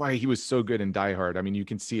that's why he was so good in Die Hard. I mean, you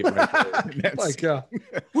can see it right there. Like,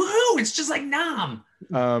 woohoo! It's just like Nam.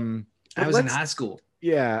 I was in high school.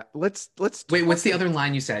 Yeah. Let's wait. What's the other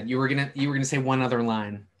line you said? You were gonna say one other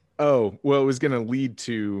line. Oh, well, it was gonna lead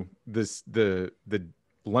to the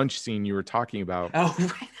lunch scene you were talking about. Oh,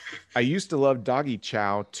 right. I used to love Doggy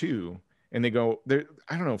Chow too. And they go there,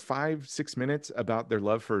 I don't know, 5-6 minutes about their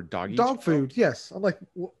love for dog food. Yes. I'm like,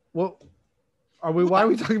 what are we? Why are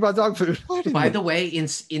we talking about dog food? By the way, in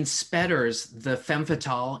Spedders, the femme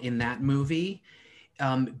fatale in that movie,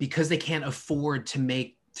 because they can't afford to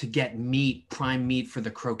get prime meat for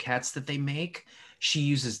the croquettes that they make, she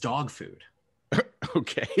uses dog food.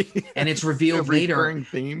 Okay. And it's revealed later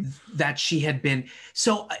that she had been.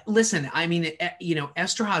 So listen, I mean, you know,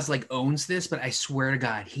 Eszterhas like owns this, but I swear to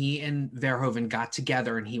God, he and Verhoeven got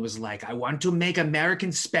together and he was like, I want to make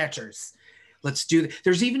American Spetters. Let's do it.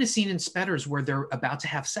 There's even a scene in Spetters where they're about to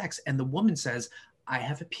have sex and the woman says, I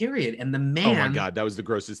have a period. And the man. Oh my God, that was the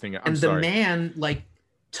grossest thing. The man like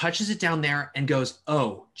touches it down there and goes,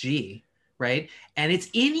 oh, gee. Right. And it's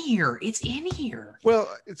in here. Well,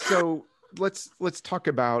 so let's talk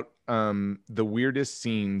about the weirdest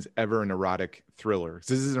scenes ever in erotic thriller.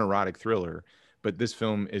 This is an erotic thriller, but this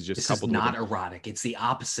film is just This is coupled not with erotic. It's the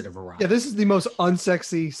opposite of erotic. Yeah, this is the most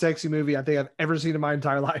unsexy, sexy movie I think I've ever seen in my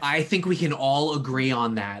entire life. I think we can all agree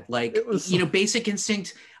on that. Like, It was you know, Basic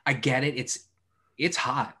Instinct, I get it. It's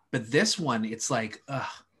hot, but this one, it's like, ugh.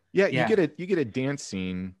 yeah, Yeah. you get a dance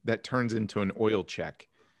scene that turns into an oil check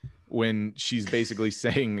when she's basically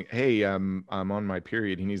saying, "Hey, I'm on my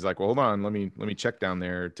period," and he's like, "Well, hold on, let me check down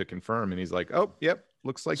there to confirm," and he's like, "Oh, yep,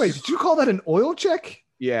 looks like." Wait, did you call that an oil check?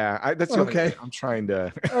 Yeah, that's the only Okay. thing I'm trying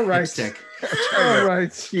to All right. Lipstick. All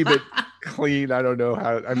right. keep it clean. I don't know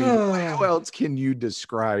how. I mean, how else can you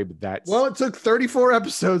describe that? Well, it took 34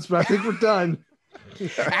 episodes, but I think we're done.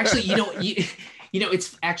 Actually,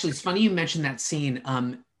 it's funny you mentioned that scene.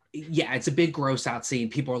 Yeah, it's a big gross out scene.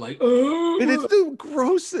 People are like, oh, and it's the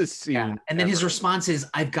grossest scene. yeah. And then his ever. response is,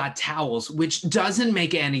 I've got towels, which doesn't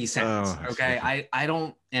make any sense. Oh, Okay. I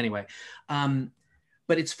don't, anyway.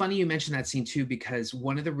 But it's funny you mentioned that scene too, because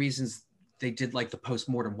one of the reasons they did like the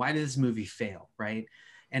post-mortem, why did this movie fail? Right.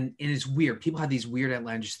 And it's weird. People have these weird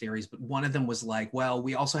outlandish theories, but one of them was like, well,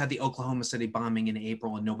 we also had the Oklahoma City bombing in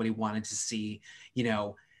April and nobody wanted to see, you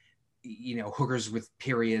know, hookers with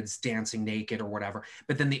periods dancing naked or whatever.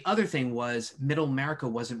 But then the other thing was middle America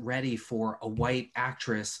wasn't ready for a white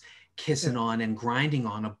actress kissing on and grinding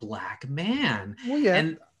on a black man. Well, yeah.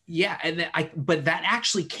 And yeah, but that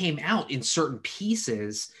actually came out in certain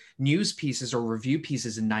pieces, news pieces or review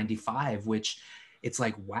pieces in 95, which it's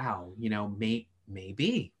like, wow,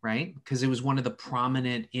 maybe, right? Because it was one of the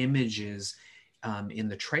prominent images in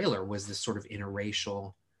the trailer was this sort of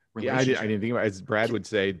interracial Yeah, I relationship. didn't think about it. As Brad would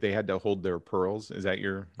say, they had to hold their pearls. Is that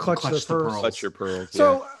your Clutch the pearls. clutch your pearls?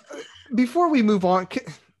 So before we move on,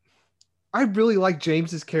 I really like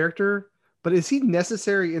James's character, but is he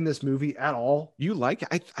necessary in this movie at all? You like?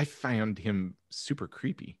 I found him super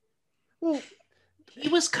creepy. Well, He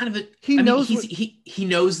was kind of a. He knows what- he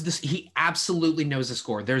knows this. He absolutely knows the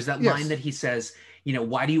score. There's that Yes. line that he says,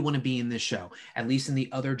 why do you want to be in this show? At least in the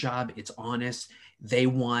other job, it's honest. They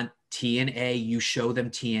want TNA. You show them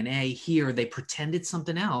TNA. Here, they pretend it's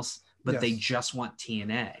something else, but they Yes. just want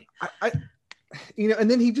TNA. and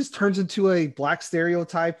then he just turns into a black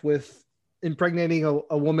stereotype with impregnating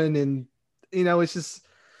a woman, and it's just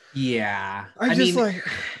Yeah, I just like.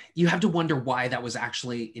 you have to wonder why that was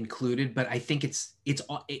actually included, but I think it's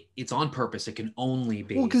on purpose. It can only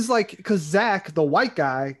be Well, because Zach, the white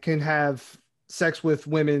guy, can have sex with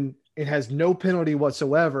women. It has no penalty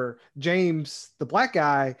whatsoever. James, the black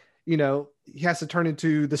guy, he has to turn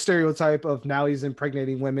into the stereotype of now he's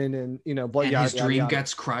impregnating women and and his dream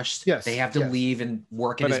gets crushed. Yes, they have to yes. leave and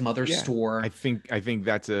work at But his mother's store. I think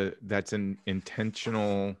that's an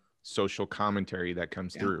intentional social commentary that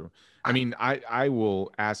comes through. I mean, I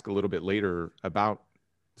will ask a little bit later about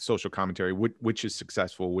social commentary, which is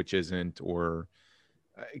successful, which isn't, or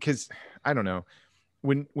because I don't know.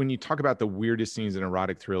 When you talk about the weirdest scenes in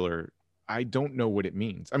erotic thriller, I don't know what it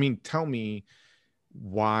means. I mean, tell me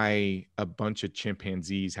why a bunch of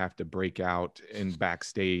chimpanzees have to break out in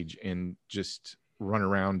backstage and just run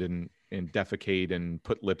around and defecate and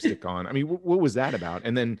put lipstick on. I mean, what was that about?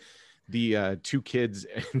 And then the two kids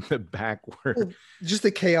in the back were just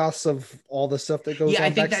the chaos of all the stuff that goes on I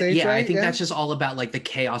think backstage. that, right? I think that's just all about like the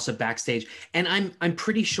chaos of backstage. And I'm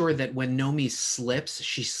pretty sure that when Nomi slips,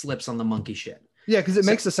 she slips on the monkey shit. Yeah, because it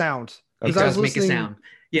makes a sound. It 'Cause I was does make a listening- sound.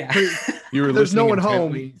 Yeah. you were There's no listening one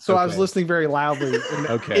intently? home, so I was Okay. listening very loudly. And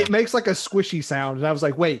Okay. it makes like a squishy sound, and I was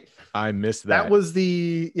like, "Wait, I missed that that. was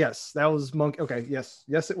that was monkey." Okay, yes,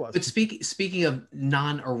 it was. But speaking of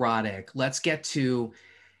non-erotic, let's get to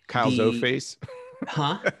Kyle's the- O-face.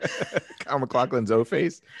 huh? Kyle MacLachlan's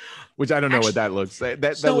O-face, which I don't know what that looks.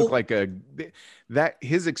 That So- looked like that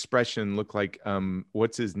his expression looked like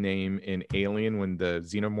what's his name in Alien when the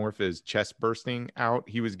xenomorph is chest bursting out.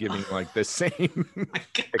 He was giving like the same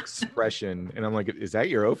expression, and I'm like, is that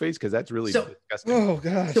your O-face? Because that's really So- disgusting. Oh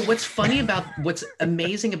gosh. So what's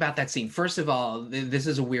amazing about that scene? First of all, this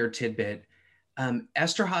is a weird tidbit.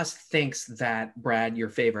 Esterhaus thinks that Brad, your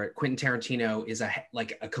favorite, Quentin Tarantino, is a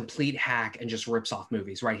complete hack and just rips off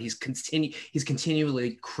movies, right? He's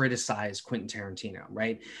continually criticized Quentin Tarantino,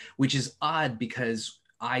 right? Which is odd because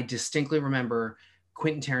I distinctly remember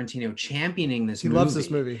Quentin Tarantino championing this He movie. loves this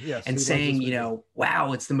movie. Yes, And he loves saying, this movie.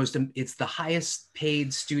 wow, it's the highest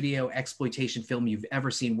paid studio exploitation film you've ever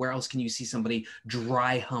seen. Where else can you see somebody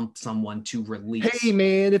dry hump someone to release? Hey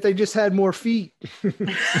man, if they just had more feet.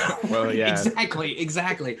 Well, yeah.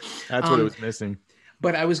 exactly. That's what it was missing.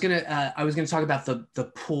 But I was gonna talk about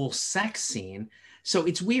the pool sex scene. So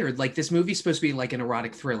it's weird. Like this movie's supposed to be like an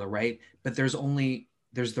erotic thriller, right? But there's only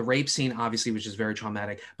there's the rape scene, obviously, which is very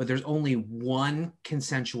traumatic, but there's only one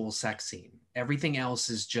consensual sex scene. Everything else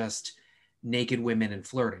is just naked women and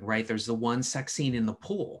flirting, right? There's the one sex scene in the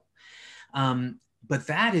pool. But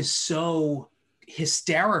that is so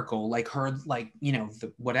hysterical, like her, like, you know,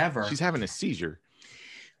 whatever. She's having a seizure.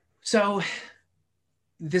 So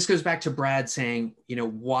this goes back to Brad saying, you know,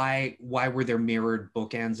 why were there mirrored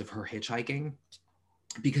bookends of her hitchhiking?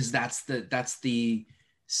 Because that's the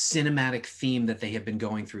cinematic theme that they have been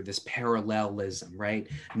going through, this parallelism, right?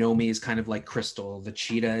 Nomi is kind of like Crystal. The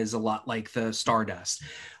cheetah is a lot like the Stardust.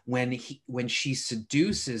 When she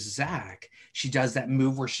seduces Zach, she does that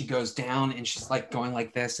move where she goes down and she's like going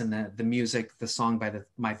like this, and the music, the song by the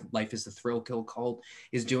My Life is the Thrill Kill Cult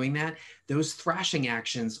is doing that. Those thrashing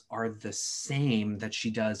actions are the same that she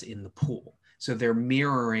does in the pool. So they're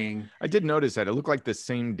mirroring. I did notice that it looked like the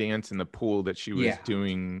same dance in the pool that she was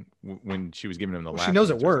doing when she was giving him the lap. She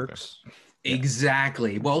knows it works.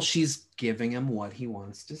 Exactly. Well, she's giving him what he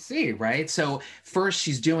wants to see, right? So first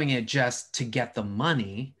she's doing it just to get the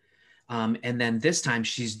money. And then this time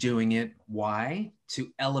she's doing it, why?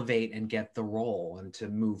 To elevate and get the role and to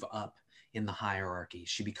move up in the hierarchy.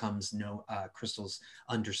 She becomes Crystal's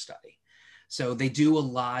understudy. So they do a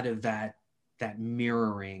lot of that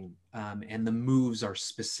mirroring, and the moves are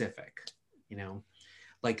specific, you know,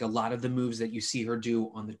 like a lot of the moves that you see her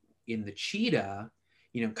do in the cheetah,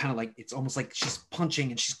 you know, kind of like, it's almost like she's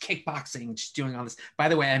punching and she's kickboxing and she's doing all this. By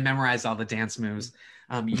the way, I memorized all the dance moves.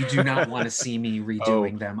 You do not want to see me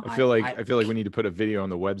redoing them. I feel like we need to put a video on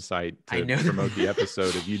the website to promote the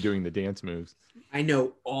episode of you doing the dance moves. I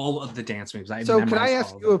know all of the dance moves. So can I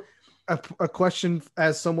ask you a question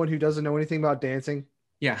as someone who doesn't know anything about dancing?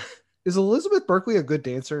 Yeah. Is Elizabeth Berkley a good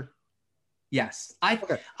dancer? Yes,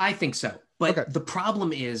 I think so. But the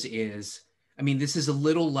problem is, I mean, this is a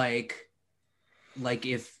little like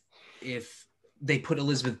if they put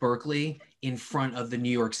Elizabeth Berkley in front of the New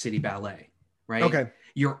York City Ballet, right? Okay.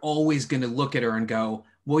 You're always going to look at her and go,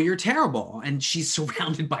 well, you're terrible. And she's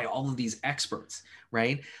surrounded by all of these experts,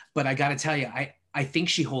 right? But I got to tell you, I think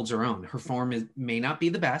she holds her own. Her form may not be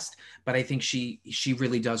the best, but I think she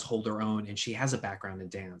really does hold her own, and she has a background in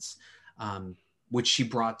dance, which she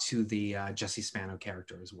brought to the Jessie Spano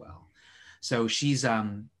character as well. So she is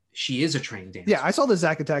a trained dancer. Yeah, I saw the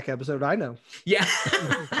Zack Attack episode. I know. Yeah.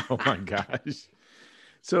 Oh my gosh.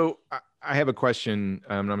 So I have a question.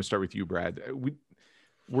 I'm going to start with you, Brad.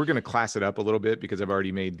 We're going to class it up a little bit because I've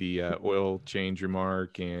already made the oil change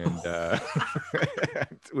remark, and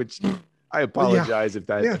which I apologize if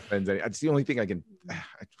that offends any. It's the only thing I can.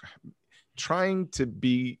 Trying to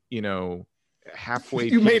be, you know, halfway.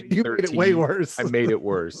 You made it way worse. I made it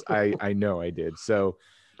worse. I know I did. So,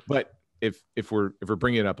 but if we're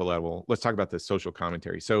bringing it up a level, let's talk about the social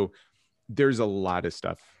commentary. So there's a lot of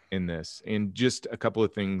stuff in this, and just a couple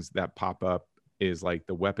of things that pop up is like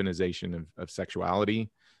the weaponization of sexuality,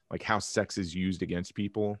 like how sex is used against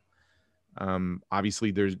people.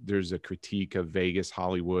 Obviously there's a critique of Vegas,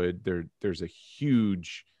 Hollywood. There's a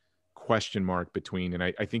huge question mark between, and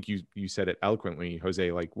I think you said it eloquently,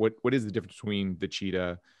 Jose, like what is the difference between the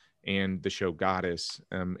cheetah and the show Goddess?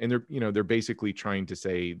 And they're basically trying to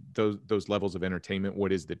say those levels of entertainment,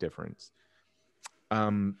 what is the difference?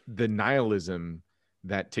 The nihilism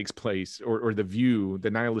that takes place, or the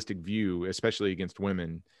nihilistic view, especially against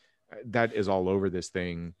women, that is all over this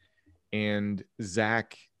thing. And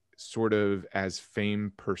Zach sort of as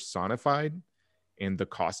fame personified and the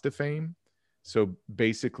cost of fame. So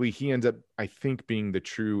basically he ends up, I think, being the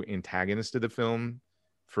true antagonist of the film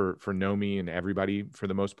for Nomi and everybody for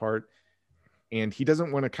the most part. And he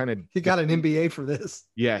doesn't want to kind of... He got an MBA for this.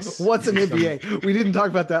 Yes. What's an MBA? We didn't talk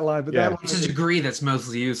about that line, but it's a degree that's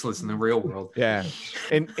mostly useless in the real world. Yeah.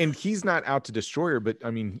 And he's not out to destroy her, but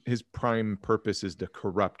I mean, his prime purpose is to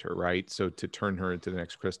corrupt her, right? So to turn her into the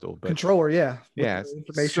next Crystal. But, control her, yeah. Yeah.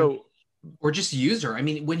 So... Or just use her. I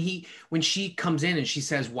mean, when she comes in and she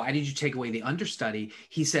says, why did you take away the understudy?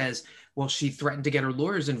 He says, well, she threatened to get her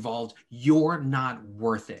lawyers involved. You're not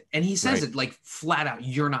worth it. And he says it like flat out,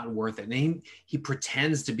 you're not worth it. And he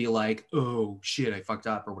pretends to be like, oh shit, I fucked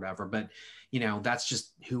up or whatever. But you know, that's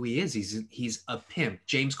just who he is. He's a pimp.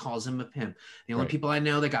 James calls him a pimp. The only people I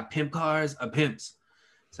know that got pimp cars are pimps.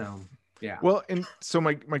 So yeah. Well, and so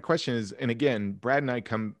my question is, and again, Brad and I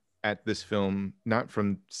come at this film not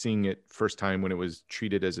from seeing it first time when it was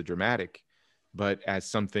treated as a dramatic, but as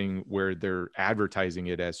something where they're advertising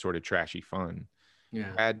it as sort of trashy fun.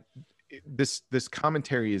 Yeah. This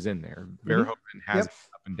commentary is in there. Verhoeven has it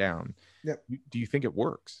up and down. Yep. Do you think it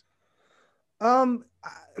works?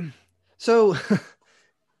 So,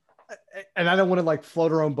 and I don't want to like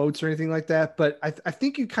float our own boats or anything like that, but I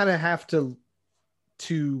think you kind of have to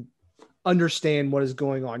to understand what is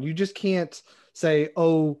going on. You just can't say,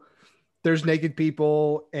 oh, there's naked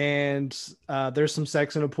people and there's some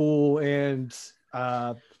sex in a pool and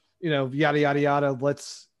yada yada yada,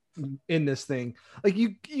 let's end this thing. Like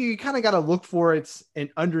you kind of got to look for it and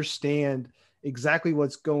understand exactly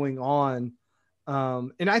what's going on.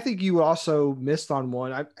 And I think you also missed on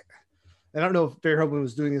one. I don't know if Verhoeven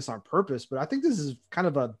was doing this on purpose, but I think this is kind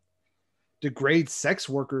of a degrade sex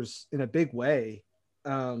workers in a big way.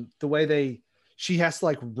 The way she has to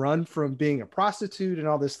like run from being a prostitute and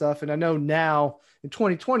all this stuff. And I know now in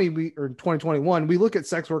 2020 or 2021, we look at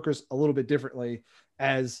sex workers a little bit differently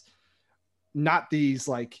as not these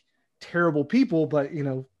like terrible people, but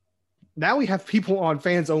now we have people on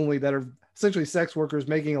Fans Only that are essentially sex workers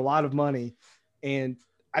making a lot of money. And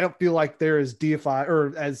I don't feel like they're as deified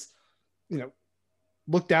or as,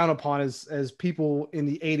 looked down upon as people in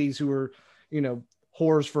the 80s who were,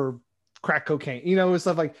 whores for crack cocaine, and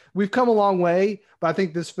stuff. Like, we've come a long way, but I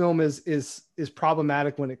think this film is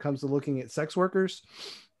problematic when it comes to looking at sex workers.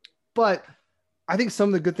 But I think some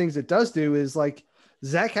of the good things it does do is like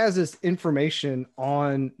Zach has this information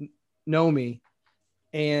on Nomi,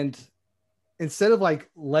 and instead of like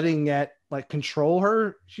letting it like control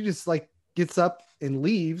her, she just like gets up and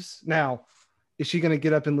leaves. Now, is she going to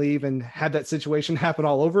get up and leave and have that situation happen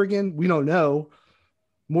all over again? We don't know.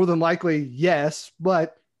 More than likely, yes,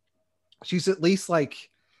 but she's at least like,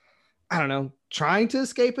 I don't know, trying to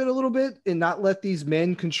escape it a little bit and not let these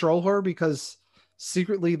men control her, because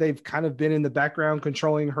secretly they've kind of been in the background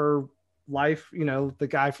controlling her life. The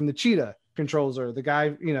guy from the Cheetah controls her. The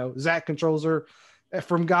guy, Zach controls her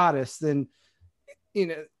from Goddess. Then,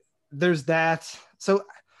 there's that. So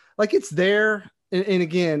like it's there. And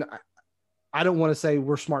again, I don't want to say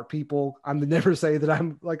we're smart people. I'm never say that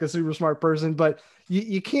I'm like a super smart person, but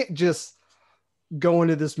you can't just go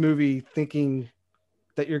into this movie thinking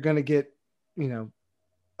that you're going to get,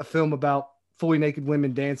 a film about fully naked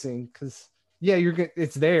women dancing. Cause yeah,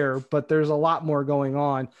 it's there, but there's a lot more going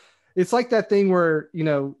on. It's like that thing where,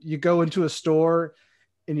 you go into a store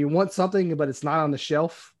and you want something, but it's not on the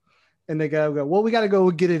shelf. And they go, well, we got to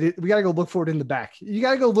go get it. We got to go look for it in the back. You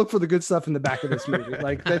got to go look for the good stuff in the back of this movie.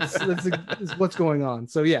 Like that's what's going on.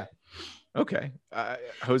 So, yeah. Okay.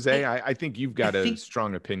 Jose, I think you've got a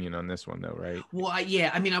strong opinion on this one though, right? Well,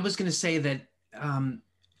 I was going to say that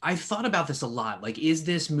I've thought about this a lot. Like, is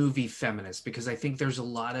this movie feminist? Because I think there's a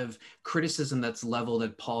lot of criticism that's leveled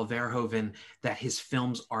at Paul Verhoeven that his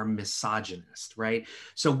films are misogynist, right?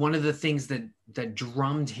 So one of the things that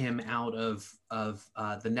drummed him out of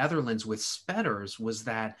the Netherlands with Spetters was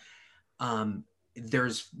that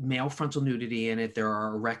there's male frontal nudity in it. There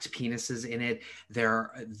are erect penises in it.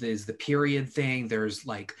 There's the period thing. There's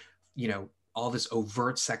like, all this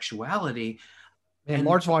overt sexuality. And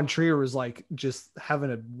Lars von Trier was like just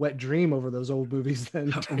having a wet dream over those old movies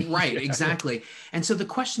then. Right, exactly. And so the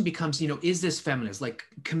question becomes, is this feminist? Like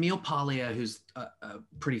Camille Paglia, who's a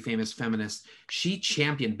pretty famous feminist, she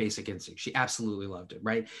championed Basic Instinct. She absolutely loved it,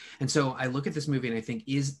 right? And so I look at this movie and I think,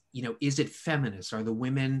 is it feminist? Are the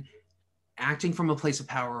women acting from a place of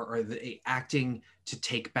power, or are they acting to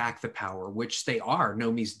take back the power, which they are?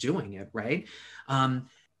 Nomi's doing it, right?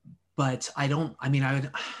 But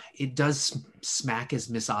it does smack as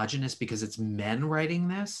misogynist because it's men writing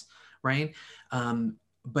this, right?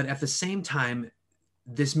 But at the same time,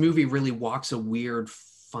 this movie really walks a weird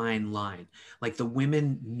fine line. Like the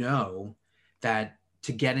women know that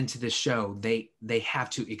to get into this show, they have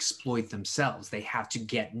to exploit themselves. They have to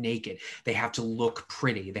get naked. They have to look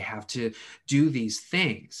pretty. They have to do these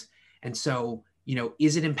things. And so,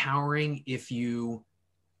 is it empowering if you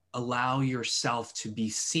allow yourself to be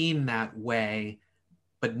seen that way,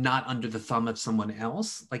 but not under the thumb of someone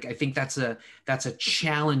else? Like, I think that's a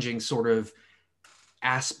challenging sort of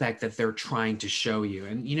aspect that they're trying to show you.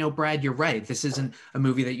 And, Brad, you're right. This isn't a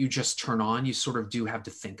movie that you just turn on. You sort of do have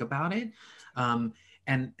to think about it.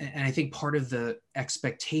 And I think part of the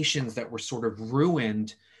expectations that were sort of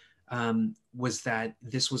ruined was that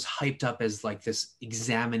this was hyped up as like this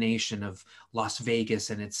examination of Las Vegas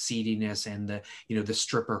and its seediness and the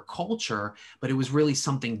stripper culture, but it was really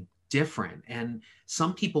something different. And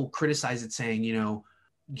some people criticize it saying,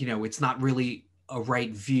 it's not really a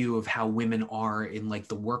right view of how women are in like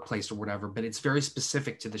the workplace or whatever, but it's very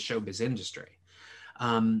specific to the showbiz industry.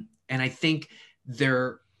 And I think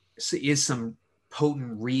there is some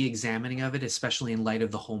potent re-examining of it, especially in light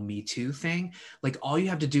of the whole Me Too thing. Like all you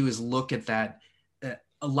have to do is look at that.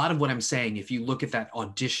 A lot of what I'm saying, if you look at that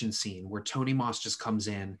audition scene where Tony Moss just comes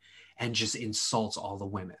in and just insults all the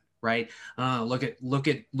women, right? Look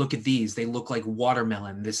at these. They look like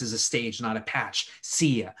watermelon. This is a stage, not a patch.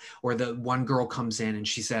 See ya. Or the one girl comes in and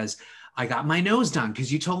she says, I got my nose done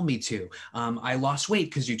because you told me to. I lost weight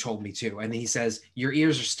because you told me to. And he says, your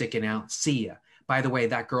ears are sticking out. See ya. By the way,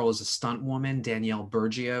 that girl is a stunt woman, Danielle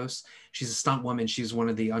Bergios. She's a stunt woman. She's one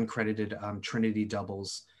of the uncredited Trinity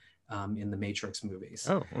doubles in the Matrix movies.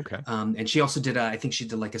 Oh, okay. And she also did, I think she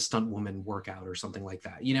did like a stunt woman workout or something like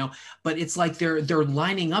that, you know, but it's like they're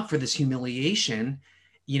lining up for this humiliation,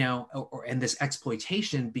 you know, and this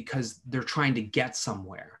exploitation because they're trying to get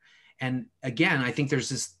somewhere. And again, I think there's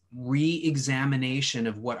this re-examination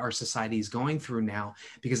of what our society is going through now,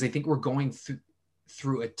 because I think we're going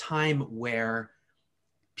through a time where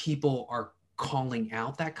people are calling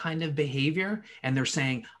out that kind of behavior, and they're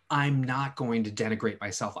saying, I'm not going to denigrate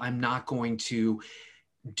myself. I'm not going to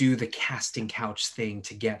do the casting couch thing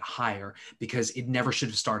to get higher, because it never should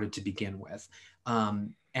have started to begin with.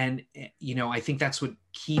 And, you know, I think that's what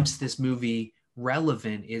keeps this movie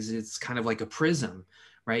relevant, is it's kind of like a prism,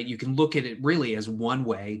 right? You can look at it really as one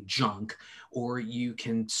way, junk, or you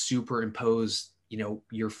can superimpose, you know,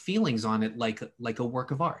 your feelings on it like a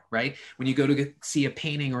work of art, right? When you go to see a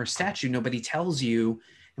painting or a statue, nobody tells you,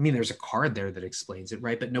 I mean, there's a card there that explains it,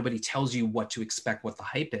 right? But nobody tells you what to expect, what the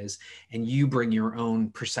hype is, and you bring your own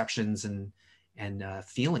perceptions and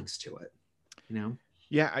feelings to it, you know?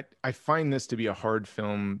 Yeah, I find this to be a hard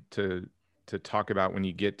film to talk about when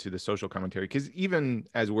you get to the social commentary, because even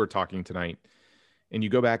as we're talking tonight, and you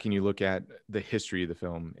go back and you look at the history of the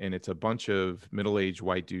film, and it's a bunch of middle-aged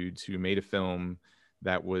white dudes who made a film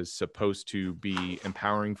that was supposed to be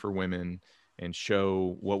empowering for women and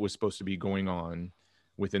show what was supposed to be going on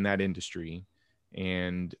within that industry.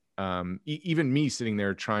 And even me sitting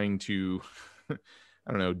there trying to,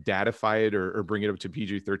 I don't know, datafy it or bring it up to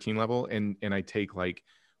PG-13 level. And I take like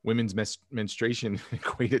women's menstruation and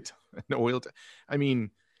equate it to an oil. I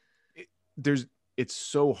mean, it's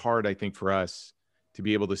so hard, I think, for us to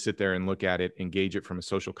be able to sit there and look at it, engage it from a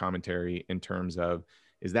social commentary in terms of,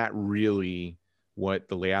 is that really what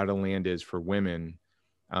the layout of the land is for women?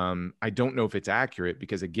 I don't know if it's accurate,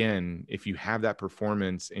 because again, if you have that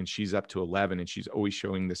performance and she's up to 11 and she's always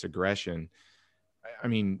showing this aggression, I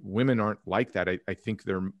mean, women aren't like that. I think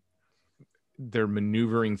they're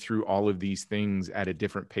maneuvering through all of these things at a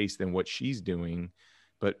different pace than what she's doing.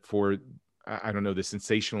 But for, I don't know, the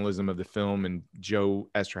sensationalism of the film and Joe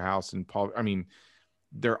Esterhaus and Paul, I mean,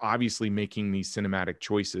 they're obviously making these cinematic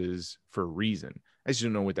choices for a reason. I just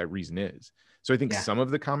don't know what that reason is. So I think some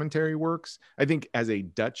of the commentary works. I think as a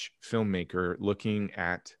Dutch filmmaker looking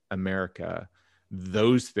at America,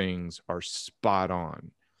 those things are spot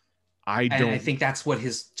on. I think that's what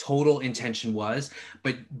his total intention was,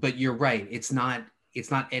 but you're right. It's not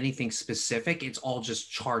anything specific. It's all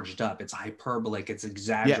just charged up. It's hyperbolic. It's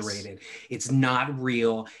exaggerated. Yes. It's not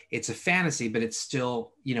real. It's a fantasy, but it's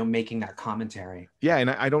still, you know, making that commentary. Yeah. And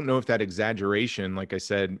I don't know if that exaggeration, like I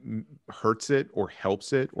said, hurts it or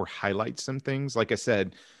helps it or highlights some things. Like I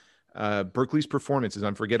said, Berkeley's performance is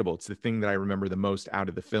unforgettable. It's the thing that I remember the most out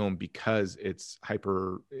of the film, because it's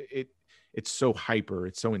it's so hyper.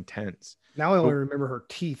 It's so intense. Now I only remember her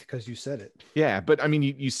teeth because you said it. Yeah. But I mean,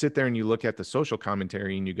 you sit there and you look at the social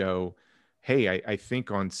commentary and you go, hey, I think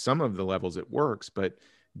on some of the levels it works, but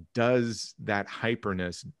does that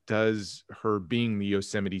hyperness, does her being the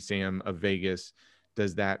Yosemite Sam of Vegas,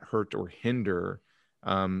 does that hurt or hinder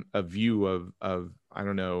a view of, I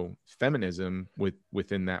don't know, feminism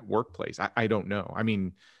within that workplace? I don't know. I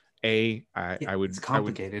mean, it's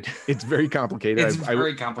complicated. It's very complicated. It's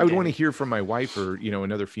very complicated. I would want to hear from my wife or, you know,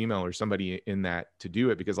 another female or somebody in that to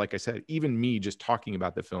do it, because like I said, even me just talking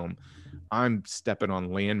about the film, I'm stepping on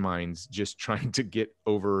landmines, just trying to get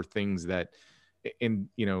over things that, and,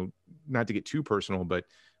 you know, not to get too personal, but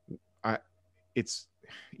it's,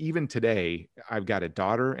 even today, I've got a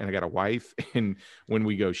daughter and I got a wife, and when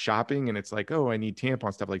we go shopping and it's like, oh, I need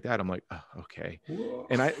tampons, stuff like that, I'm like, oh, okay. Whoa.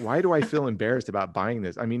 And why do I feel embarrassed about buying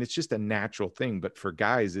this? I mean, it's just a natural thing, but for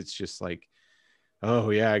guys, it's just like, oh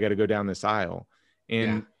yeah, I got to go down this aisle.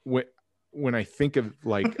 And when I think of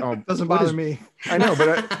like, oh, doesn't bother me. I know,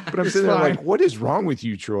 but I'm sitting there like, what is wrong with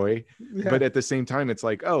you, Troy? Yeah. But at the same time, it's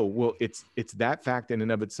like, oh, well, it's that fact in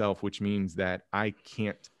and of itself, which means that I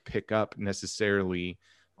can't pick up necessarily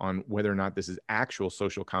on whether or not this is actual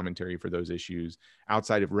social commentary for those issues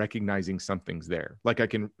outside of recognizing something's there. Like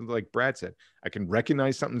like Brad said, I can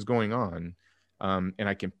recognize something's going on, and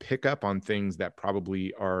I can pick up on things that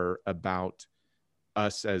probably are about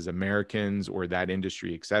us as Americans or that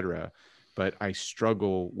industry, et cetera. But I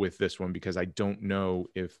struggle with this one because I don't know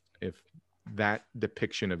if that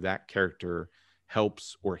depiction of that character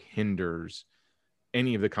helps or hinders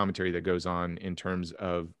any of the commentary that goes on in terms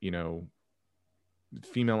of,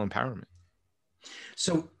 female empowerment.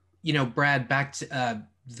 So, Brad, back to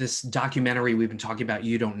this documentary we've been talking about,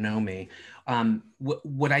 You Don't Know Me.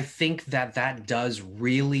 What I think that does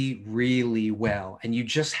really, really well, and you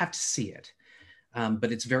just have to see it,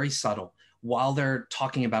 but it's very subtle. While they're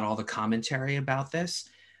talking about all the commentary about this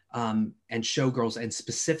and Showgirls and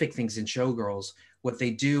specific things in Showgirls, what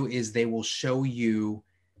they do is they will show you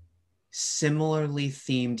similarly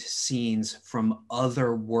themed scenes from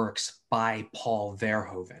other works by Paul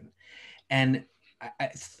Verhoeven. And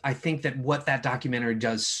I think that what that documentary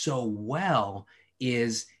does so well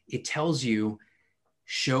is it tells you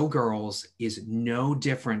Showgirls is no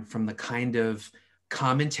different from the kind of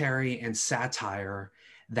commentary and satire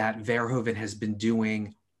that Verhoeven has been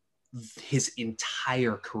doing his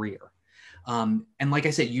entire career. And like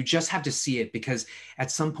I said, you just have to see it, because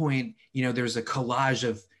at some point, there's a collage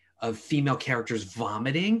of female characters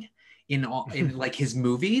vomiting in like his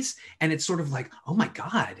movies. And it's sort of like, oh my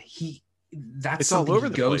God, that's it's something all over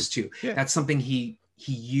he the goes place. to. Yeah. That's something he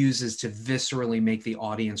uses to viscerally make the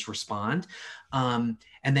audience respond. And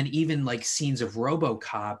then even like scenes of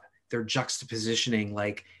RoboCop, they're juxtapositioning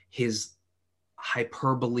like his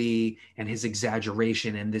hyperbole and his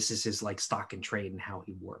exaggeration, and this is his like stock and trade and how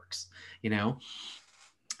he works.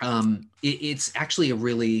 It's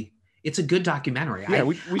actually it's a good documentary. Yeah,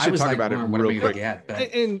 we should talk about it real quick.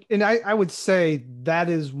 And I would say that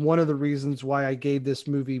is one of the reasons why I gave this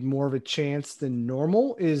movie more of a chance than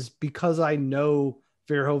normal, is because I know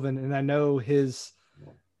Verhoeven and I know his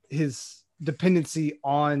dependency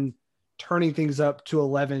on turning things up to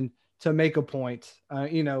 11 to make a point.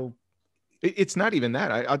 It's not even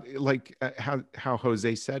that. I like how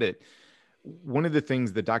Jose said it. One of the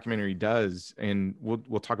things the documentary does, and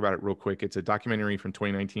we'll talk about it real quick. It's a documentary from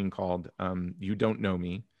 2019 called You Don't Know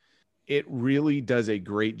Me. It really does a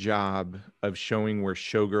great job of showing where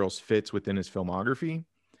Showgirls fits within his filmography,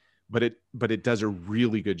 but it does a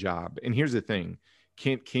really good job. And here's the thing.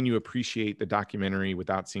 Can you appreciate the documentary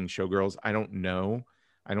without seeing Showgirls? I don't know.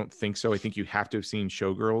 I don't think so. I think you have to have seen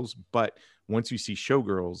Showgirls, but once you see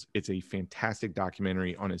Showgirls, it's a fantastic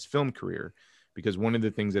documentary on his film career, because one of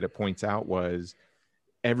the things that it points out was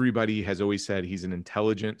everybody has always said he's an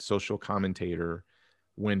intelligent social commentator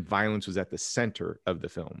when violence was at the center of the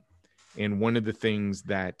film. And one of the things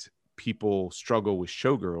that people struggle with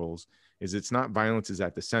Showgirls is it's not violence is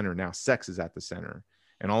at the center. Now sex is at the center.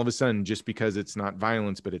 And all of a sudden, just because it's not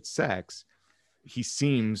violence, but it's sex, he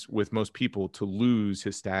seems with most people to lose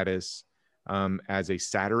his status as a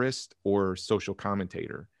satirist or social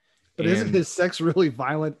commentator. But isn't his sex really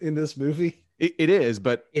violent in this movie? It is,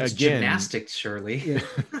 but it's again, gymnastics, surely. Yeah.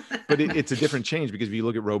 But it's a different change, because if you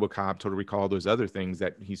look at RoboCop, Total Recall, those other things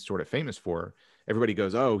that he's sort of famous for, everybody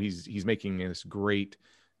goes, oh, he's making this great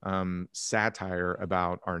satire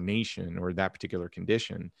about our nation or that particular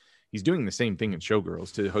condition. He's doing the same thing in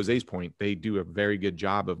Showgirls. To Jose's point, they do a very good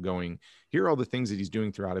job of going, here are all the things that he's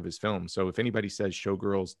doing throughout of his film. So if anybody says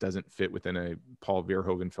Showgirls doesn't fit within a Paul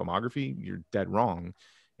Verhoeven filmography, you're dead wrong.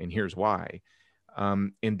 And here's why.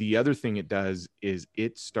 And the other thing it does is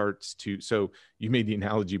it starts to, so you made the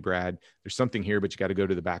analogy, Brad, there's something here, but you got to go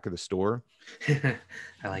to the back of the store. I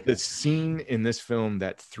like the that. scene in this film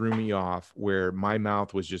that threw me off, where my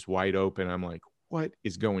mouth was just wide open. I'm like, what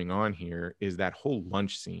is going on here? Is that whole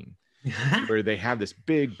lunch scene where they have this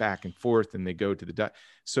big back and forth and they go to the,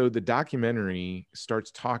 so the documentary starts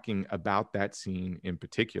talking about that scene in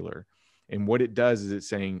particular. And what it does is it's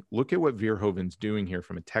saying, look at what Verhoeven's doing here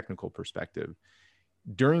from a technical perspective.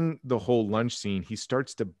 During the whole lunch scene, he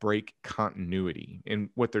starts to break continuity. And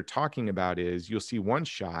what they're talking about is you'll see one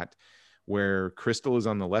shot where Crystal is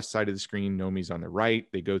on the left side of the screen, Nomi's on the right.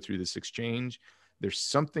 They go through this exchange. There's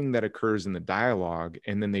something that occurs in the dialogue,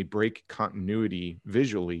 and then they break continuity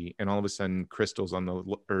visually. And all of a sudden, Nomi's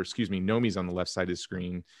on the left side of the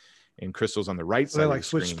screen and Crystal's on the right side. They of like the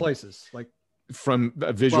switch screen. places, like From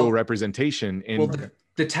a visual representation. And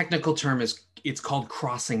the technical term is, it's called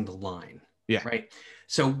crossing the line. Yeah. Right.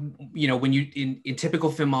 So, when you, in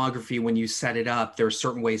typical filmography, when you set it up, there are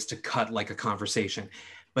certain ways to cut like a conversation.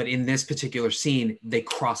 But in this particular scene, they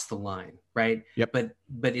cross the line, right? Yep.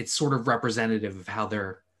 But it's sort of representative of how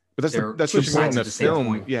they're. But that's two the point in sides the of the same film.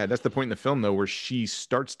 coin. Yeah, that's the point in the film, though, where she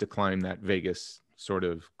starts to climb that Vegas sort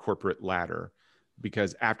of corporate ladder,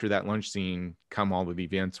 because after that lunch scene come all of the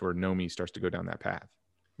events where Nomi starts to go down that path.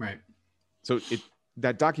 Right. So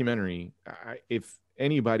that documentary, if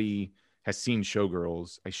anybody has seen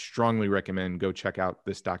Showgirls, I strongly recommend go check out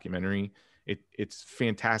this documentary. It's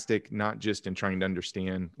fantastic, not just in trying to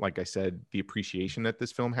understand, like I said, the appreciation that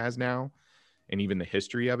this film has now and even the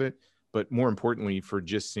history of it, but more importantly, for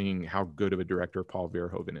just seeing how good of a director Paul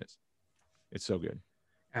Verhoeven is. It's so good.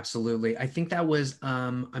 Absolutely. I think that was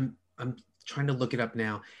I'm trying to look it up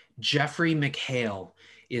now. Jeffrey McHale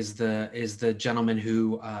is the gentleman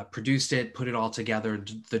who produced it, put it all together,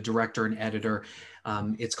 the director and editor.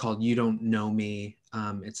 It's called You Don't Know Me.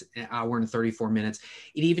 It's an hour and 34 minutes.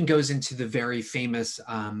 It even goes into the very famous,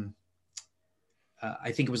 I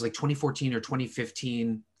think it was like 2014 or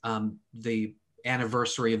 2015, the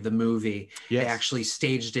anniversary of the movie. Yes. They actually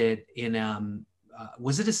staged it in,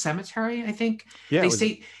 was it a cemetery? I think.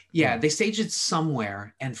 Yeah. They staged it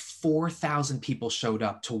somewhere, and 4,000 people showed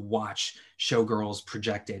up to watch Showgirls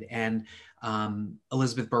projected. And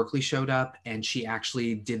Elizabeth Berkley showed up, and she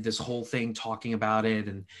actually did this whole thing talking about it.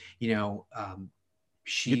 And,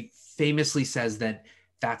 she famously says that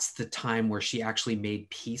that's the time where she actually made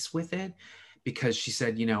peace with it, because she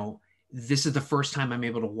said, this is the first time I'm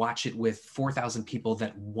able to watch it with 4,000 people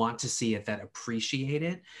that want to see it, that appreciate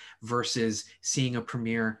it, versus seeing a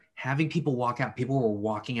premiere, having people walk out. People were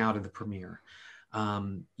walking out of the premiere,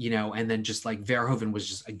 and then just like Verhoeven was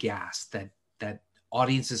just aghast that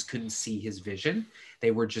audiences couldn't see his vision.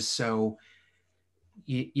 They were just so,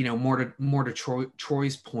 more to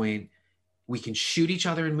Troy's point, we can shoot each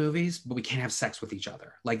other in movies, but we can't have sex with each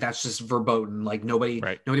other. Like, that's just verboten. Like nobody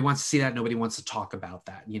wants to see that. Nobody wants to talk about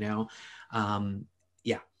that,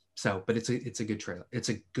 So, but it's a good trailer. It's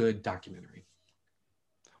a good documentary.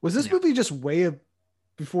 Was this movie just way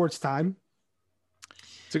before its time?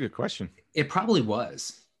 It's a good question. It probably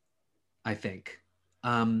was, I think.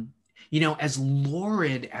 As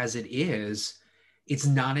lurid as it is, it's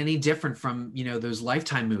not any different from, those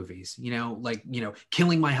Lifetime movies,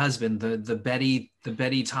 Killing My Husband, the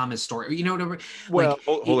Betty Thomas story, whatever. Well,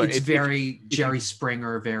 hold on. It's very Jerry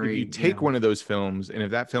Springer, very. If you take one of those films, and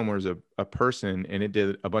if that film was a person and it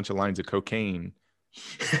did a bunch of lines of cocaine,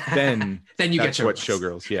 then then you that's get what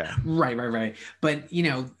Showgirls. Yeah. Right. But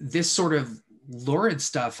this sort of lurid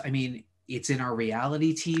stuff, I mean, it's in our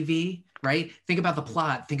reality TV, right? Think about the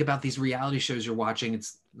plot. Think about these reality shows you're watching.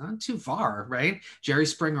 It's not too far, right? Jerry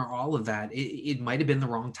Springer, all of that. It might have been the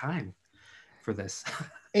wrong time for this.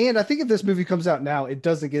 And I think if this movie comes out now, it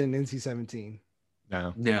doesn't get an NC-17.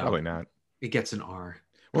 No, No, probably not. It gets an R.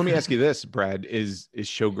 Well, let me ask you this, Brad: is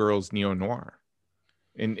Showgirls neo-noir?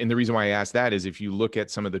 And the reason why I ask that is if you look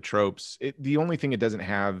at some of the tropes, the only thing it doesn't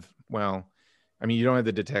have, well, I mean, you don't have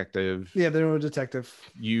the detective. Yeah, they're no detective.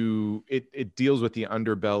 It deals with the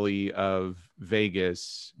underbelly of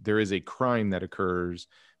Vegas. There is a crime that occurs,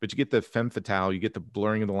 but you get the femme fatale, you get the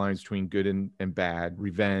blurring of the lines between good and bad,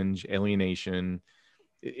 revenge, alienation.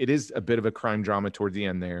 It is a bit of a crime drama towards the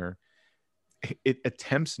end there. It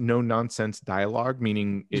attempts no nonsense dialogue,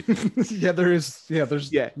 meaning it. there's no.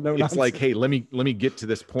 It's nonsense. like, hey, let me get to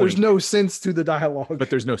this point. There's no sense to the dialogue,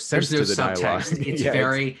 but there's no sense to the dialogue.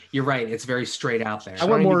 It's you're right. It's very straight out there. I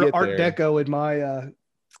want more Art Deco in my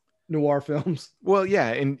noir films. Well, yeah,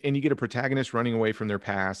 and you get a protagonist running away from their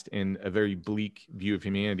past and a very bleak view of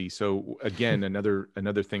humanity. So again,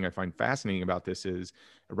 another thing I find fascinating about this is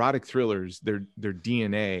erotic thrillers. Their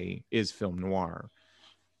DNA is film noir.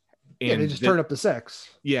 And they just turn up the sex.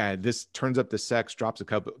 Yeah, this turns up the sex, drops a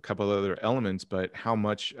couple other elements, but how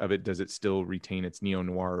much of it does it still retain its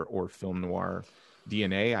neo-noir or film noir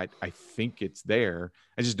DNA? I think it's there.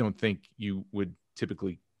 I just don't think you would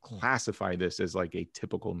typically classify this as like a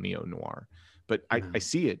typical neo-noir. But I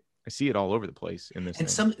see it. I see it all over the place in this. And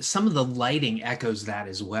some of the lighting echoes that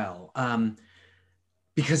as well.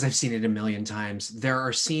 Because I've seen it a million times. There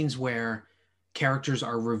are scenes where characters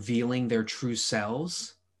are revealing their true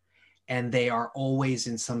selves, and they are always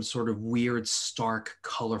in some sort of weird, stark,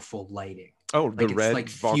 colorful lighting. Oh, the like red, it's like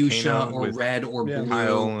fuchsia or red or blue.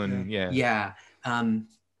 Kyle and yeah.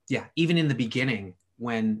 Even in the beginning,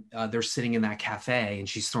 when they're sitting in that cafe and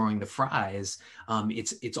she's throwing the fries,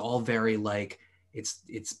 it's all very like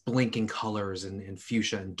it's blinking colors and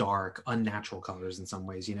fuchsia and dark, unnatural colors in some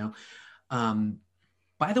ways.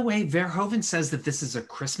 By the way, Verhoeven says that this is a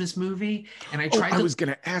Christmas movie, and I was going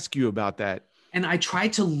to ask you about that. And I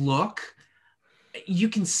tried to look. You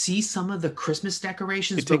can see some of the Christmas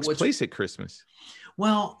decorations. It takes place at Christmas.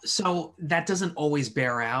 Well, so that doesn't always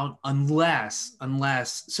bear out unless.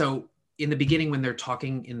 So in the beginning, when they're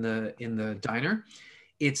talking in the diner,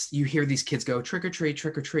 you hear these kids go trick or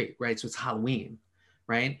treat, right? So it's Halloween,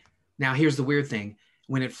 right? Now here's the weird thing: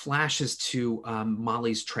 when it flashes to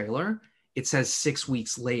Molly's trailer, it says 6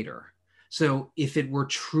 weeks later. So if it were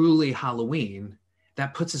truly Halloween,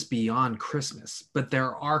 that puts us beyond Christmas, but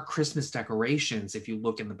there are Christmas decorations if you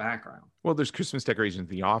look in the background. Well, there's Christmas decorations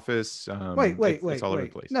in the office. Wait. It's all over the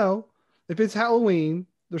place. No, if it's Halloween,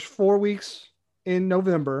 there's 4 weeks in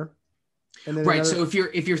November, And then Right. So if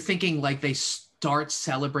you're thinking like they start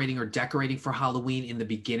celebrating or decorating for Halloween in the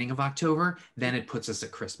beginning of October, then it puts us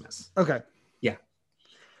at Christmas. okay. Yeah.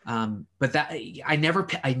 But that I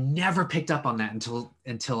never picked up on that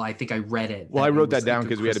until I think I read it. Well, I it wrote was that down like a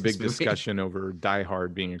because we had a big Christmas movie. discussion over Die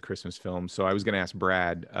Hard being a Christmas film. So I was going to ask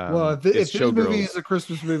Brad. Well, if is this movie Showgirls- is a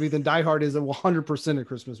Christmas movie, then Die Hard is a 100% a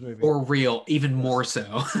Christmas movie. Or real, even more so,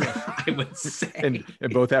 I would say.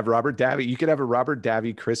 and both have Robert Davi. You could have a Robert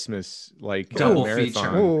Davi Christmas like Double marathon.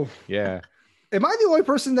 feature. Oh, Yeah. am I the only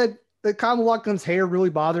person that Kyle MacLachlan's hair really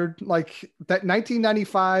bothered? Like that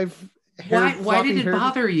 1995 hair. Why did it hair-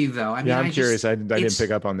 bother you though? I mean, Yeah, I'm just- curious. I didn't it's-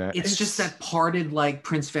 pick up on that. It's just that parted like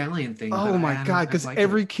Prince Valiant thing. Oh my God. Because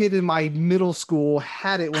every kid in my middle school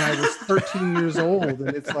had it when I was 13 years old. And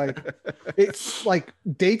it's like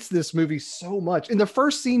dates this movie so much. In the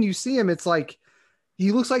first scene you see him, it's like,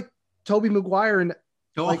 he looks like Tobey Maguire in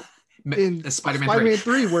like, in Spider-Man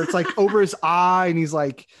 3, where it's like over his eye and he's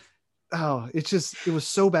like, oh, it was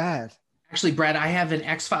so bad. Actually, Brad, I have an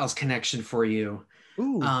X-Files connection for you.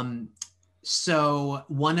 Ooh. So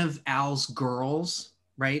one of Al's girls,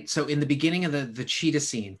 right? So in the beginning of the cheetah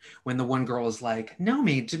scene, when the one girl is like,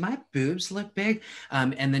 "Nomi, do my boobs look big?"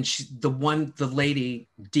 And then the lady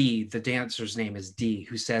Dee, the dancer's name is Dee,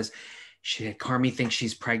 who says, "Carmi thinks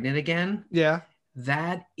she's pregnant again." Yeah.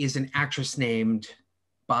 That is an actress named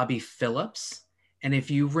Bobby Phillips. And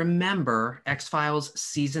if you remember X-Files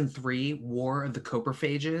season 3, War of the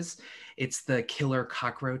Coprophages, it's the killer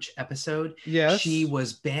cockroach episode. Yes. She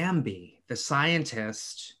was Bambi, the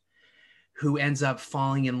scientist who ends up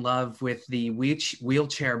falling in love with the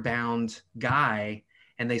wheelchair-bound guy.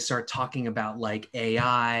 And they start talking about like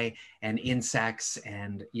AI and insects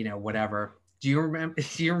and, whatever. Do you remember?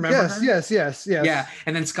 Yes, her? yes. Yeah.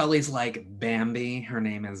 And then Scully's like, Bambi. Her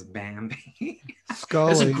name is Bambi.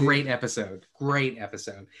 Scully. That's a great episode. Great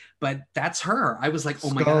episode. But that's her. I was like,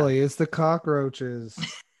 oh my God. Scully, it's the cockroaches.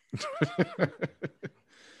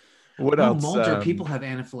 What else? Mulder, people have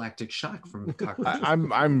anaphylactic shock from the cockroaches.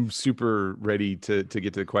 I'm super ready to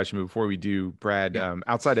get to the question. But before we do, Brad,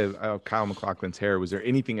 outside of Kyle MacLachlan's hair, was there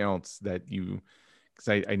anything else that you?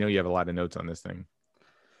 Because I know you have a lot of notes on this thing.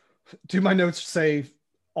 Do my notes say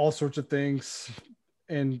all sorts of things,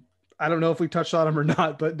 and I don't know if we touched on them or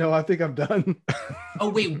not, but no, I think I'm done. Oh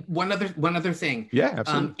wait, one other thing. Yeah,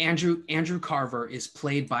 absolutely. Andrew Carver is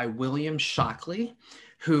played by William Shockley,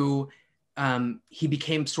 who he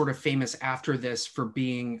became sort of famous after this for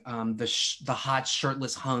being the hot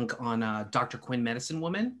shirtless hunk on Dr. Quinn Medicine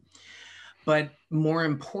Woman. But more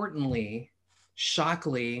importantly,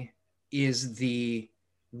 Shockley is the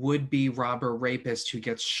would-be robber rapist who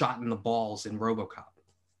gets shot in the balls in RoboCop.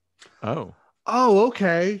 Oh,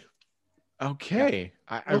 okay.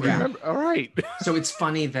 I remember. All right. So it's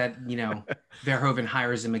funny that Verhoeven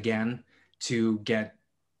hires him again to get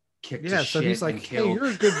kicked to So shit he's like, and hey, killed.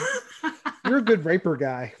 you're a good raper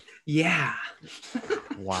guy. Yeah.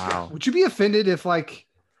 Wow. Would you be offended if like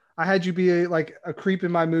I had you be a creep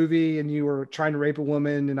in my movie and you were trying to rape a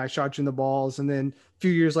woman and I shot you in the balls, and then a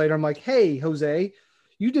few years later I'm like, hey, Jose,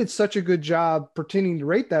 you did such a good job pretending to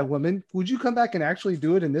rape that woman. Would you come back and actually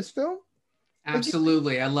do it in this film?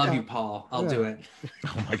 Absolutely. I love you, Paul. I'll do it.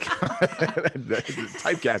 Oh my God. That's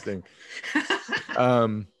typecasting.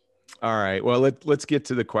 All right. Well, let's get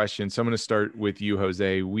to the question. So I'm going to start with you,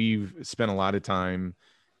 Jose. We've spent a lot of time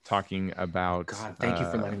talking about. God, thank you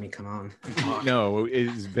for letting me come on and talk. No,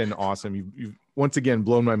 it's been awesome. You've once again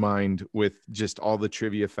blown my mind with just all the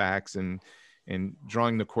trivia facts and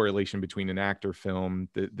drawing the correlation between an actor, film,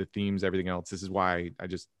 the themes, everything else. This is why I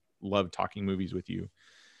just love talking movies with you.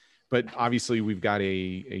 But obviously we've got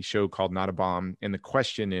a show called Not a Bomb. And the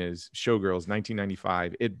question is, Showgirls,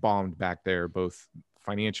 1995, it bombed back there, both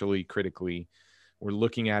financially, critically. We're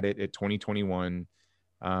looking at it at 2021.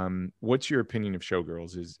 What's your opinion of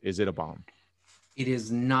Showgirls? Is it a bomb? It is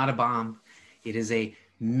not a bomb. It is a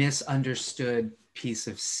misunderstood piece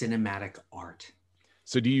of cinematic art.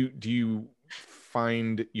 So do you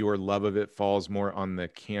find your love of it falls more on the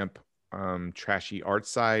camp, trashy art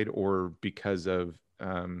side, or because of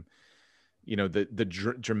the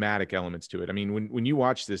dramatic elements to it? I mean, when you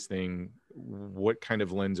watch this thing, what kind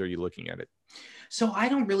of lens are you looking at it? So I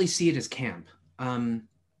don't really see it as camp.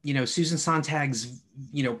 Susan Sontag's,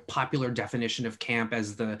 popular definition of camp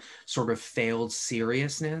as the sort of failed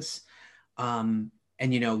seriousness. And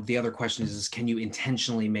the other question is can you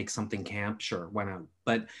intentionally make something camp? Sure, why not?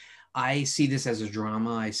 But I see this as a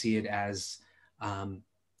drama. I see it as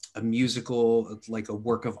a musical, like a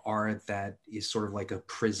work of art that is sort of like a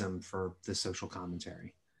prism for the social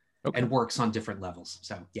commentary and works on different levels.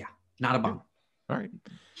 So yeah, not a bomb. All right.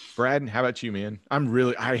 Brad, how about you, man?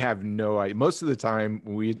 I have no idea. Most of the time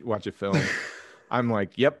when we watch a film, I'm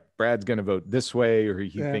like, yep, Brad's going to vote this way, or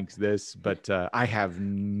he thinks this, but I have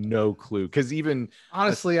no clue. Cause even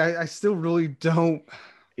honestly, I still really don't.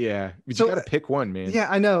 Yeah. But So, you got to pick one, man. Yeah,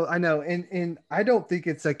 I know. And I don't think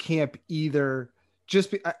it's a camp either.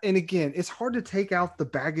 And again, it's hard to take out the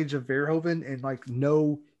baggage of Verhoeven and like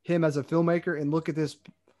know him as a filmmaker and look at this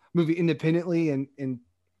movie independently and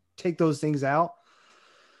take those things out.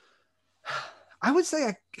 I would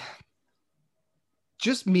say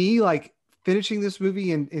just me like finishing this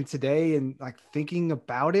movie and today and like thinking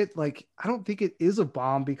about it, like I don't think it is a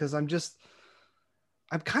bomb because I'm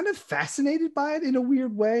kind of fascinated by it in a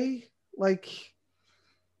weird way. Like,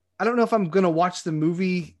 I don't know if I'm going to watch the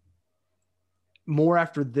movie more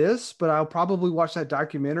after this, but I'll probably watch that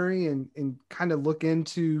documentary and kind of look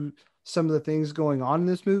into some of the things going on in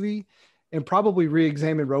this movie and probably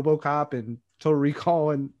re-examine RoboCop and Total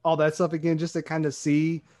Recall and all that stuff again, just to kind of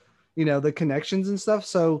see, the connections and stuff.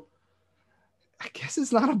 So I guess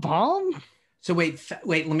it's not a bomb. So wait,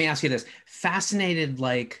 let me ask you this. Fascinated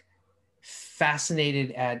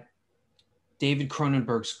at David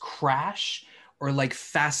Cronenberg's Crash, or like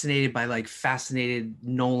fascinated by fascinated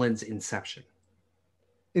Nolan's Inception?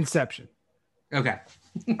 Inception. Okay.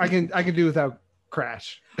 I can do without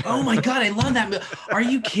Crash. Oh my God, I love that movie. Are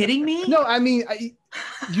you kidding me? No, I mean,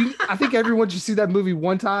 I think everyone should see that movie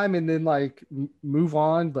one time and then like move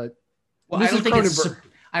on. But well, I don't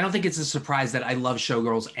think it's a surprise that I love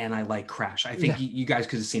Showgirls and I like Crash. I think you guys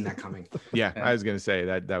could have seen that coming. Yeah, I was gonna say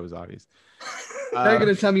that was obvious. They're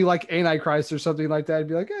gonna tell me like Antichrist or something like that and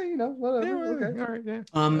be like, hey, whatever. Yeah, Okay. All right, yeah.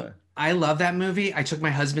 I love that movie. I took my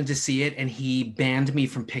husband to see it and he banned me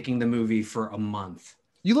from picking the movie for a month.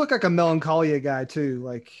 You look like a Melancholia guy too.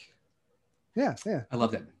 Like, yeah. I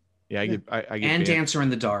loved it. Yeah, I get and banned. Dancer in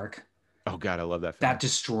the Dark. Oh God, I love that film. That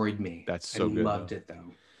destroyed me. That's so good. I loved it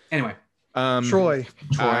though. Anyway. Troy.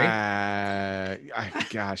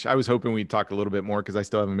 Gosh, I was hoping we'd talk a little bit more because I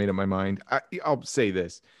still haven't made up my mind. I'll say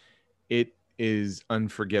this. It is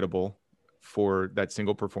unforgettable for that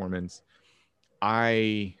single performance.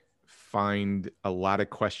 I find a lot of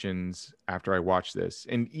questions after I watch this,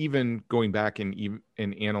 and even going back and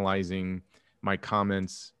analyzing my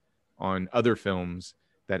comments on other films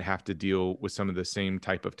that have to deal with some of the same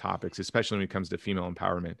type of topics, especially when it comes to female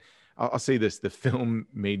empowerment. I'll say this, the film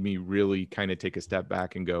made me really kind of take a step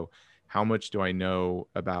back and go, how much do I know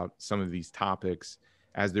about some of these topics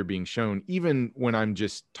as they're being shown, even when I'm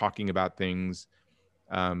just talking about things,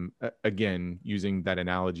 again, using that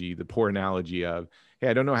analogy, the poor analogy of, hey,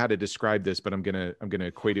 I don't know how to describe this, but I'm gonna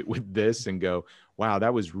equate it with this and go, wow,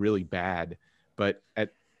 that was really bad. But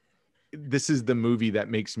this is the movie that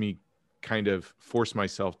makes me kind of force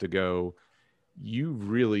myself to go, you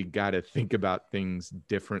really got to think about things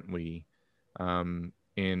differently.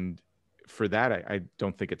 And for that, I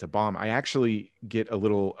don't think it's a bomb. I actually get a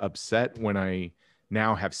little upset when I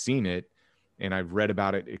now have seen it and I've read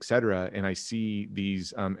about it, et cetera. And I see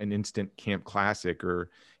these, an instant camp classic, or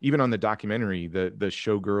even on the documentary, the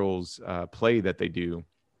Showgirls play that they do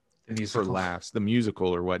for laughs, the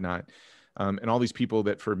musical or whatnot. And all these people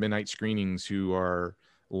that for midnight screenings who are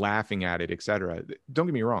laughing at it, et cetera. Don't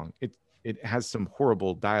get me wrong. It has some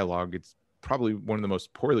horrible dialogue. It's probably one of the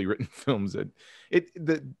most poorly written films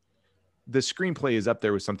the screenplay is up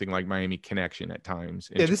there with something like Miami Connection at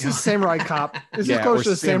times. Yeah, this is Samurai Cop. This is close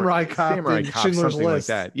to Samurai Cop and Schindler's something List.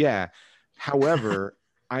 like that. Yeah. However,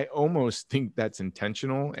 I almost think that's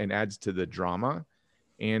intentional and adds to the drama.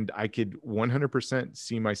 And I could 100%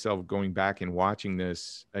 see myself going back and watching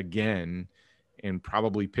this again and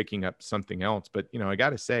probably picking up something else. But, I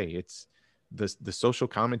got to say, it's the social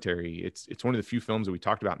commentary. It's one of the few films that we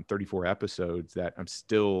talked about in 34 episodes that I'm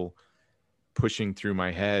still pushing through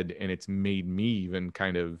my head, and it's made me even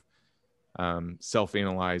kind of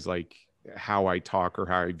self-analyze like how I talk or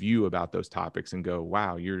how I view about those topics and go,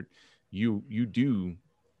 wow, you do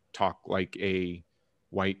talk like a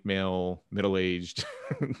white male middle-aged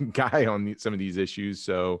guy on some of these issues.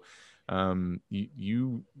 So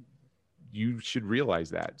you should realize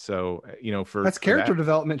that. So that's character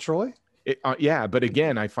development, Troy. Yeah, but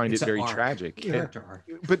again, I find it's it very arc. tragic. Character arc.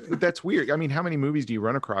 But that's weird. I mean, how many movies do you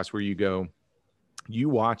run across where you go, you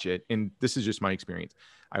watch it, and this is just my experience.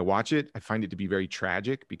 I watch it, I find it to be very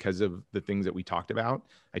tragic because of the things that we talked about.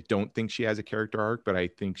 I don't think she has a character arc, but I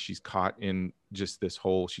think she's caught in just this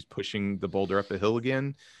whole, she's pushing the boulder up a hill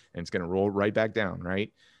again, and it's going to roll right back down,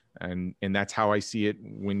 right? And that's how I see it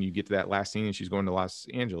when you get to that last scene and she's going to Los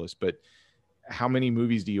Angeles. But how many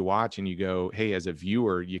movies do you watch and you go, hey, as a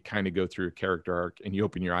viewer, you kind of go through a character arc and you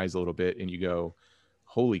open your eyes a little bit and you go,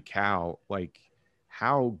 holy cow, like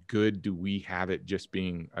how good do we have it just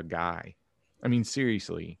being a guy? I mean,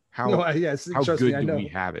 seriously, how yes, how trust good me, I do know. we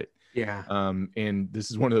have it? Yeah. And this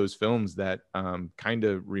is one of those films that kind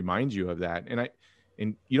of reminds you of that.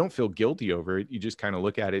 And you don't feel guilty over it. You just kind of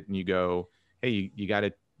look at it and you go, hey, you got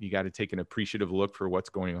to take an appreciative look for what's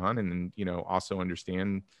going on. And then, you know, also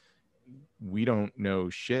understand we don't know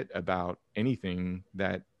shit about anything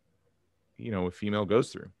that, you know, a female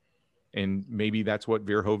goes through. And maybe that's what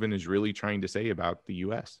Verhoeven is really trying to say about the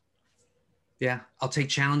US. Yeah. I'll take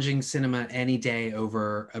challenging cinema any day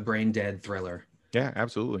over a brain dead thriller. Yeah,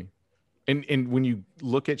 absolutely. And when you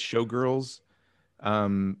look at Showgirls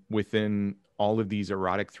within all of these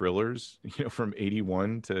erotic thrillers, you know, from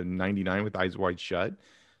 81 to 99 with Eyes Wide Shut,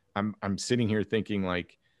 I'm sitting here thinking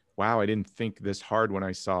like, wow, I didn't think this hard when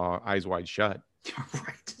I saw Eyes Wide Shut.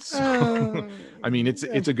 Right. So, I mean, it's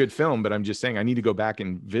a good film, but I'm just saying I need to go back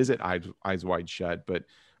and visit Eyes Wide Shut. But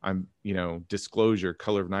I'm, you know, Disclosure,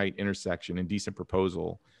 Color of Night, Intersection, Indecent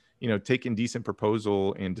Proposal. You know, take Indecent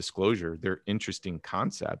Proposal and Disclosure. They're interesting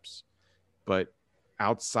concepts, but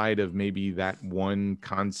outside of maybe that one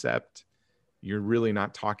concept, you're really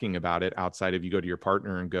not talking about it outside of you go to your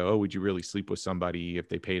partner and go, oh, would you really sleep with somebody if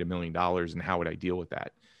they paid $1 million, and how would I deal with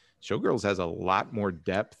that? Showgirls has a lot more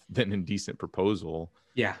depth than Indecent Proposal.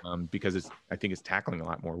 Yeah. Because I think it's tackling a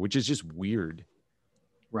lot more, which is just weird.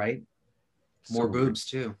 Right. More So boobs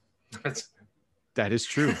too. that is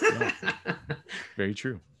true. Yeah, very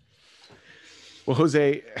true. Well,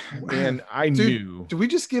 Jose, man, I knew. Did we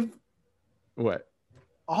just give What?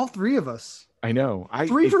 all three of us I know.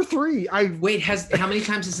 three for three? Wait, how many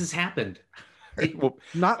times has this happened? Well,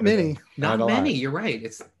 Not many. Not a lot. many. You're right.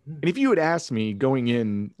 It's And if you had asked me going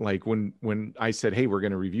in, like when I said, hey, we're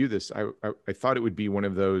going to review this, I thought it would be one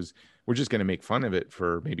of those, we're just going to make fun of it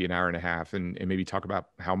for maybe an hour and a half and maybe talk about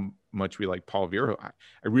how much we like Paul Verhoeven.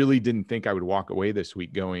 I really didn't think I would walk away this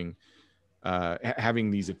week going, having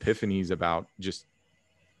these epiphanies about just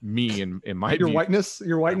me and my Your view, whiteness.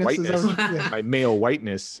 Is whiteness. yeah. my male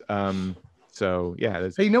whiteness. So yeah,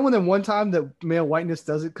 Hey, you know when the one time that male whiteness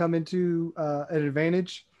doesn't come into an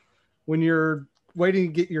advantage when you're waiting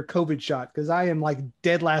to get your COVID shot, because I am like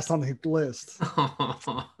dead last on the list.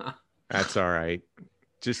 that's all right.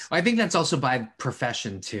 Just I think that's also by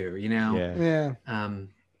profession too, you know. yeah. Yeah. I'm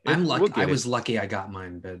We'll lucky. get I it. was lucky I got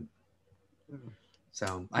mine, but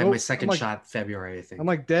so I had Nope, my second I'm like- shot February, I think. I'm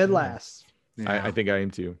like dead last. Yeah. I think I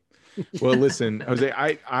am too. Well, listen, Jose,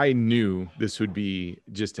 I knew this would be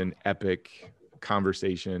just an epic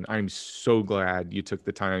conversation. I'm so glad you took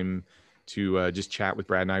the time to just chat with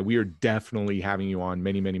Brad and I. We are definitely having you on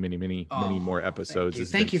many more episodes.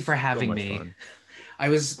 It's Thank been you for so having much me. fun. I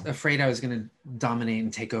was afraid I was going to dominate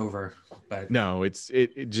and take over, but No, it's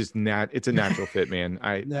just it's a natural fit, man.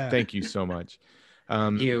 Yeah. Thank you so much.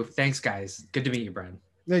 thanks guys. Good to meet you, Brad.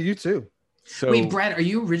 Yeah, you too. So Wait, Brad, are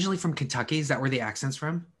you originally from Kentucky? Is that where the accent's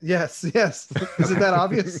from? Yes. Isn't that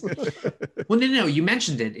obvious? Well, no, you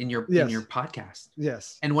mentioned it in your Yes. podcast.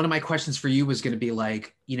 Yes. And one of my questions for you was going to be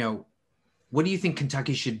like, you know, what do you think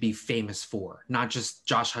Kentucky should be famous for? Not just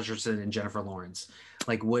Josh Hutcherson and Jennifer Lawrence.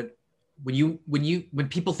 Like when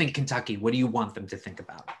people think Kentucky, what do you want them to think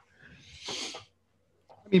about?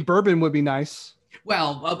 I mean, bourbon would be nice.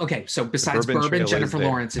 Well, okay. So besides Bourbon Trail bourbon, is Jennifer there.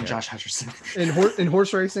 Lawrence and Yeah. Josh Hutcherson In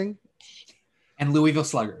horse racing. and Louisville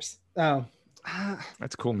Sluggers. Oh.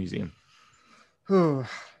 that's a cool museum.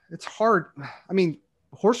 It's hard. I mean,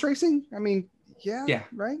 horse racing? I mean, yeah. Yeah.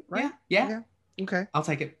 Right? Yeah. Okay. I'll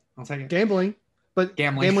take it. Gambling. But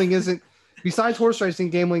Gambling. isn't, besides horse racing,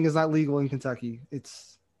 gambling is not legal in Kentucky.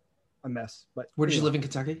 It's a mess. But Where did you anyway. live in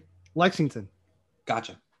Kentucky? Lexington.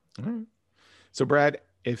 Gotcha. All right. So Brad,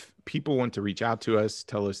 if people want to reach out to us,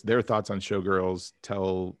 tell us their thoughts on Showgirls,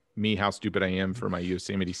 tell me how stupid I am for my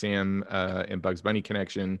Yosemite Sam and Bugs Bunny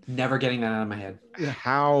connection, Never getting that out of my head. Yeah.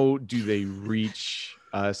 how do they reach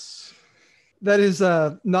us? That is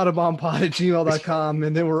notabombpod@gmail.com.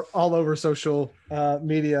 And then we're all over social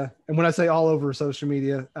media. And when I say all over social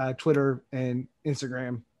media, Twitter and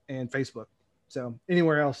Instagram and Facebook. So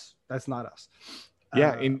anywhere else, that's not us.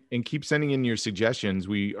 Yeah, and keep sending in your suggestions.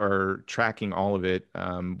 We are tracking all of it.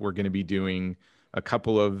 We're going to be doing a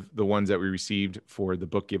couple of the ones that we received for the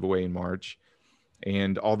book giveaway in March,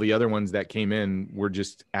 and all the other ones that came in, we're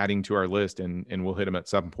just adding to our list, and we'll hit them at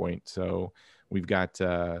some point. So we've got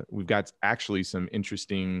actually some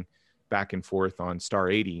interesting back and forth on Star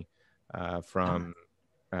 80 from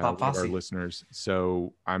one of our Fosse. listeners.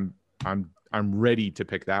 So I'm ready to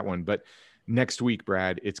pick that one. But next week,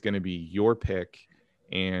 Brad, it's going to be your pick.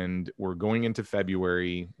 And we're going into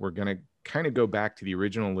February. We're going to kind of go back to the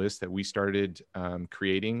original list that we started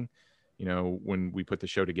creating, you know, when we put the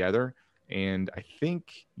show together. and I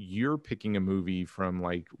think you're picking a movie from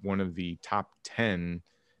like one of the top 10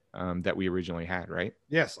 that we originally had, right?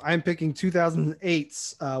 Yes, I'm picking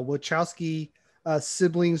 2008's Wachowski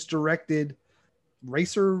siblings directed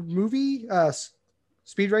racer movie,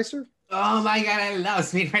 Speed Racer. Oh my God, I love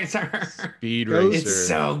Speed Racer. Speed Ghost- Racer. It's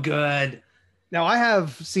so good. Now I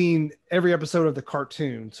have seen every episode of the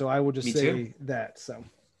cartoon, so I will just Me say too. that. So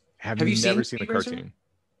Have Have you you never seen seen the Speed Racer? cartoon?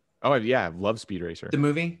 Oh yeah, I love Speed Racer. The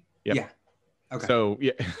movie? Yep. Yeah. Okay. So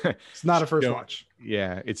yeah, it's not a first Don't- watch.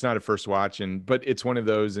 yeah, it's not a first watch, but it's one of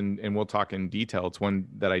those, and we'll talk in detail. It's one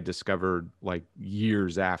that I discovered like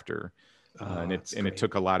years after, and that's it great.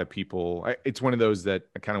 took a lot of people. It's one of those that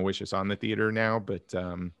I kind of wish I saw in the theater now, but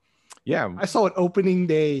yeah. I saw it opening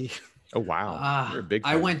day. Oh wow, you're a big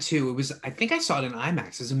I fan. went to, I think I saw it in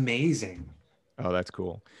IMAX. It's amazing. Oh, that's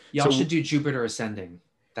cool. Y'all So- should do Jupiter Ascending.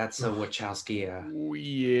 That's a Wachowski. Oh,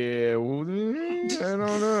 yeah, well, I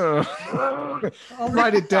don't know. I'll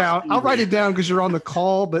write it down. I'll write it down because you're on the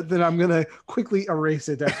call, but then I'm gonna quickly erase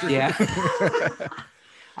it after. Yeah.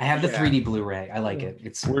 I have the Yeah. 3D Blu-ray. I like it.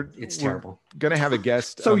 It's We're terrible. Gonna have a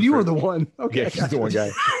guest. So you for- were the one. Okay. Yeah, he's the one guy.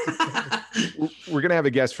 We're gonna have a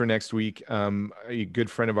guest for next week. A good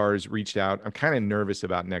friend of ours reached out. I'm kind of nervous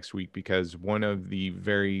about next week because one of the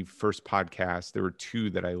very first podcasts, there were two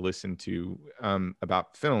that I listened to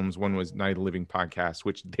about films. One was Night of the Living podcast,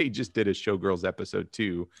 which they just did a Showgirls episode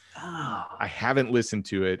 2. Oh. I haven't listened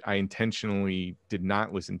to it. I intentionally did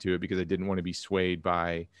not listen to it because I didn't want to be swayed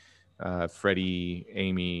by Freddie,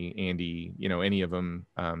 Amy, Andy, any of them,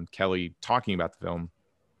 Kelly talking about the film.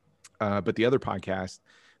 But the other podcast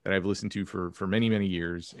that I've listened to for many, many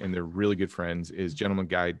years, and they're really good friends, is Gentleman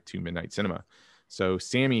Guide to Midnight Cinema. So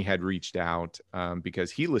Sammy had reached out because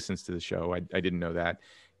he listens to the show. I didn't know that,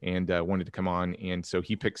 and wanted to come on. And so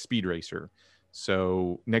he picked Speed Racer.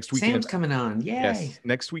 So next weekend, Sam's coming on. Yay. yes,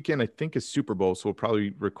 next weekend I think is Super Bowl, so we'll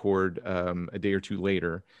probably record a day or two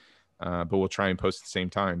later, but we'll try and post at the same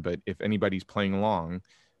time. But if anybody's playing along,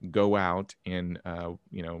 go out and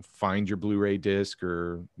find your Blu-ray disc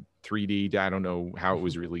or 3D. I don't know how it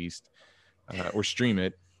was released, or stream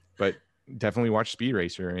it, but definitely watch Speed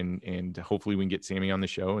Racer, and hopefully we can get Sammy on the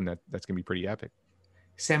show, and that's gonna be pretty epic.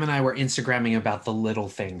 Sam and I were Instagramming about The Little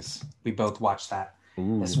Things. We both watched that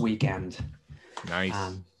this weekend. Nice.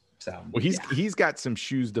 So Well, yeah. he's got some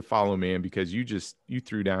shoes to follow, man, because you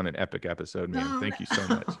threw down an epic episode, man. Oh, Thank you so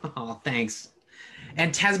much. Oh, thanks.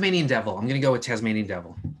 And Tasmanian Devil. I'm gonna go with Tasmanian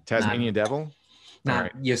Devil. Tasmanian Devil? Not All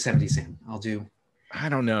right. Yosemite Sam. I'll do. I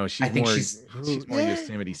don't know. She's I think more she's- more Yeah.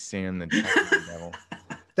 Yosemite Sam than Tasmanian Devil.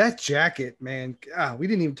 That jacket, man. God, we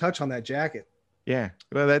didn't even touch on that jacket. Yeah.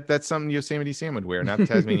 Well, that's something Yosemite Sam would wear, not the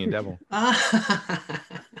Tasmanian Devil.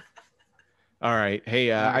 All right.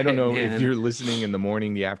 Hey, All I don't right, know man. if you're listening in the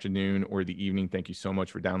morning, the afternoon, or the evening. Thank you so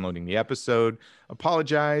much for downloading the episode.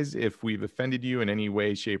 Apologize if we've offended you in any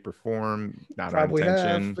way, shape, or form. Not Probably our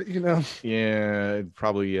intention. have, but you know. Yeah,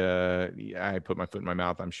 probably. I put my foot in my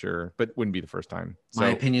mouth, I'm sure, but wouldn't be the first time.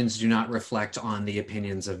 My So, opinions do not reflect on the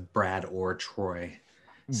opinions of Brad or Troy.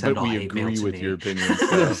 Send but all we hate mail agree to with me. your opinions.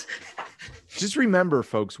 So. Just remember,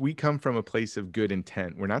 folks, we come from a place of good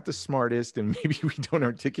intent. We're not the smartest, and maybe we don't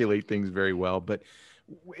articulate things very well, but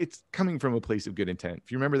it's coming from a place of good intent.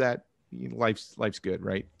 If you remember that, life's good,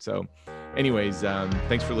 right? So, anyways,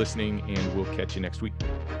 thanks for listening, and we'll catch you next week.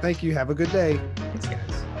 Thank you. Have a good day. Thanks,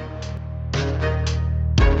 guys.